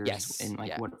daggers. Yes. And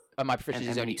like what? My proficiency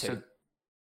is only 2. So,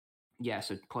 yeah,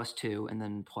 so +2, and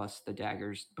then plus the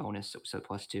daggers bonus, so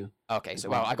 +2. Okay,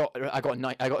 so I got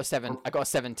a 7. I got a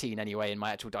 17 anyway in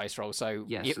my actual dice roll. So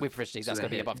yeah, with proficiency, that's gonna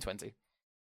be above 20.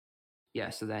 Yeah,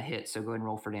 so that hits. So go ahead and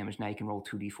roll for damage. Now you can roll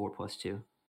 2d4 plus 2.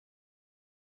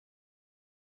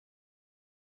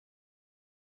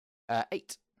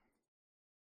 8.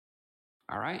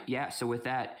 All right. Yeah. So with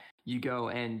that, you go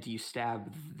and you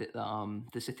stab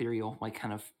this ethereal, like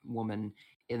kind of woman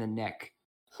in the neck,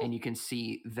 and you can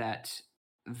see that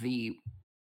the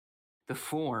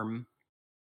form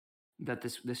that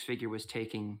this figure was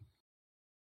taking,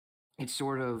 it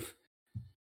sort of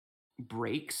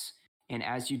breaks, and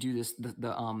as you do this,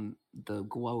 the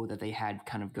glow that they had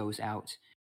kind of goes out,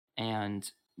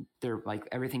 and they're like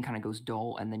everything kind of goes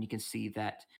dull, and then you can see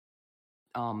that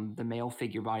the male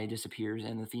figure body disappears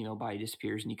and the female body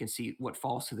disappears, and you can see what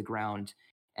falls to the ground,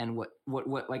 and what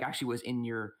like actually was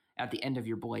in at the end of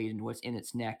your blade, and what's in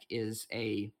its neck is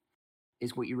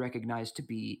what you recognize to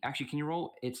be, actually, can you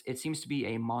roll? It seems to be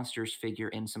a monster's figure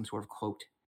in some sort of cloak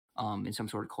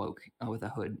with a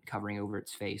hood covering over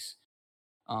its face.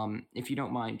 If you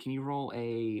don't mind, can you roll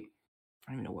I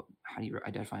don't even know how do you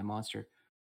identify a monster?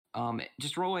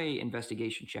 Just roll a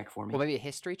investigation check for me. Or maybe a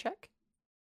history check?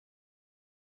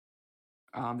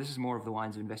 This is more of the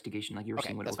lines of investigation, like you were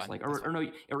seeing what it looks like,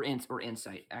 or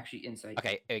insight. Actually, insight.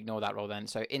 Okay, ignore that roll then.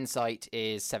 So insight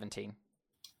is 17.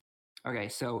 Okay,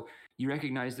 so you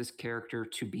recognize this character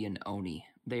to be an Oni.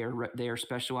 They are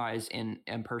specialized in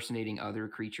impersonating other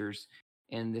creatures.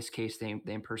 In this case, they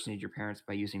impersonated your parents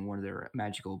by using one of their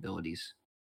magical abilities.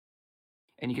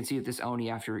 And you can see that this Oni,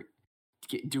 after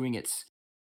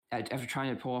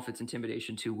trying to pull off its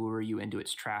intimidation to lure you into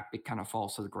its trap, it kind of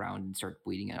falls to the ground and starts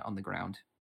bleeding out on the ground.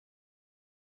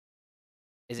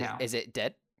 Is it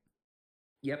dead?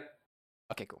 Yep.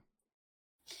 Okay, cool.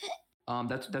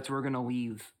 That's where we're gonna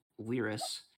leave Lyris.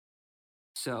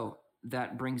 So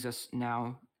that brings us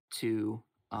now to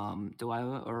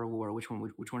Delilah or Laura, which one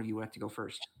of you would like to go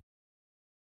first?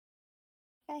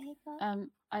 Okay,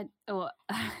 go.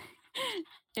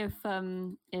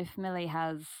 If Millie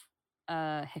has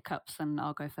hiccups, then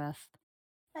I'll go first.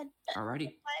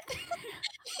 Alrighty. What?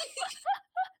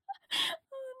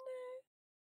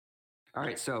 All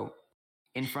right. So,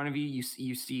 in front of you,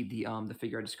 you see the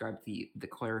figure I described, the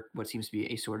cleric, what seems to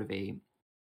be a sort of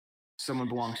someone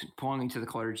belonging to the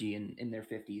clergy in their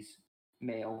 50s,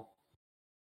 male.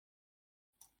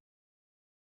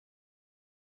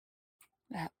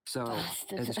 So,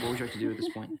 Bastard. what would you like to do at this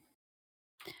point?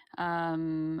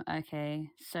 Okay.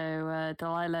 So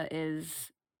Delilah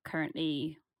is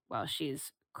currently, well,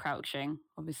 she's crouching,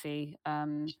 obviously,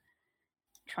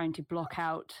 trying to block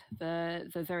out the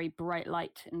very bright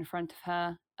light in front of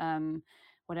her.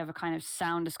 Whatever kind of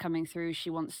sound is coming through, she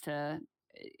wants to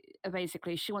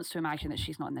basically she wants to imagine that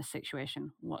she's not in this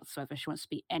situation whatsoever. She wants to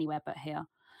be anywhere but here.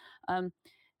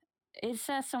 Is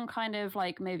there some kind of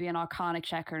like maybe an Arcana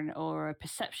check or a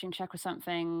perception check or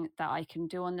something that I can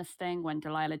do on this thing when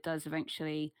Delilah does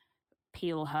eventually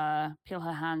peel her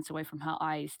hands away from her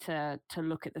eyes to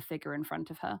look at the figure in front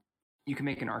of her? You can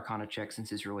make an Arcana check since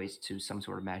this relates to some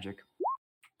sort of magic.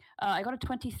 I got a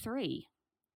 23.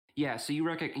 Yeah, so you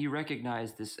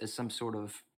recognize this as some sort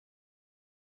of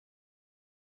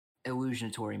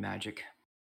illusionatory magic.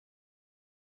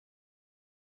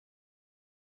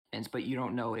 But you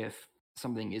don't know if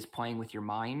something is playing with your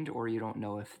mind, or you don't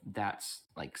know if that's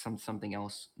like something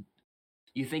else.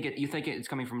 You think it's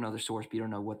coming from another source, but you don't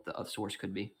know what the other source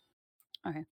could be.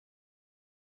 Okay.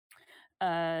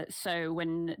 So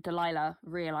when Delilah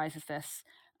realizes this,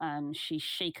 she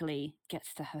shakily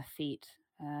gets to her feet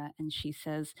and she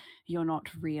says, "You're not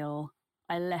real.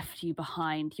 I left you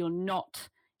behind. You're not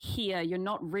here. You're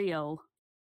not real."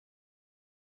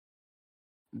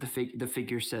 The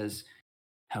figure says,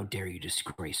 "How dare you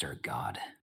disgrace our god?"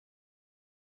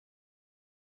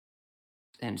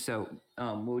 And so,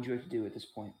 what would you like to do at this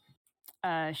point?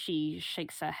 She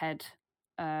shakes her head.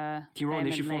 Can you roll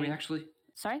initiative for me, actually?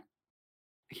 Sorry?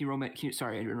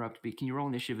 Sorry, I interrupted, but can you roll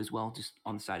initiative as well, just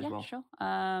on the side as well? Sure.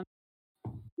 I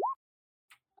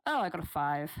got a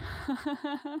 5.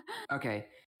 Okay,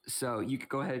 so you could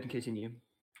go ahead and continue.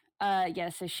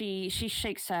 So she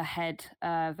shakes her head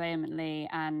vehemently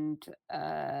and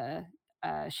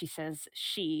she says,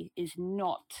 "She is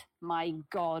not my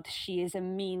god. She is a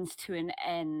means to an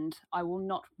end. I will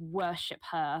not worship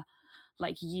her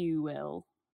like you will."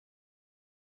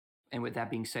 And with that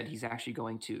being said, he's actually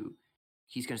going to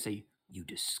say, "You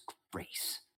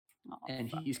disgrace," and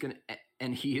he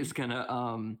is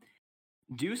gonna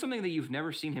do something that you've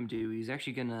never seen him do. He's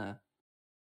actually gonna,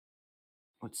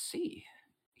 let's see,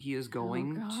 he is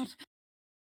going to,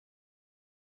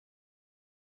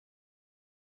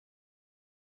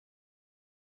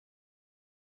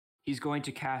 he's going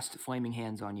to cast Flaming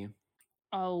Hands on you.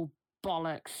 Oh,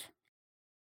 bollocks.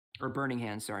 Or Burning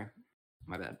Hands, sorry.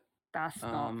 My bad. That's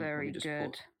not very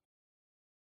good.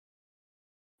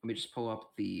 Let me just pull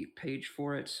up the page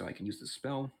for it so I can use the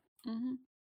spell. Mm-hmm.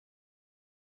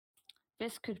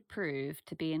 This could prove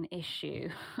to be an issue,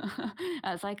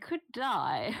 as I could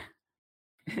die.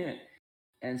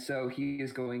 And so he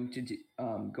is going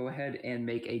to go ahead and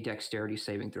make a dexterity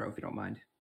saving throw, if you don't mind.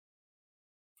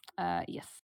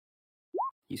 Yes.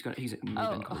 He's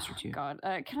moving closer to you. God,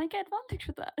 can I get advantage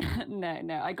with that?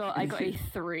 No. I got a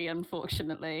 3,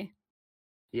 unfortunately.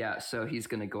 Yeah, so he's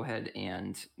gonna go ahead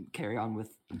and carry on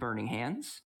with Burning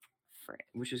Hands, Frick.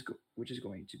 which is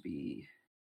going to be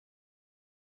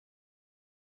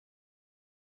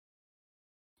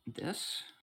this.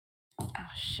 Oh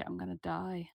shit! I'm gonna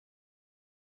die.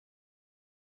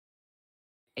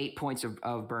 8 points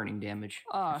of burning damage.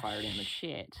 Oh, fire damage.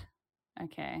 Shit.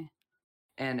 Okay.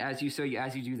 And as you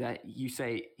do that, you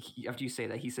say, after you say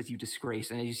that, he says, "You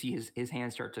disgrace," and as you see his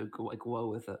hands start to glow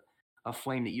with a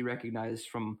flame that you recognize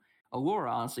from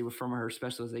Allura, honestly, from her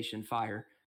specialization in fire.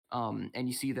 And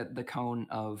you see that the cone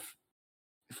of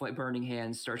Burning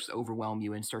Hands starts to overwhelm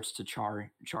you and starts to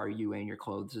char you and your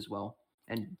clothes as well.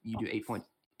 And you do 8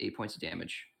 points of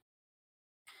damage.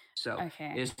 So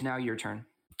okay. It's now your turn.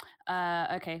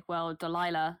 Okay, well,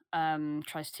 Delilah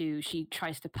tries to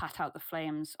pat out the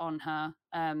flames on her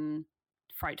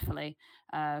frightfully,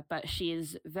 but she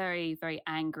is very, very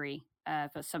angry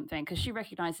for something, because she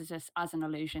recognizes this as an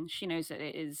illusion. She knows that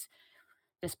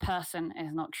this person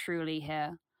is not truly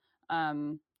here,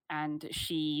 and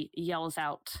she yells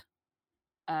out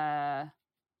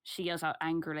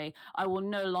angrily, "I will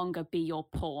no longer be your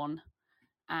pawn,"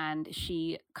 and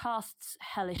she casts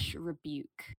Hellish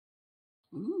Rebuke.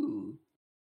 Ooh.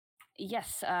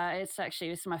 Yes, this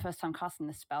is my first time casting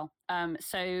this spell.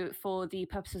 So for the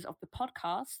purposes of the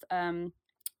podcast,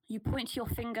 you point your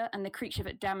finger, and the creature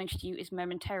that damaged you is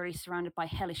momentarily surrounded by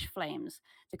hellish flames.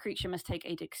 The creature must take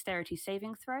a dexterity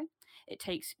saving throw. It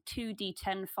takes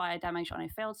 2d10 fire damage on a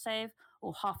failed save,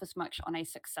 or half as much on a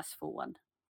successful one.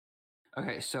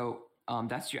 Okay, so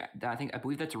that's your. I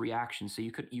believe that's a reaction. So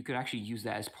you could actually use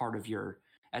that as part of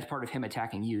him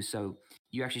attacking you. So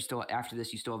you actually still, after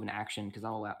this, you still have an action because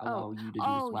I'll allow you to do this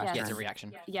last yes. Yeah, it's a turn.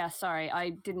 reaction. Yeah, sorry, I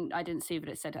didn't see that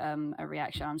it said a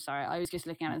reaction. I'm sorry, I was just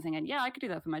looking at it and thinking, yeah, I could do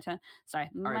that for my turn. Sorry,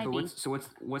 All right, maybe. but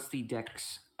what's the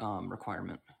dex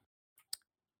requirement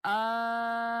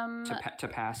Um, to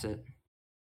pass it?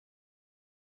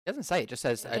 It doesn't say. It just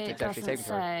says it dexterity doesn't saving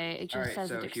throw. say. It just Alright, says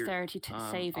so a here, dexterity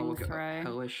I'll saving look up throw.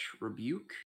 Hellish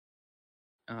Rebuke.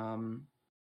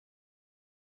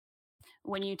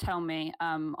 When you tell me,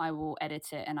 I will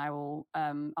edit it and I'll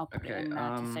put it in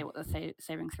there to say what the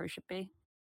saving throw should be.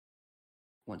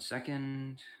 1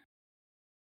 second.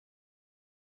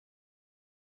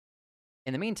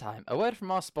 In the meantime, a word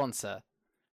from our sponsor,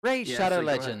 Raid Yeah, Shadow so go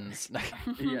ahead. Legends.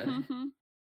 Yeah.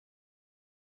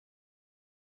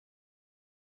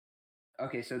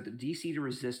 Okay, so the DC to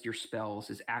resist your spells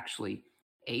is actually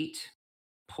 8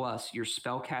 plus your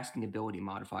spell casting ability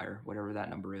modifier, whatever that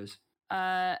number is.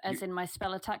 As in my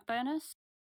spell attack bonus.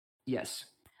 Yes.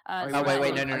 So Oh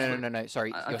wait, that no. is-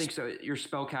 Sorry. I think so. Your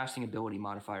spell casting ability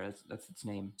modifier. That's its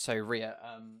name. So Rhea,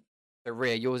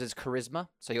 yours is charisma.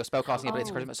 So your spellcasting ability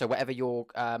is Oh. charisma. So whatever your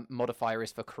modifier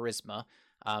is for charisma,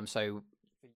 so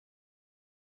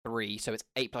 3. So it's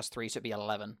 8 plus 3, so it'd be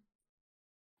 11.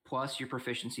 Plus your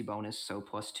proficiency bonus, so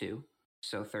 +2,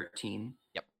 so 13.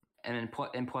 Yep. And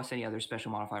then plus any other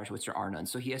special modifiers, which there are none.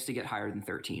 So he has to get higher than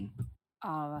 13.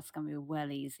 Oh, that's gonna be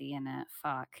well easy, isn't it?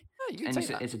 Fuck. Oh, you can And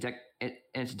say that.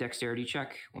 it's a dexterity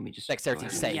check. Let me just Dexterity go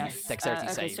ahead and- save. Yes. Dexterity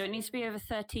okay, save. so it needs to be over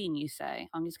 13. You say?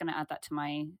 I'm just gonna add that to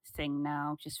my thing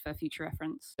now, just for future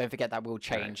reference. Don't forget that will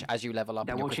change as you level up.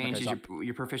 That and your will charisma change goes as up.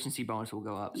 your proficiency bonus will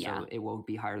go up, Yeah. so it will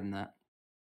be higher than that.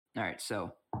 All right,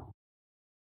 so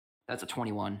that's a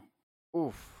 21.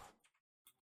 Oof.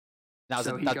 Now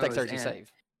So he that's goes dexterity and-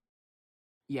 save.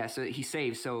 Yeah, so he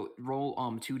saves. So roll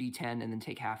 2d10 and then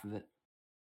take half of it.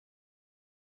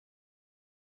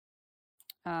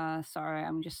 Sorry,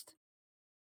 I'm just.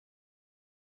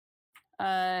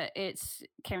 It's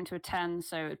came to a 10,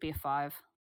 so it'd be a 5.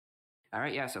 All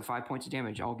right, yeah, so 5 points of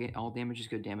damage. All damage is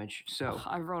good damage. So Ugh,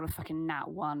 I rolled a fucking nat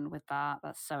 1 with that.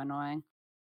 That's so annoying.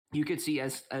 you could see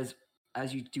as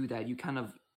you do that, you kind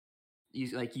of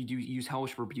use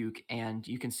Hellish Rebuke, and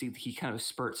you can see he kind of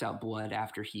spurts out blood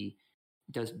after he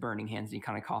does Burning Hands. And he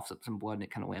kind of coughs up some blood, and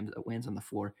it kind of lands on the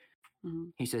floor.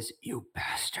 Mhm. He says, "You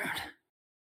bastard."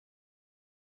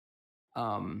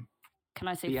 Can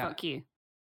I say Yeah. fuck you?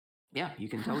 Yeah, you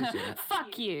can totally say that.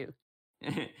 Fuck you.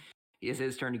 He has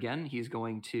his turn again. He's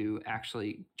going to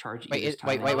actually charge. Wait, you this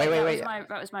wait, time wait, out. wait, that wait, was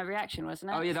that was my reaction,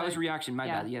 wasn't it? Oh yeah, that was So- reaction. My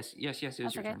yeah. bad. Yes, it was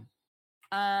That's your okay.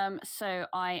 turn. So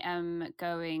I am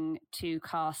going to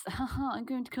cast. I'm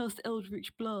going to cast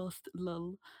Eldritch Blast,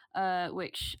 lol.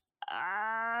 Which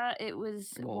it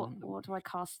was. Well, What do I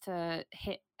cast to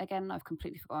hit again? I've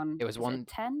completely forgotten. It was Is one-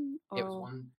 10.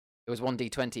 It was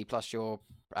 1d20 plus your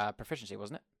proficiency,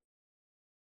 wasn't it?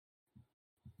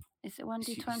 Is it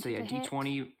 1d20 So yeah, to hit?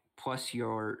 d20 plus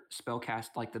your spell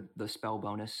cast, like the spell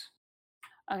bonus.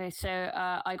 Okay, so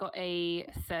I got a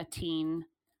 13.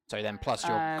 So then plus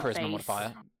your charisma base.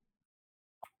 modifier.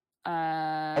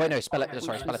 Oh wait, no, spell which attack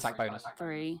is bonus.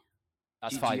 3.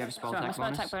 That's Do you 5. have a spell So my attack spell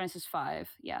bonus? attack bonus is 5.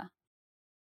 Yeah.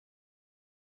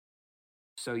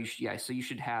 So you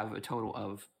should have a total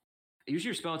of. Usually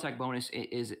your spell attack bonus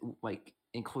is like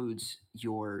includes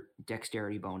your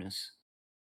dexterity bonus.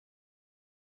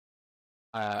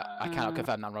 I cannot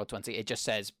confirm that on roll 20. It just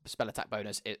says spell attack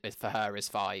bonus for her is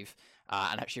 5,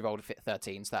 and she rolled a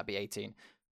 13, so that'd be 18.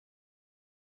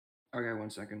 Okay, 1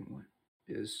 second. What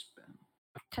is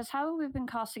Because how have we been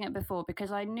casting it before?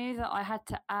 Because I knew that I had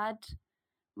to add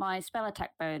my spell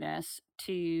attack bonus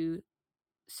to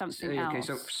something else. okay?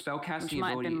 So spell which casting might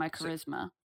have ability. been my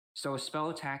charisma. So a spell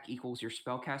attack equals your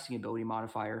spell casting ability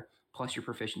modifier plus your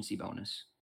proficiency bonus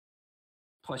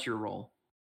plus your roll.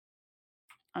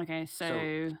 Okay,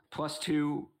 so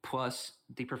 +2 plus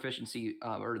the proficiency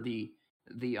or the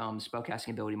spellcasting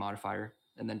ability modifier,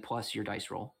 and then plus your dice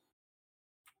roll.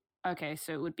 okay,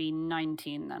 so it would be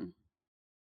 19 then.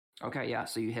 Okay, yeah,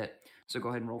 so you hit. So go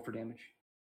ahead and roll for damage.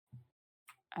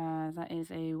 That is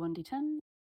a 1d10.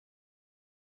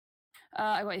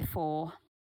 I got a 4.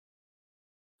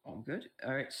 All good.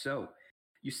 All right, so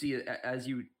you see as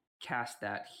you cast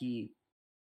that, he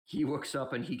he looks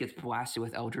up and he gets blasted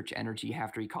with eldritch energy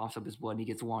after he coughs up his blood and he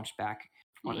gets launched back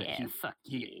on Yeah, fuck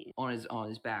you. on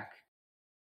his back.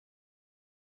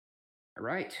 All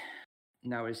right.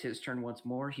 Now it is his turn once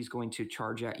more. He's going to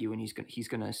charge at you and he's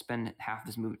gonna spend half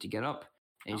his movement to get up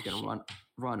and he's gonna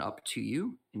run up to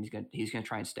you and he's gonna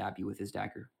try and stab you with his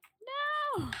dagger.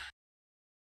 No.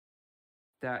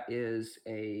 That is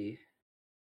a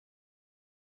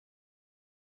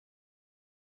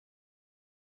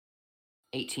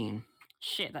 18.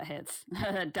 Shit, that hits.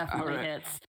 That definitely Alright.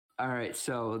 hits. All right,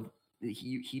 so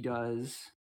he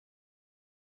does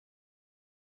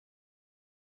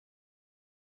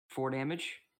 4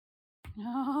 damage.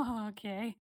 Oh,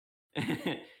 okay.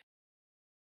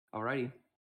 Alrighty.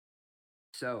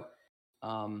 So,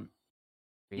 yeah,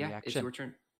 it's Reaction. your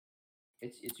turn.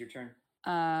 It's your turn.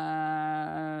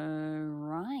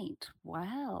 Right.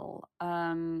 Well, I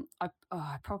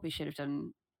probably should have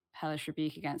done Hellish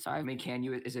Rebuke again. So I mean, can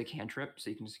you? Is it a cantrip? So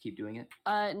you can just keep doing it.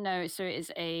 no. So it's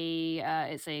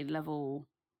a level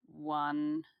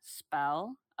 1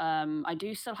 spell. I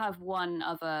do still have one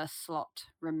other slot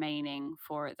remaining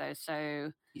for it though.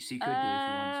 So You could do it if you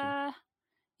wanted to.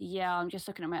 yeah, I'm just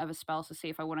looking at my other spells to see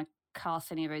if I want to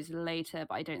cast any of those later,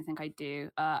 but I don't think I do.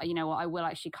 You know what? I will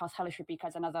actually cast Hellish Rebuke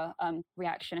as another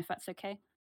reaction if that's okay.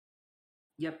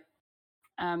 Yep.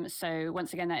 So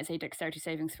once again, that is a dexterity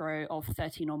saving throw of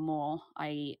 13 or more.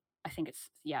 I think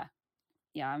it's yeah.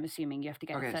 I'm assuming you have to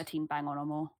get Okay. 13 bang on or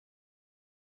more.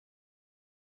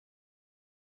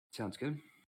 Sounds good.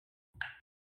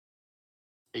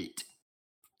 8.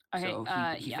 Okay. So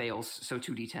he yeah. fails. So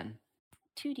 2d10.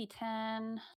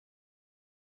 2d10.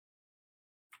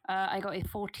 I got a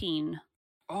 14.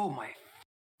 Oh my!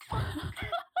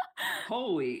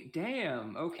 Holy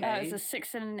damn! Okay. It's a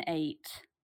 6 and an 8.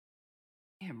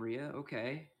 Damn, Rhea.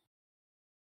 Okay.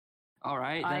 All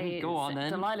right, then go on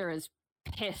then. Delilah is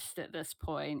pissed at this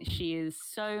point. She is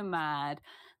so mad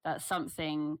that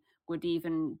something would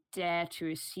even dare to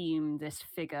assume this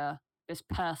figure, this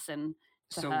person.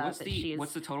 To So her, what's that she is...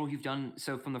 what's the total you've done?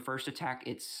 So from the first attack,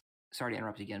 it's sorry to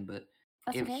interrupt again, but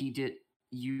That's if okay. he did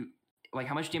you like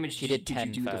how much damage She did did you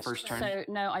 10 do the first. first turn? So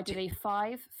no, I did a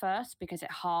 5 first because it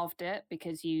halved it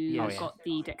because you Yes. got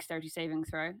the dexterity saving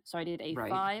throw. So I did a Right.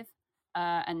 5,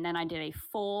 and then I did a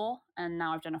 4, and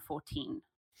now I've done a 14.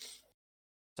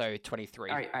 So 23.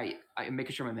 All right, I'm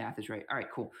making sure my math is right. All right,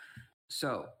 cool.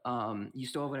 So you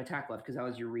still have an attack left because that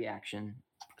was your reaction.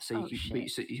 So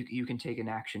you can take an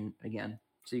action again.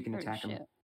 So you can attack him.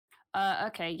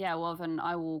 Okay, yeah, well then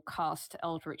I will cast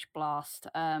Eldritch Blast.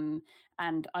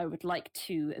 And I would like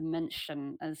to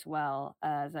mention as well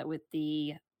that with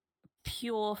the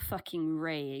pure fucking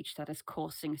rage that is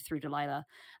coursing through Delilah,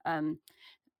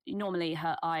 normally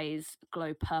her eyes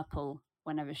glow purple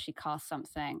whenever she casts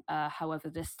something. However,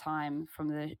 this time from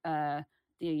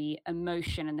the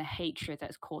emotion and the hatred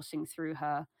that's coursing through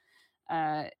her,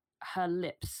 her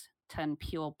lips turn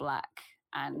pure black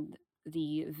and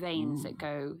the veins that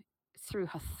go through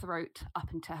her throat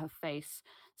up into her face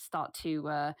start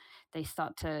to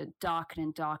darken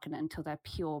and darken until they're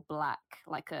pure black,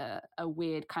 like a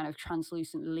weird kind of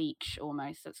translucent leech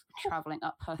almost that's traveling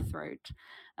up her throat.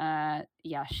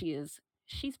 Yeah, she's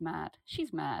mad.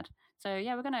 So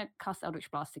yeah, we're gonna cast Eldritch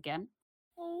Blast again.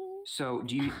 So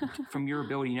do you, from your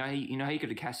ability, you know how you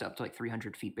could cast it up to like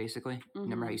 300 feet, basically?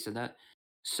 Remember how you said that?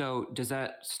 So does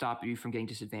that stop you from getting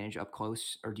disadvantage up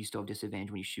close, or do you still have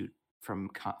disadvantage when you shoot from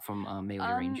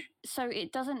melee range? So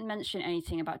it doesn't mention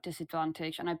anything about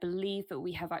disadvantage, and I believe that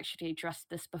we have actually addressed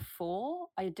this before.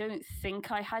 I don't think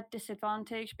I had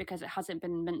disadvantage because it hasn't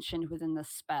been mentioned within the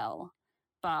spell.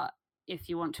 But if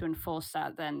you want to enforce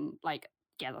that, then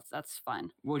yeah, that's fine.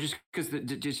 Well, just because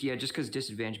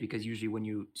disadvantage, because usually when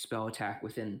you spell attack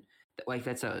within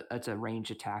that's a range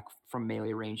attack from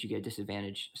melee range, you get a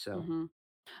disadvantage. So.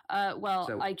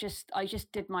 I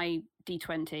just did my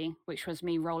D20, which was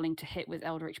me rolling to hit with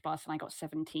Eldritch Blast, and I got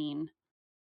 17.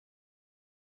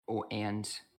 Oh, and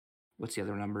what's the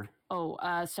other number?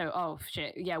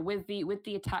 Shit. Yeah, with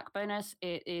the attack bonus,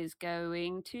 it is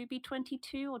going to be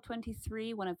 22 or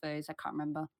 23, one of those. I can't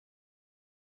remember.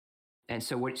 And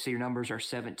so your numbers are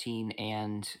 17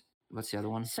 and what's the other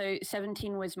one? So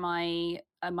 17 was my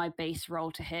base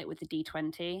roll to hit with the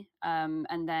D20,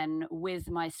 and then with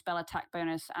my spell attack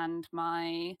bonus and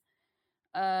my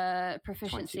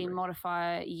proficiency 20, right?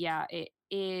 modifier, yeah, it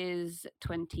is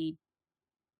 22.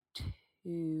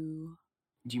 Do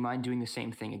you mind doing the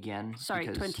same thing again? Sorry,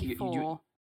 Because 24.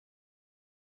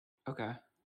 Okay. All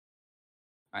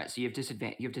right, so you have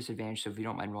disadvantage. So if you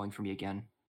don't mind rolling for me again,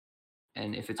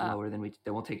 and if it's lower, then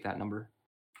we'll take that number.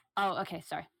 Oh, okay.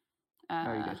 Sorry.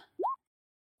 Very good.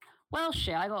 Well,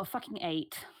 shit, I got a fucking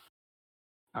 8.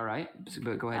 All right,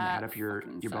 but go ahead and add up your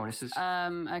Fucking sucks. bonuses.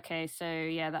 Okay, so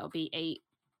yeah, that'll be 8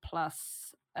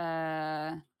 plus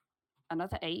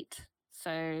another 8.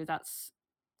 So that's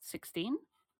 16.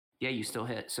 Yeah, you still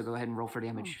hit. So go ahead and roll for Oh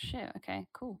damage. shit. Okay,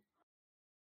 cool.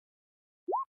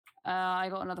 I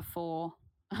got another 4.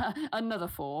 Another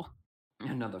 4.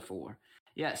 Another 4.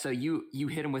 Yeah, so you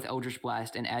hit him with Eldritch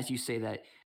Blast, and as you say that,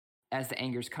 as the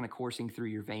anger's kind of coursing through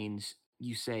your veins,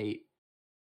 you say,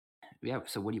 "Yeah."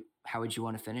 So how would you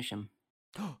want to finish him?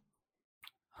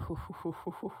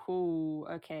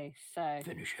 Okay, so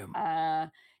Finish him.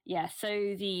 yeah, so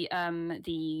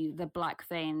the black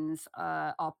veins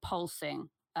are pulsing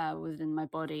within my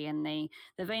body, and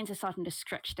the veins are starting to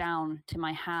stretch down to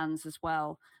my hands as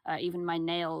well. Even my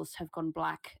nails have gone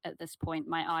black at this point.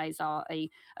 My eyes are a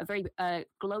very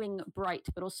glowing bright,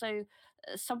 but also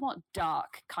somewhat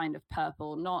dark kind of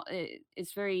purple.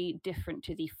 It's very different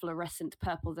to the fluorescent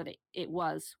purple that it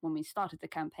was when we started the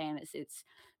campaign. It's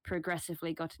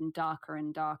progressively gotten darker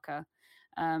and darker.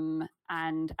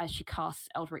 And as she casts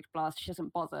Eldritch Blast, she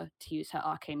doesn't bother to use her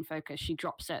arcane focus. She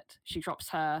drops it. She drops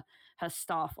her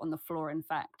staff on the floor, in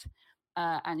fact,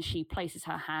 and she places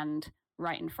her hand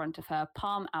right in front of her,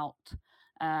 palm out,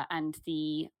 and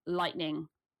the lightning,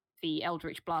 the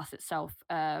Eldritch Blast itself,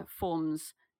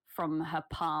 forms from her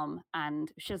palm,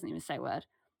 and she doesn't even say a word.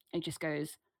 It just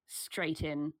goes straight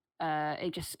in.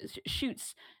 It just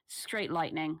shoots straight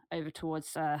lightning over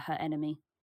towards her enemy.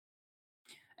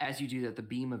 As you do that, the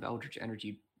beam of Eldritch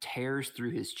energy tears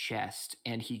through his chest,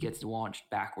 and he gets launched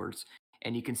backwards.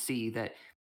 And you can see that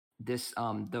this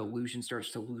the illusion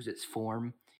starts to lose its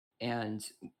form, and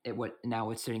what now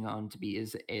it's sitting on to be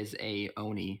is a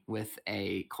Oni with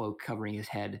a cloak covering his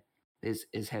head, his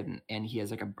head, and he has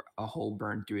like a hole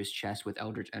burned through his chest with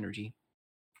Eldritch energy.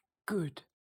 Good.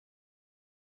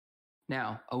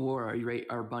 Now, Aurora, are you ready?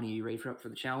 Or Bunny, are you ready for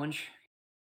the challenge?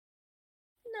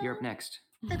 No, You're up next.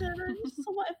 I don't know. You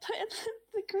saw what I put in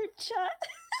the group chat.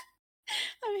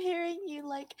 I'm hearing you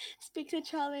like speak to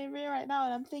Charlie and Rhea right now,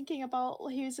 and I'm thinking about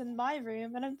who's in my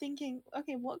room, and I'm thinking,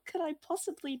 okay, what could I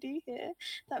possibly do here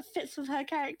that fits with her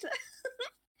character?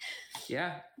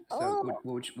 Yeah. So, Oh. what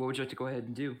would you like to go ahead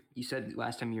and do? You said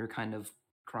last time you were kind of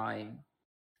crying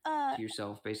Uh, to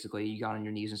yourself. Basically, you got on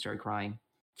your knees and started crying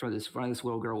for this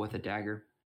little girl with a dagger.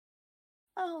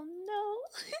 oh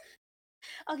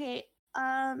no. Okay.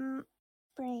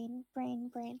 Brain.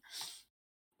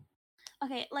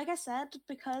 Okay, like I said,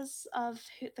 because of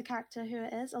the character who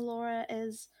it is, Alora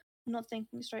is not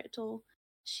thinking straight at all.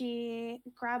 She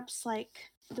grabs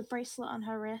like the bracelet on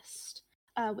her wrist,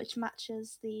 which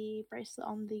matches the bracelet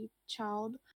on the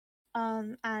child,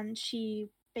 and she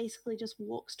basically just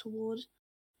walks towards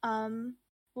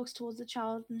the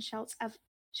child and shouts.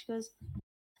 She goes,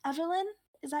 "Evelyn,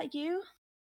 is that you?"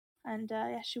 And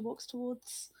yeah, she walks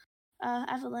towards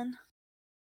Evelyn.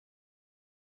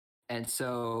 And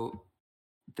so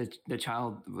the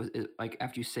child like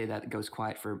after you say that, it goes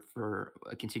quiet for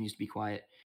continues to be quiet,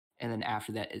 and then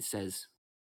after that it says,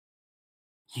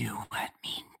 "You let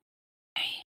me."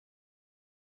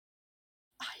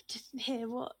 I didn't hear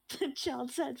what the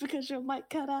child said because your mic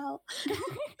cut out.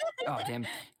 Oh damn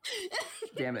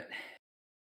it!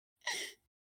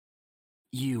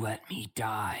 You let me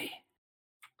die.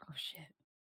 Oh shit.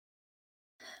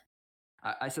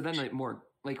 I said that in more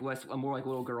like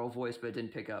little girl voice, but it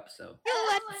didn't pick up. So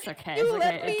It's okay. You It's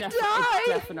let okay. me It die!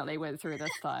 definitely went through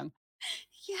this time.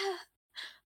 Yeah.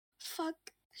 Fuck.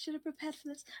 Should have prepared for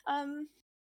this.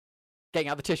 Getting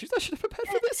out the tissues. I should have prepared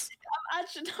for this. I'm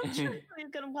actually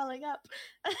gonna welling up.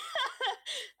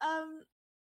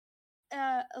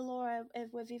 Alora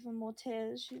with even more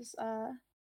tears.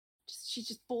 She's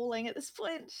just bawling at this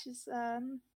point. She's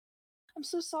I'm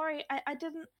so sorry. I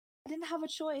didn't have a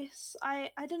choice. I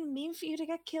didn't mean for you to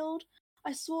get killed.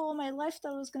 I swore all my life that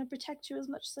I was going to protect you as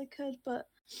much as I could, but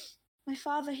my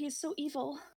father, he's so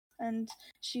evil. And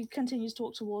she continues to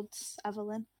walk towards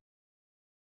Evelyn.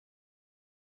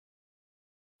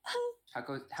 how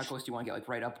close do you want to get? Like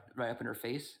right up in her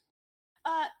face?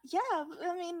 Yeah.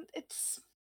 I mean, it's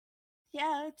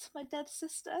my dead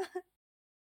sister.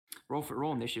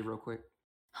 Roll initiative real quick.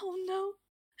 Oh no.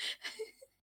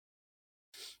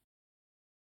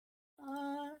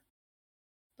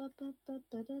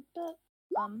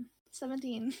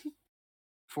 17.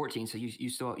 14. So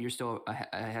you're still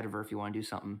ahead of her if you want to do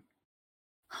something.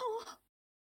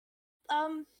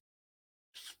 Oh.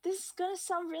 This is gonna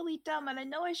sound really dumb, and I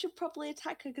know I should probably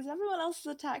attack her because everyone else is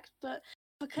attacked, but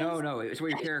because No, it's what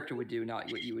your character would do,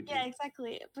 not what you would do. yeah,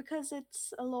 exactly. Because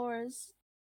it's Alora's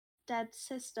dead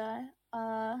sister,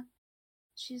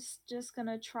 she's just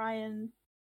gonna try and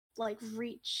like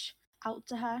reach out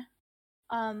to her,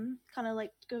 kind of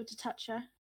like go to touch her,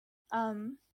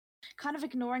 kind of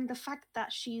ignoring the fact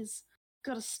that she's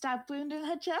got a stab wound in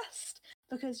her chest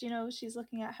because she's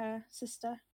looking at her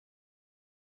sister.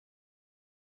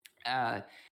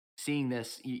 Seeing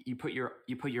this, you put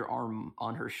your arm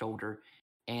on her shoulder,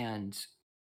 and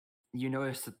you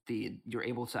notice that you're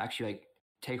able to actually like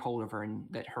take hold of her, and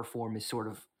that her form is sort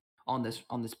of on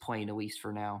this plane, at least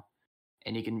for now,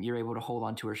 and you're able to hold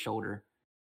onto her shoulder,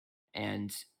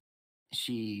 and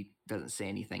she doesn't say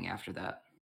anything after that.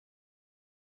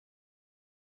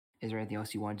 Is there anything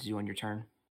else you wanted to do on your turn?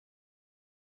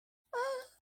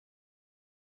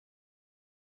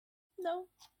 No.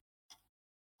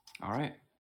 All right.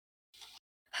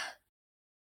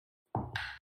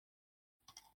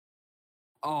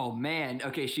 Oh man.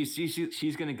 Okay,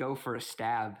 she's gonna go for a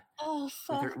stab. Oh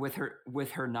fuck.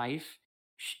 With her knife.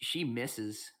 She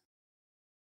misses.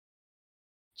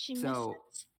 She misses.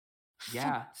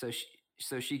 Yeah.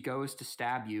 So she goes to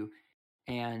stab you,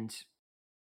 and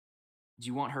do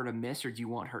you want her to miss, or do you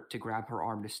want her to grab her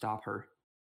arm to stop her?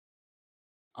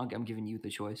 I'm giving you the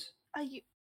choice. I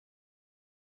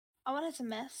wanted to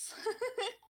miss.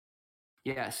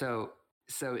 Yeah. So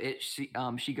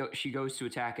she goes to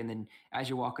attack, and then as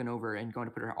you're walking over and going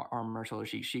to put her arm on her shoulder,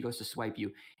 she goes to swipe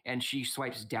you, and she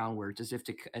swipes downwards as if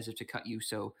to cut you.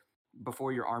 So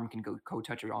before your arm can go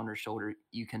touch her on her shoulder,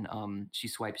 you can she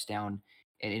swipes down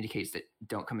and indicates that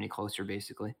don't come any closer,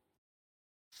 basically.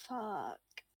 Fuck.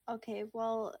 Okay,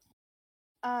 well,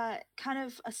 kind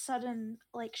of a sudden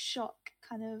like shock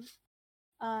kind of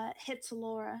hits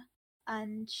Laura,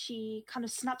 and she kind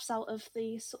of snaps out of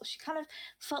she kind of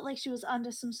felt like she was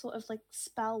under some sort of like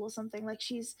spell or something. Like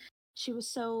she was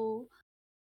so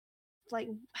like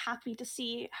happy to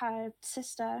see her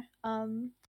sister.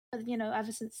 But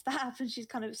ever since that happened, she's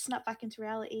kind of snapped back into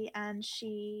reality, and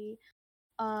she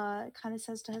kind of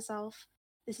says to herself,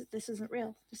 this isn't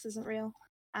real. This isn't real.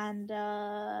 And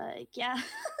yeah.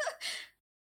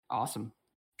 Awesome.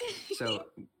 So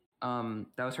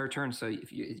that was her turn. So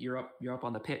if you're up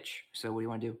on the pitch. So what do you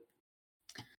want to do?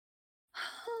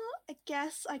 I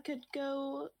guess I could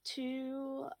go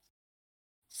to.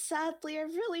 Sadly, I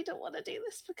really don't want to do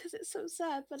this because it's so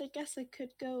sad, but I guess I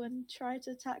could go and try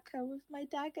to attack her with my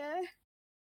dagger.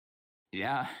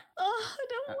 Yeah. Oh, I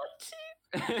don't want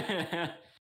to.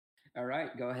 All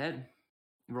right, go ahead.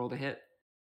 Roll the hit.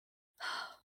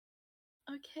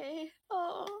 Okay.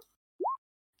 Oh,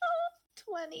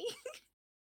 20.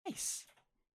 Nice.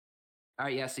 All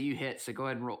right, yeah, so you hit. So go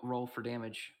ahead and roll for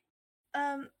damage.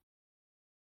 3.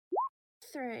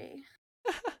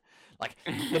 Like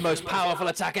the most powerful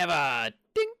attack ever.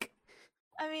 Dink.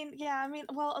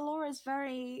 Well, Alora is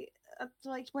very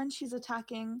like when she's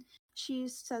attacking, she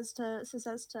says to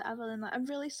Evelyn, like, "I'm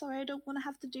really sorry. I don't want to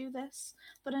have to do this,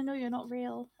 but I know you're not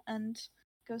real." And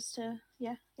goes to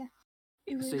yeah.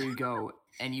 So you go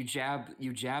and you jab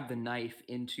the knife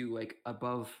into like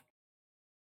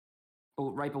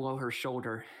right below her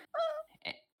shoulder,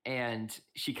 and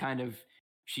she kind of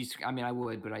I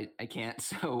would, but I can't.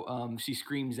 So she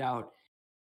screams out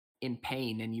in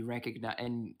pain, and you recognize,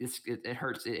 and it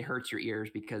hurts your ears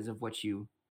because of what you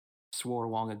swore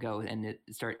long ago, and it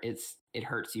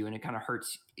hurts you, and it kind of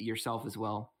hurts yourself as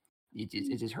well.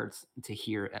 It just hurts to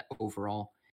hear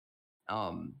overall.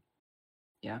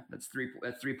 Yeah, that's 3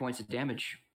 points of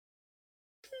damage.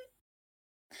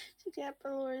 Yeah,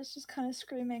 but Laura's just kind of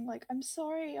screaming like, I'm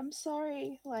sorry,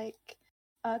 like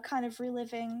kind of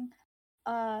reliving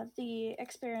the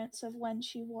experience of when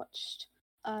she watched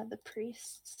the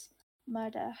priests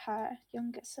murder her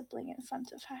younger sibling in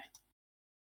front of her.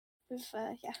 With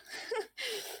yeah.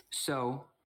 So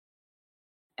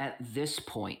at this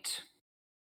point,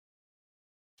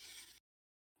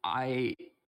 I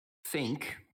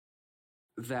think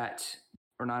that,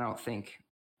 or not, I don't think,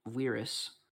 Lyris,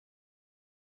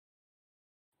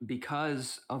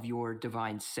 because of your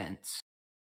divine sense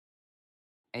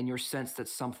and your sense that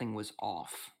something was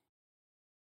off,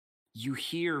 you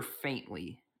hear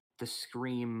faintly the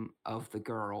scream of the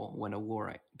girl when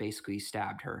Alora basically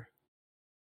stabbed her.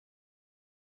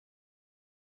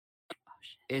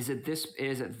 Is at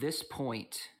this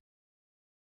point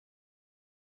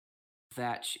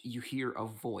that you hear a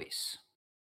voice.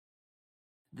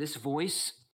 This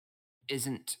voice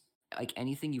isn't like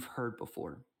anything you've heard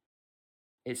before.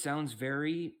 It sounds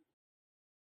very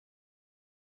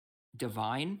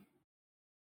divine,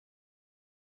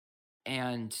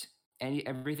 and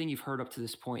everything you've heard up to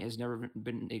this point has never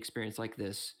been an experience like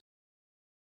this.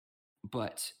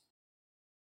 But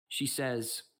she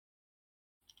says,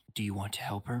 "Do you want to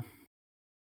help her?"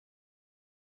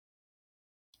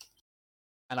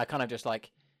 and I kind of just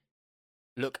like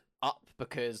look up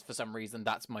because for some reason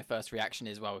that's my first reaction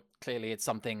is, well, clearly it's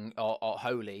something or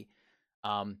holy.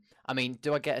 I mean,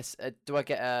 do I get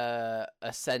a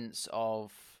sense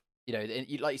of, you know,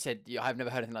 like you said, I've never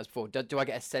heard anything like this before. Do I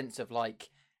get a sense of like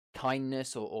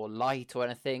kindness or light or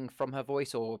anything from her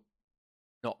voice, or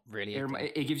not really?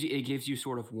 It gives you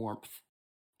sort of warmth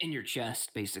in your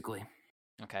chest, basically.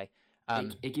 Okay.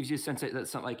 It gives you a sense that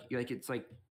something like it's like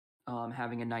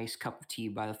having a nice cup of tea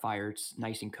by the fire. It's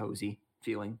nice and cozy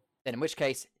feeling. Then in which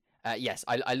case, yes,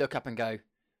 I look up and go,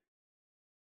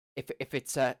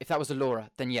 if that was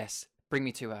Alora, then yes, bring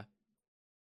me to her.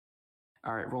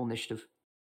 All right, roll initiative.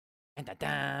 And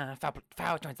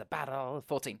Foul joins the battle.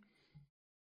 14.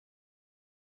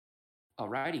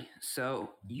 Alrighty, so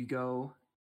you go,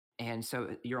 and so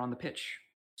you're on the pitch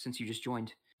since you just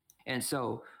joined, and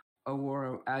so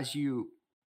Aurora, as you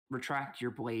retract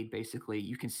your blade, basically,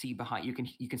 you can see behind you you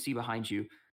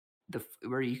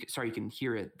can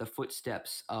hear it, the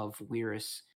footsteps of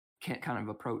Lyris kind of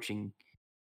approaching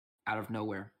out of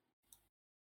nowhere.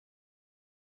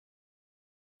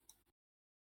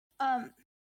 I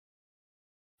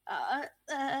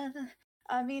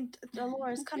mean,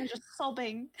 Dolores kind of just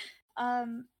sobbing.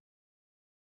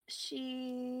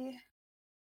 She,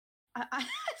 I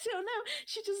don't know.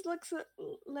 She just looks at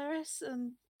Lyris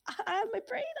and I have my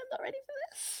brain. I'm not ready for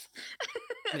this.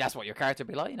 I mean, that's what your character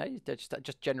would be like, you know. They're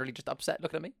just generally just upset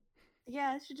looking at me.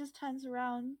 Yeah, she just turns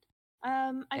around. I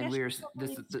and guess Lyris,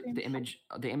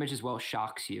 the image as well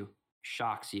shocks you.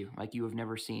 Like you have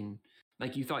never seen.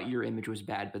 Like you thought your image was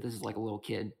bad, but this is like a little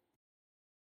kid.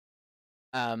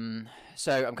 So I'm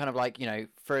kind of like, you know,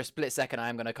 for a split second, I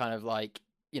am going to kind of like,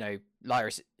 you know,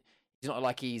 Lyris, he's not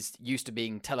like he's used to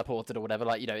being teleported or whatever.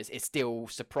 Like, you know, it's still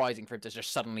surprising for him to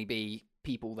just suddenly be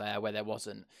people there where there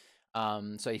wasn't.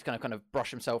 So he's going to kind of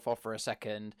brush himself off for a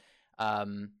second.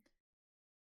 And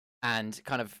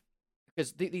kind of,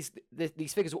 because these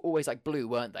figures were always like blue,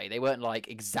 weren't they? They weren't like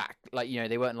exact, like, you know,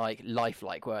 they weren't like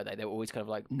lifelike, were they? They were always kind of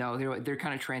like, no, they're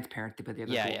kind of transparent, but they have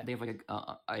they have like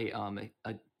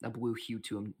a blue hue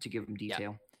to them to give them detail.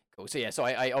 Yeah. Cool. So yeah, so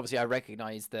I obviously I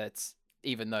recognize that,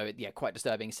 even though quite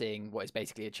disturbing seeing what is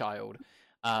basically a child.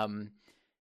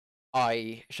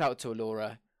 I shout to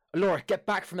Alora, get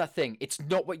back from that thing. It's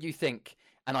not what you think.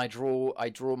 And I draw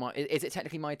my. Is it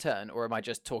technically my turn, or am I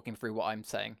just talking through what I'm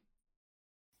saying?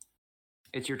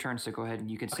 It's your turn, so go ahead and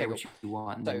you can say what you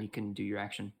want, and then you can do your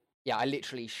action. Yeah, I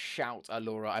literally shout at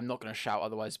Alora. I'm not going to shout,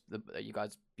 otherwise you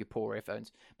guys, your poor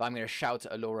earphones. But I'm going to shout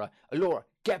at Alora,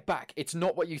 get back. It's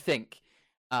not what you think.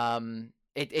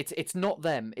 It's not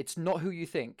them. It's not who you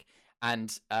think.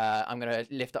 And I'm going to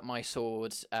lift up my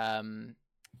sword in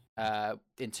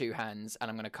two hands, and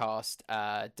I'm going to cast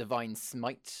Divine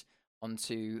Smite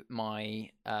onto my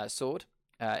sword.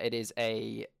 It is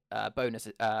a bonus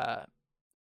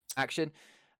action.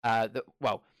 I'm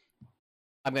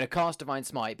going to cast Divine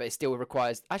Smite, but it still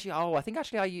requires. I think I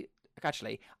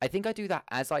do that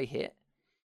as I hit.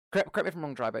 Correct me if I'm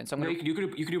wrong, Drybone. So you can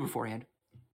do it beforehand.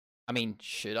 I mean,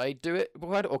 should I do it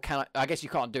beforehand, or can I? I guess you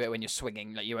can't do it when you're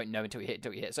swinging. Like, you won't know until you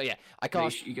hit. So yeah, I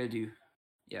cast. You gotta do.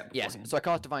 Yeah. Yes. So I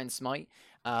cast Divine Smite.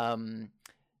 I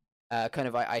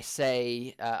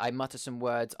say, I mutter some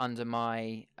words under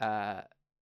my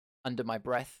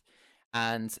breath,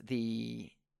 and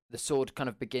the sword kind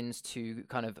of begins to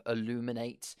kind of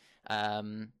illuminate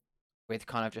with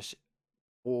kind of just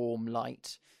warm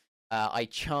light. I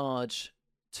charge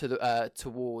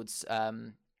towards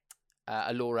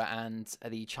Alora and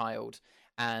the child,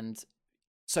 and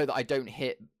so that I don't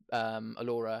hit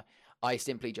Alora, I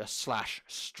simply just slash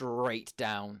straight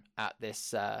down at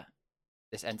this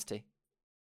entity.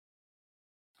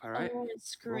 All right.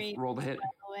 Roll the hit. By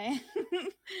the way.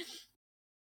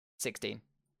 16.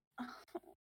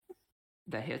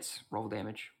 That hits. Roll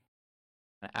damage.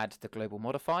 Add the global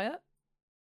modifier.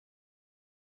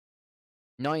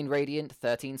 9 radiant,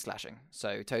 13 slashing.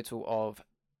 So total of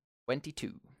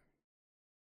 22.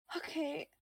 Okay.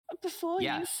 Before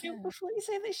you say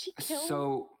that she killed.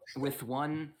 So with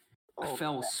one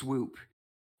fell swoop,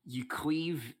 you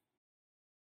cleave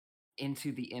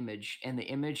into the image, and the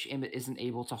image isn't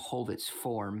able to hold its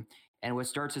form. And what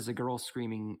starts as a girl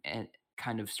screaming and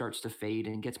kind of starts to fade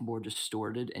and gets more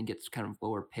distorted and gets kind of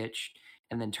lower pitched,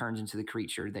 and then turns into the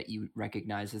creature that you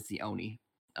recognize as the Oni,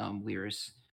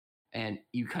 Lyris. And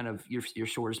you kind of your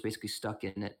sword is basically stuck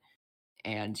in it,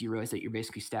 and you realize that you're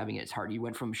basically stabbing at its heart. You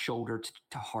went from shoulder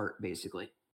to heart,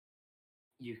 basically.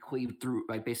 You cleaved through,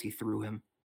 like basically through him.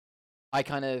 I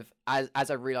kind of,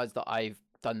 as I realized that I've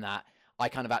done that, I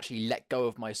kind of actually let go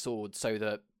of my sword so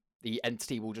that the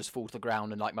entity will just fall to the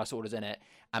ground and like my sword is in it.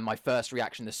 And my first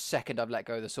reaction, the second I've let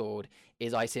go of the sword,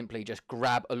 is I simply just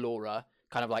grab Alora,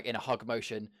 kind of like in a hug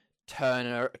motion, turn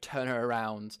her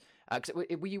around.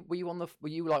 Were you on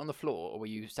the floor, or were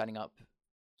you standing up?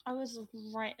 I was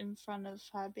right in front of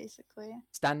her, basically.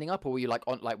 Standing up, or were you like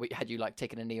on had you like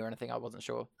taken a knee or anything? I wasn't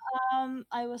sure.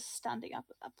 I was standing up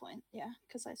at that point, yeah,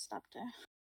 because I stabbed her.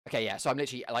 Okay, yeah. So I'm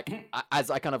literally like, as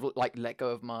I kind of like let go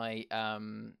of my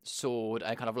sword,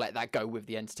 I kind of let that go with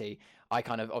the entity. I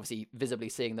kind of obviously visibly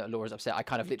seeing that Laura's upset. I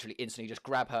kind of literally instantly just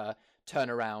grab her,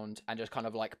 turn around, and just kind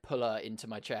of like pull her into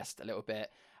my chest a little bit,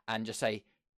 and just say,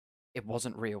 "It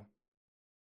wasn't real.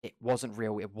 It wasn't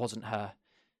real. It wasn't her."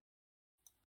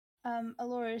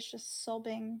 Alora is just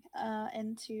sobbing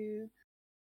into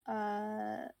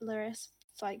Lyris,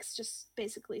 like just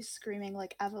basically screaming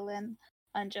like Evelyn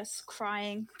and just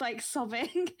crying, like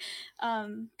sobbing,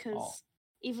 because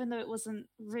even though it wasn't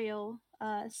real,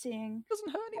 seeing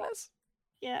Doesn't hurt any less.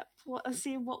 Yeah,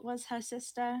 seeing what was her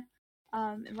sister,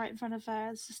 right in front of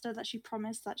her, sister that she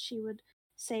promised that she would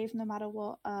save no matter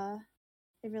what,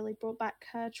 it really brought back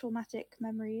her traumatic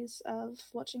memories of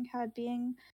watching her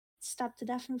being stabbed to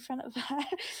death in front of her,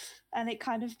 and it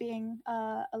kind of being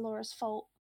Alora's fault.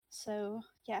 So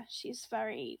yeah, she's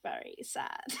very, very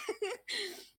sad.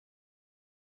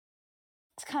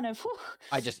 It's kind of. Whew.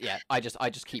 I just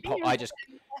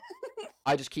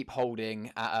keep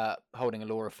holding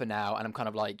Alora for now, and I'm kind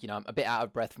of like, I'm a bit out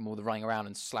of breath from all the running around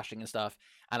and slashing and stuff,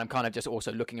 and I'm kind of just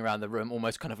also looking around the room,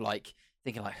 almost kind of like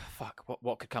thinking like, fuck,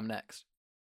 what could come next?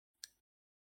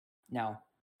 Now,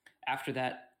 after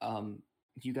that,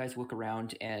 you guys look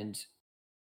around, and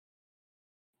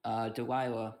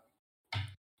Delilah,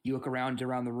 you look around the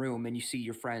room, and you see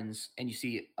your friends, and you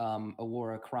see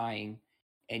Alora crying,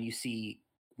 and you see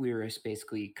Lyris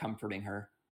basically comforting her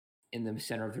in the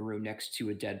center of the room next to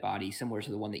a dead body, similar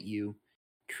to the one that you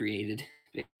created,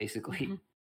 basically. Mm-hmm.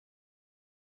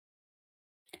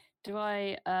 Do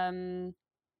I,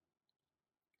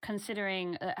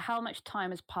 considering how much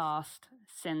time has passed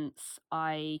since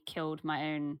I killed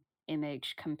my own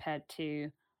image compared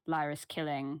to Lyris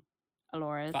killing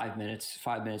Alora's? 5 minutes,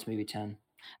 maybe 10.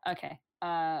 Okay.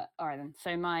 All right then.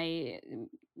 So my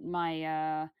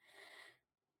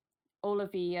all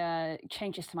of the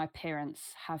changes to my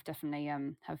appearance have definitely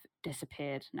have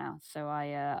disappeared now. So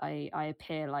I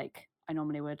appear like I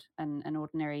normally would, an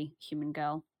ordinary human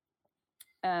girl.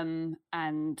 And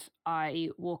I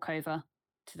walk over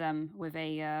to them with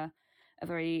a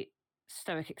very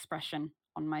stoic expression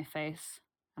on my face,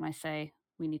 and I say,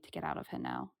 "We need to get out of here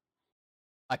now."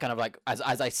 I kind of like, as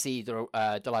I see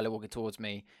Delilah walking towards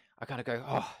me, I kind of go,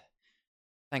 "Oh,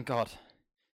 thank God,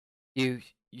 you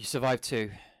survived too.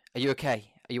 Are you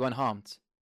okay? Are you unharmed?"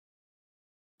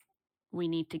 We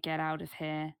need to get out of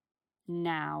here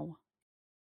now.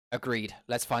 Agreed.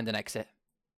 Let's find an exit.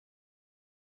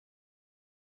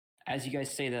 As you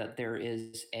guys say that, there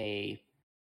is a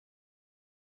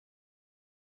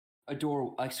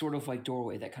door, like sort of like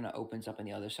doorway that kind of opens up on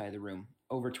the other side of the room,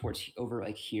 over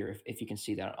like here, if you can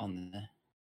see that on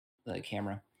the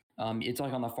camera. It's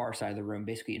like on the far side of the room,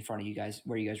 basically in front of you guys,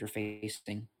 where you guys were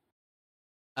facing.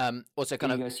 Also,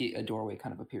 you guys see a doorway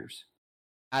kind of appears.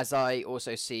 As I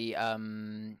also see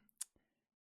Delilah,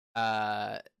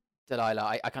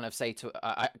 I kind of say to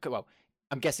well,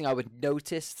 I'm guessing I would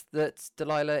notice that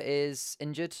Delilah is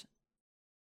injured.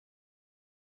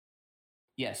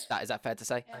 Yes. Is that fair to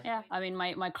say? Yeah, I mean,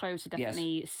 my clothes are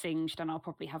definitely singed, and I'll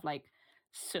probably have like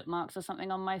soot marks or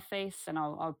something on my face, and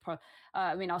I'll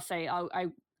say I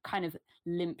kind of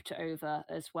limped over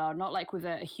as well, not like with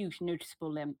a huge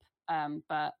noticeable limp,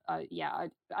 but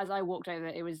as I walked over,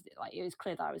 it was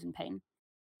clear that I was in pain.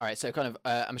 All right, so kind of,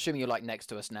 I'm assuming you're like next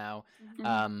to us now.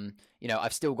 Mm-hmm.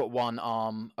 I've still got one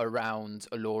arm around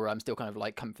Alora. I'm still kind of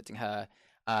like comforting her,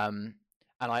 and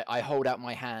I hold out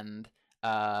my hand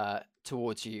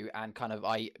towards you, and kind of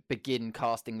I begin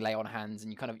casting lay on hands,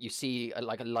 and you see a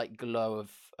light glow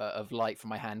of light from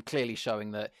my hand, clearly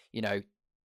showing that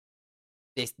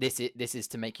this is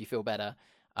to make you feel better.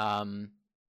 But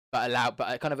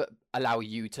I kind of allow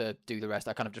you to do the rest.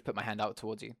 I kind of just put my hand out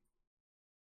towards you.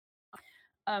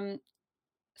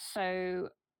 So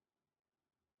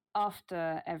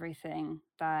after everything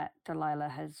that Delilah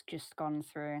has just gone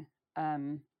through,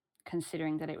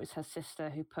 considering that it was her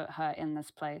sister who put her in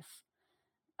this place,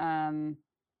 and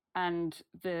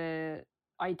the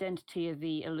identity of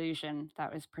the illusion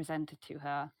that was presented to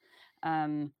her,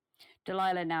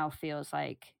 Delilah now feels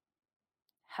like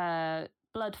her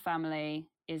blood family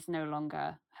is no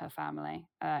longer her family.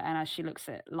 And as she looks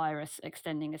at Lyris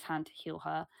extending his hand to heal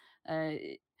her,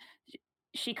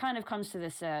 she kind of comes to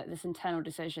this internal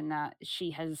decision that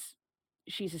she's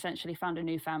essentially found a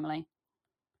new family,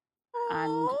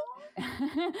 and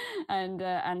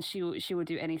and she will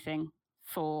do anything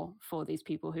for these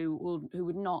people who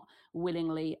would not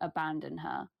willingly abandon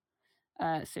her.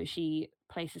 So she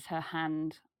places her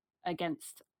hand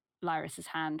against Lyris's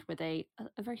hand with a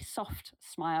very soft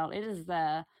smile. It is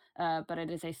there, but it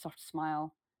is a soft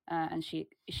smile, and she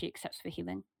accepts the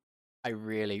healing. I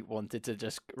really wanted to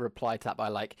just reply to that by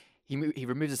like he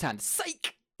removes his hand.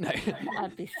 Psych. No.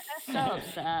 I'd be so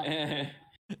upset.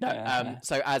 No.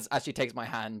 So as she takes my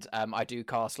hand, I do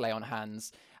cast Lay on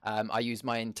Hands. I use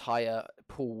my entire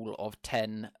pool of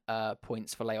 10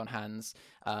 points for Lay on Hands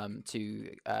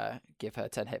to give her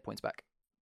 10 hit points back.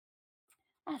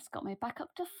 That's got me back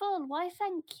up to full. Why,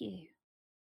 thank you.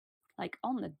 Like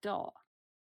on the dot.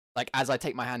 Like as I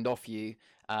take my hand off you,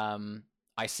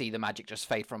 I see the magic just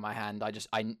fade from my hand.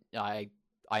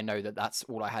 I know that that's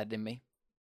all I had in me.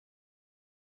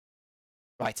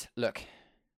 Right, look.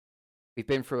 We've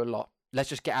been through a lot. Let's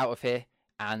just get out of here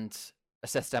and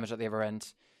assess damage at the other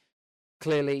end.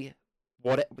 Clearly,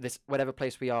 whatever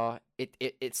place we are,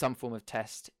 it's some form of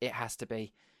test. It has to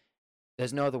be.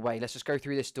 There's no other way. Let's just go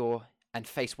through this door and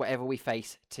face whatever we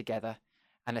face together,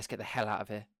 and let's get the hell out of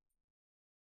here.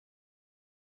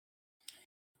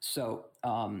 So,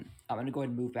 I'm gonna go ahead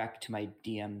and move back to my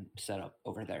DM setup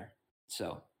over there.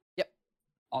 So, yep,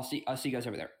 I'll see you guys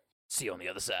over there. See you on the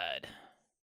other side.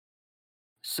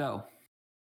 So,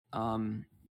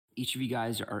 each of you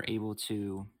guys are able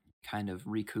to kind of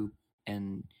recoup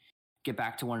and get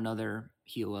back to one another,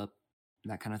 heal up,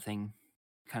 that kind of thing,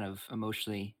 kind of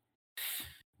emotionally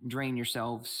drain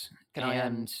yourselves.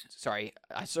 Sorry,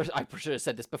 I should have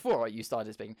said this before you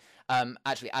started speaking.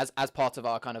 Actually, as part of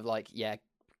our kind of like,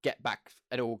 get back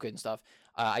and all good and stuff,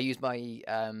 I use my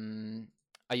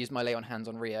Lay on Hands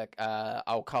on Rhea.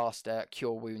 I'll cast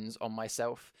Cure Wounds on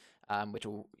myself, which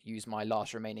will use my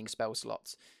last remaining spell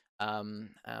slots. And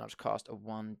I'll just cast a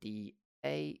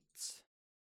 1d8.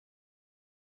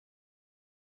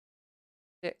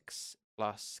 6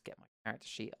 plus, get my character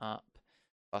sheet up,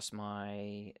 plus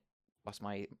my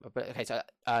okay, so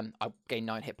I'll gain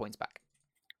 9 hit points back.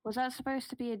 Was that supposed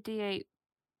to be a d8?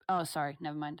 Oh, sorry,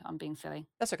 never mind. I'm being silly.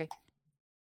 That's okay.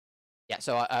 Yeah,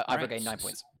 so I've regained 9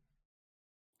 points.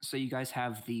 So you guys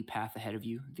have the path ahead of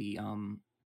you, the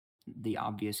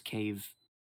obvious cave,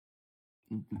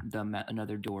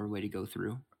 another doorway to go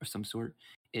through of some sort.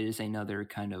 It is another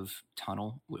kind of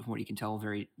tunnel, from what you can tell,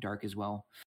 very dark as well.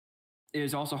 It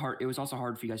was also hard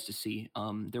for you guys to see.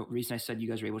 The reason I said you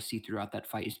guys were able to see throughout that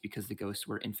fight is because the ghosts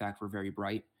were very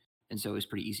bright, and so it was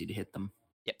pretty easy to hit them.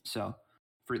 Yep. So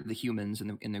for the humans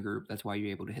in the group, that's why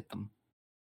you're able to hit them.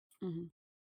 Mm-hmm.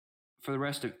 For the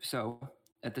rest of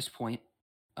at this point,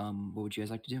 what would you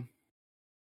guys like to do?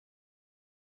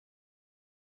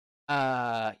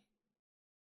 I'm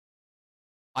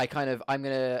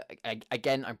gonna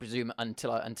again. I presume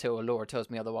until Alora tells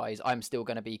me otherwise, I'm still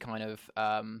gonna be kind of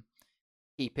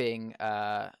keeping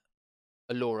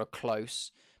Alora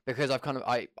close, because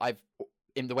I've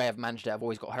in the way I've managed it, I've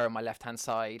always got her on my left hand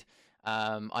side.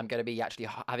 I'm going to be actually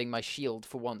having my shield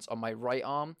for once on my right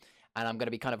arm, and I'm going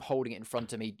to be kind of holding it in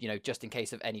front of me, just in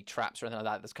case of any traps or anything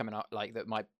like that that's coming up, like that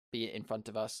might be in front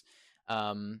of us.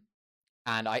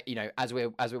 And I, as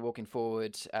we're walking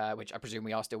forward, which I presume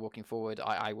we are still walking forward,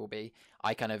 I will be.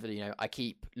 I kind of, I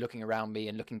keep looking around me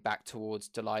and looking back towards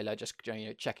Delilah, just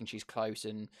checking she's close,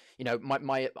 and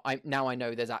now I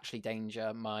know there's actually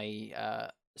danger. My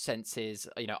senses,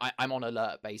 I'm on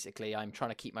alert basically. I'm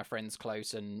trying to keep my friends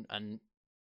close and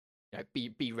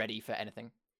be ready for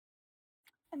anything.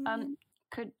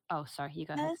 Sorry, you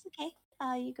go ahead. No, it's okay.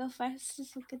 You go first.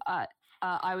 It's all good.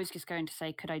 I was just going to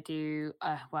say, could I do,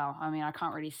 well, I mean, I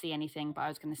can't really see anything, but I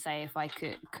was going to say if I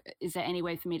could, is there any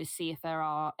way for me to see if there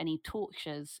are any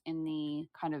torches in the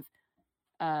kind of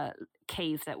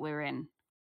cave that we're in?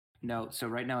 No, so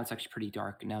right now it's actually pretty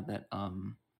dark now that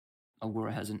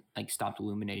Aurora hasn't stopped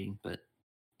illuminating, but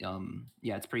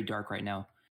yeah, it's pretty dark right now.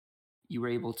 You were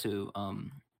able to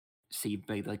see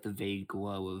the vague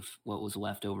glow of what was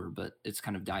left over, but it's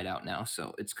kind of died out now,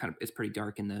 so it's pretty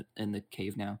dark in the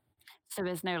cave now. So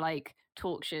there's no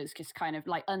torches, just kind of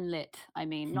unlit. I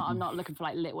mean, I'm not looking for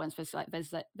lit ones.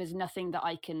 There's nothing that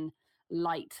I can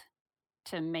light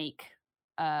to make.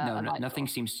 Nothing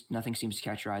seems to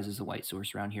catch your eyes as a light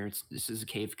source around here. This is a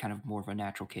cave, kind of more of a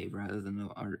natural cave rather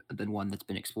than one that's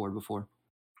been explored before.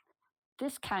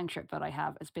 This cantrip that I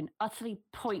have has been utterly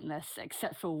pointless,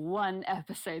 except for one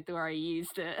episode where I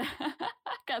used it.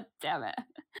 God damn it!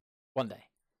 One day.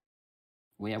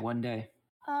 We have one day.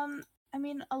 I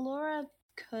mean, Alora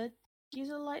could use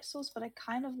a light source, but I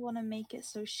kind of want to make it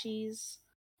so she's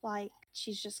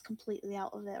just completely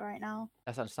out of it right now.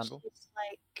 That's understandable. She's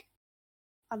like,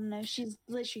 I don't know, she's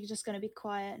literally just going to be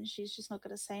quiet and she's just not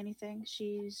going to say anything.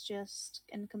 She's just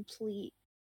in complete,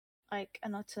 like,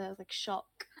 an utter, like, shock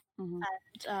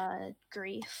and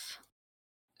grief.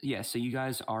 Yeah, so you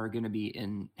guys are going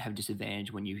to have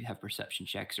disadvantage when you have perception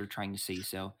checks or trying to see.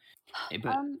 So,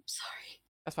 but sorry.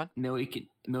 That's fine. Millie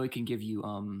can give you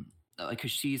like, because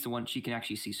she's the one she can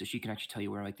actually see, so she can actually tell you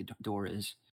where like the door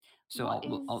is. So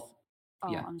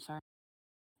yeah. I'm sorry.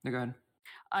 No, go ahead.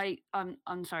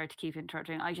 I'm sorry to keep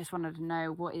interrupting. I just wanted to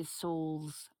know, what is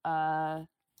Saul's kind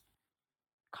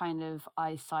of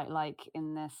eyesight like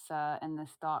in this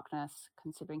darkness,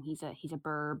 considering he's a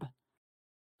burb.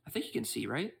 I think he can see,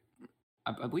 right?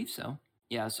 I believe so.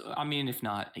 Yeah. So I mean, if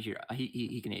not, he's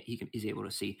able to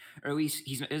see, or at least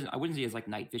I wouldn't say he has like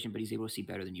night vision, but he's able to see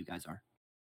better than you guys are.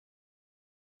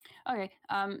 Okay.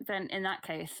 Then in that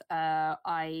case,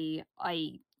 I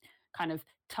kind of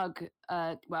tug.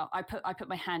 Well, I put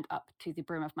my hand up to the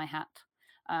brim of my hat,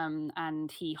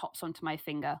 and he hops onto my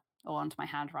finger, or onto my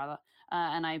hand rather,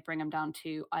 and I bring him down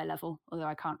to eye level, although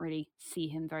I can't really see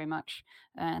him very much.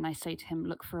 And I say to him,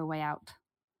 "Look for a way out."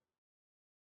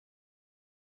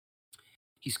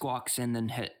 He squawks and then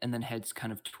heads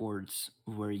kind of towards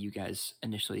where you guys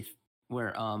initially,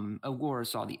 where Aurora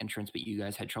saw the entrance, but you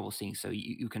guys had trouble seeing, so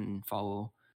you can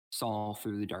follow Saul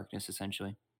through the darkness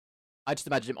essentially. I just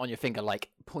imagine him on your finger, like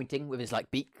pointing with his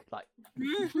like beak, like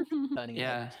turning.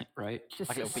 Yeah, right.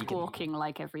 Just like squawking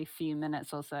like every few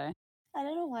minutes or so. I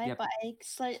don't know why, but I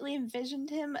slightly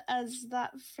envisioned him as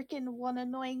that freaking one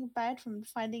annoying bird from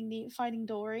Finding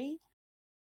Dory.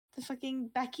 The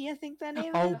fucking Becky, I think their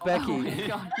name is. Becky. Oh my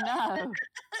god, no. I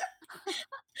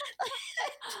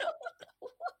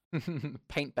don't know.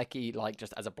 Paint Becky like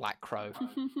just as a black crow.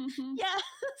 Yeah,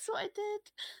 that's what I did.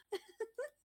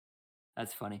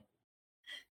 That's funny.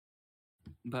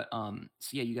 But so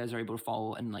yeah, you guys are able to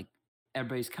follow, and like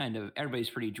everybody's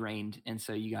pretty drained, and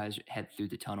so you guys head through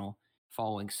the tunnel,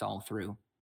 following Saul through.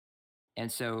 And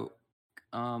so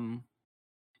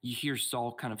you hear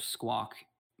Saul kind of squawk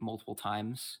multiple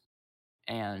times,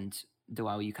 and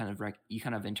Delilah, you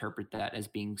kind of interpret that as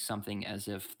being something, as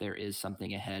if there is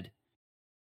something ahead.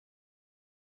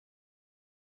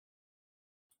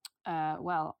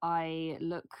 Well, I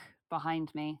look behind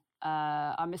me.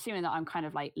 I'm assuming that I'm kind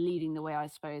of like leading the way, I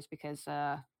suppose, because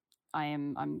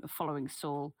I'm following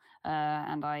Saul,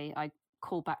 and I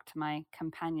call back to my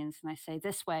companions and I say,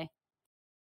 "This way."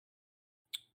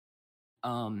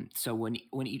 So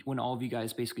when all of you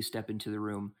guys basically step into the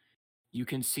room, you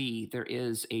can see there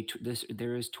is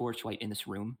torchlight in this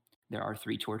room. There are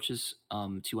 3 torches,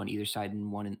 2 on either side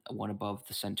and one above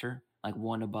the center, like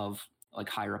one above, like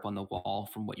higher up on the wall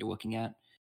from what you're looking at.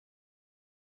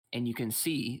 And you can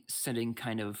see, sitting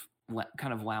kind of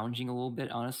lounging a little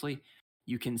bit, honestly,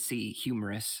 you can see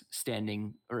Humorous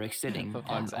standing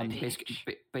on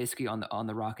basically on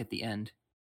the rock at the end.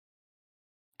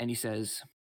 And he says,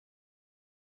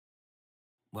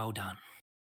 "Well done.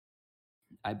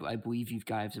 I believe you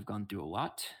guys have gone through a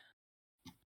lot.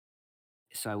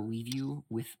 So I leave you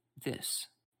with this."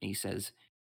 And he says,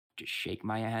 "Just shake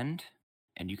my hand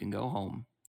and you can go home.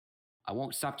 I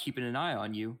won't stop keeping an eye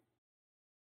on you,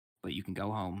 but you can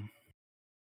go home."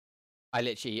 I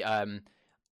literally,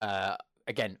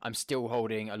 again, I'm still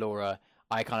holding Alora.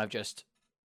 I kind of just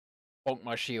bonk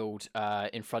my shield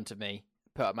in front of me,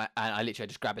 and I literally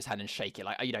just grab his hand and shake it,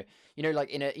 like like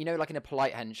in a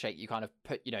polite handshake, you kind of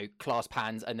put clasp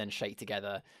hands and then shake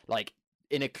together, like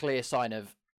in a clear sign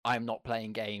of I'm not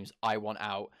playing games, I want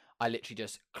out. I literally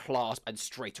just clasp and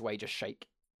straight away just shake.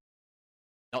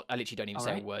 I literally don't even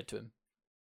say a word to him.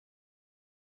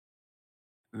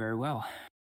 Very well.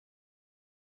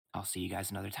 I'll see you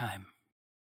guys another time.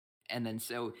 And then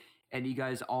and you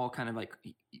guys all kind of like,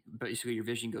 basically your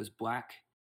vision goes black,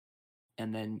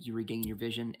 and then you regain your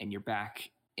vision and you're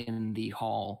back in the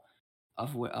hall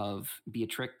of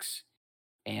Beatrix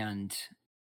and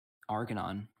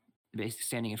Argonon, basically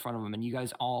standing in front of them. And you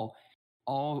guys all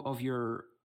of your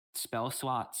spell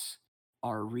slots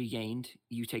are regained.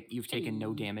 You've taken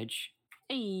no damage.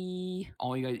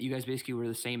 All you guys basically were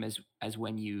the same as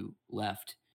when you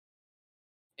left.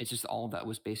 It's just all that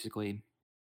was basically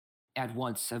at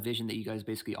once a vision that you guys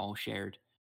basically all shared.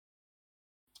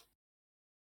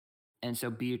 And so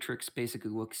Beatrix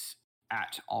basically looks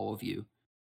at all of you,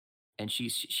 and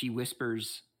she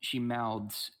whispers, she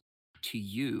mouths to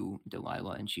you,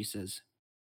 Delilah, and she says,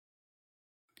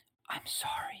 "I'm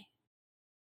sorry."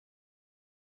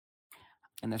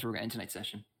 And that's where we're going to end tonight's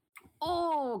session.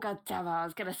 Oh, goddammit. I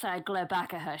was going to say I glare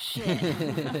back at her. Shit.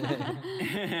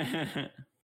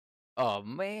 Oh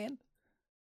man,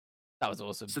 that was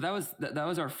awesome. So that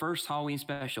was our first Halloween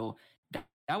special.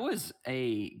 That was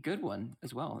a good one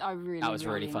as well. I really, That was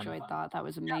really fun. enjoyed that. That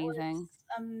was That amazing. was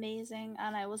amazing,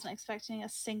 and I wasn't expecting a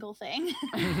single thing.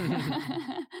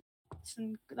 And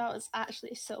that was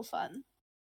actually so fun.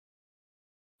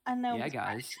 I know. Yeah,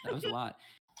 guys, that was a lot.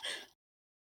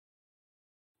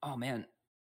 Oh man,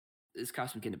 this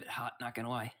costume's getting a bit hot. Not gonna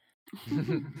lie.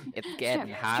 It's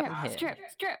getting hot in here.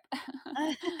 Strip.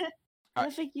 I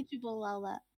don't think YouTube will allow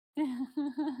that.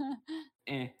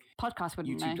 Podcast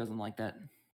wouldn't YouTube know. doesn't like that.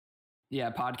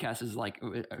 Yeah, podcast is like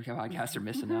podcasts are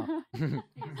missing out.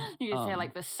 You just hear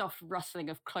like the soft rustling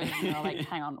of clothing. And you're like,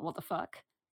 hang on, what the fuck?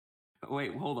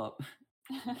 Wait, hold up.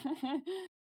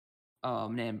 Oh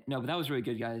man, no, but that was really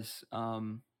good, guys.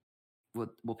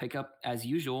 We'll pick up as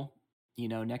usual,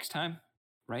 next time,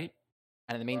 right?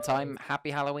 And in the meantime,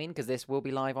 happy Halloween, because this will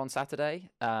be live on Saturday.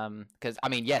 Because I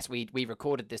mean, yes, we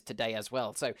recorded this today as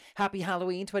well. So happy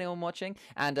Halloween to anyone watching,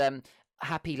 and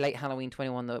happy late Halloween to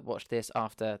anyone that watched this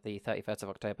after the 31st of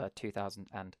October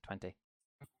 2020.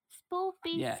 Spoopy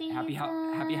Yeah, season.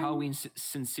 happy Halloween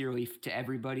sincerely to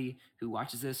everybody who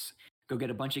watches this. Go get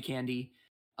a bunch of candy.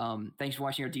 Thanks for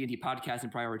watching our D&D podcast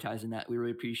and prioritizing that. We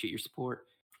really appreciate your support.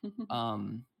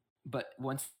 But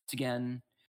once again,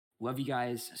 love you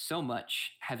guys so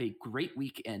much. Have a great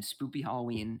week and spoopy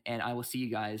Halloween, and I will see you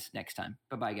guys next time.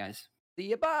 Bye-bye, guys. See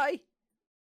you, bye!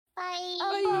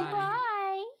 Bye.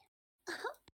 Bye.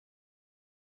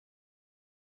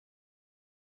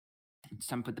 It's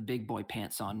time to put the big boy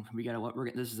pants on.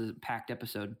 This is a packed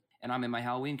episode, and I'm in my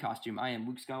Halloween costume. I am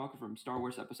Luke Skywalker from Star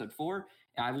Wars Episode 4.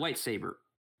 And I have a lightsaber,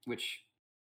 which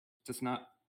it's just not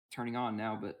turning on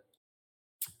now, but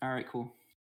all right, cool.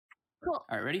 Cool. All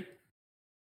right, ready?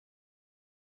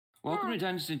 Welcome to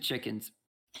Dungeons and Chickens.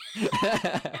 That's so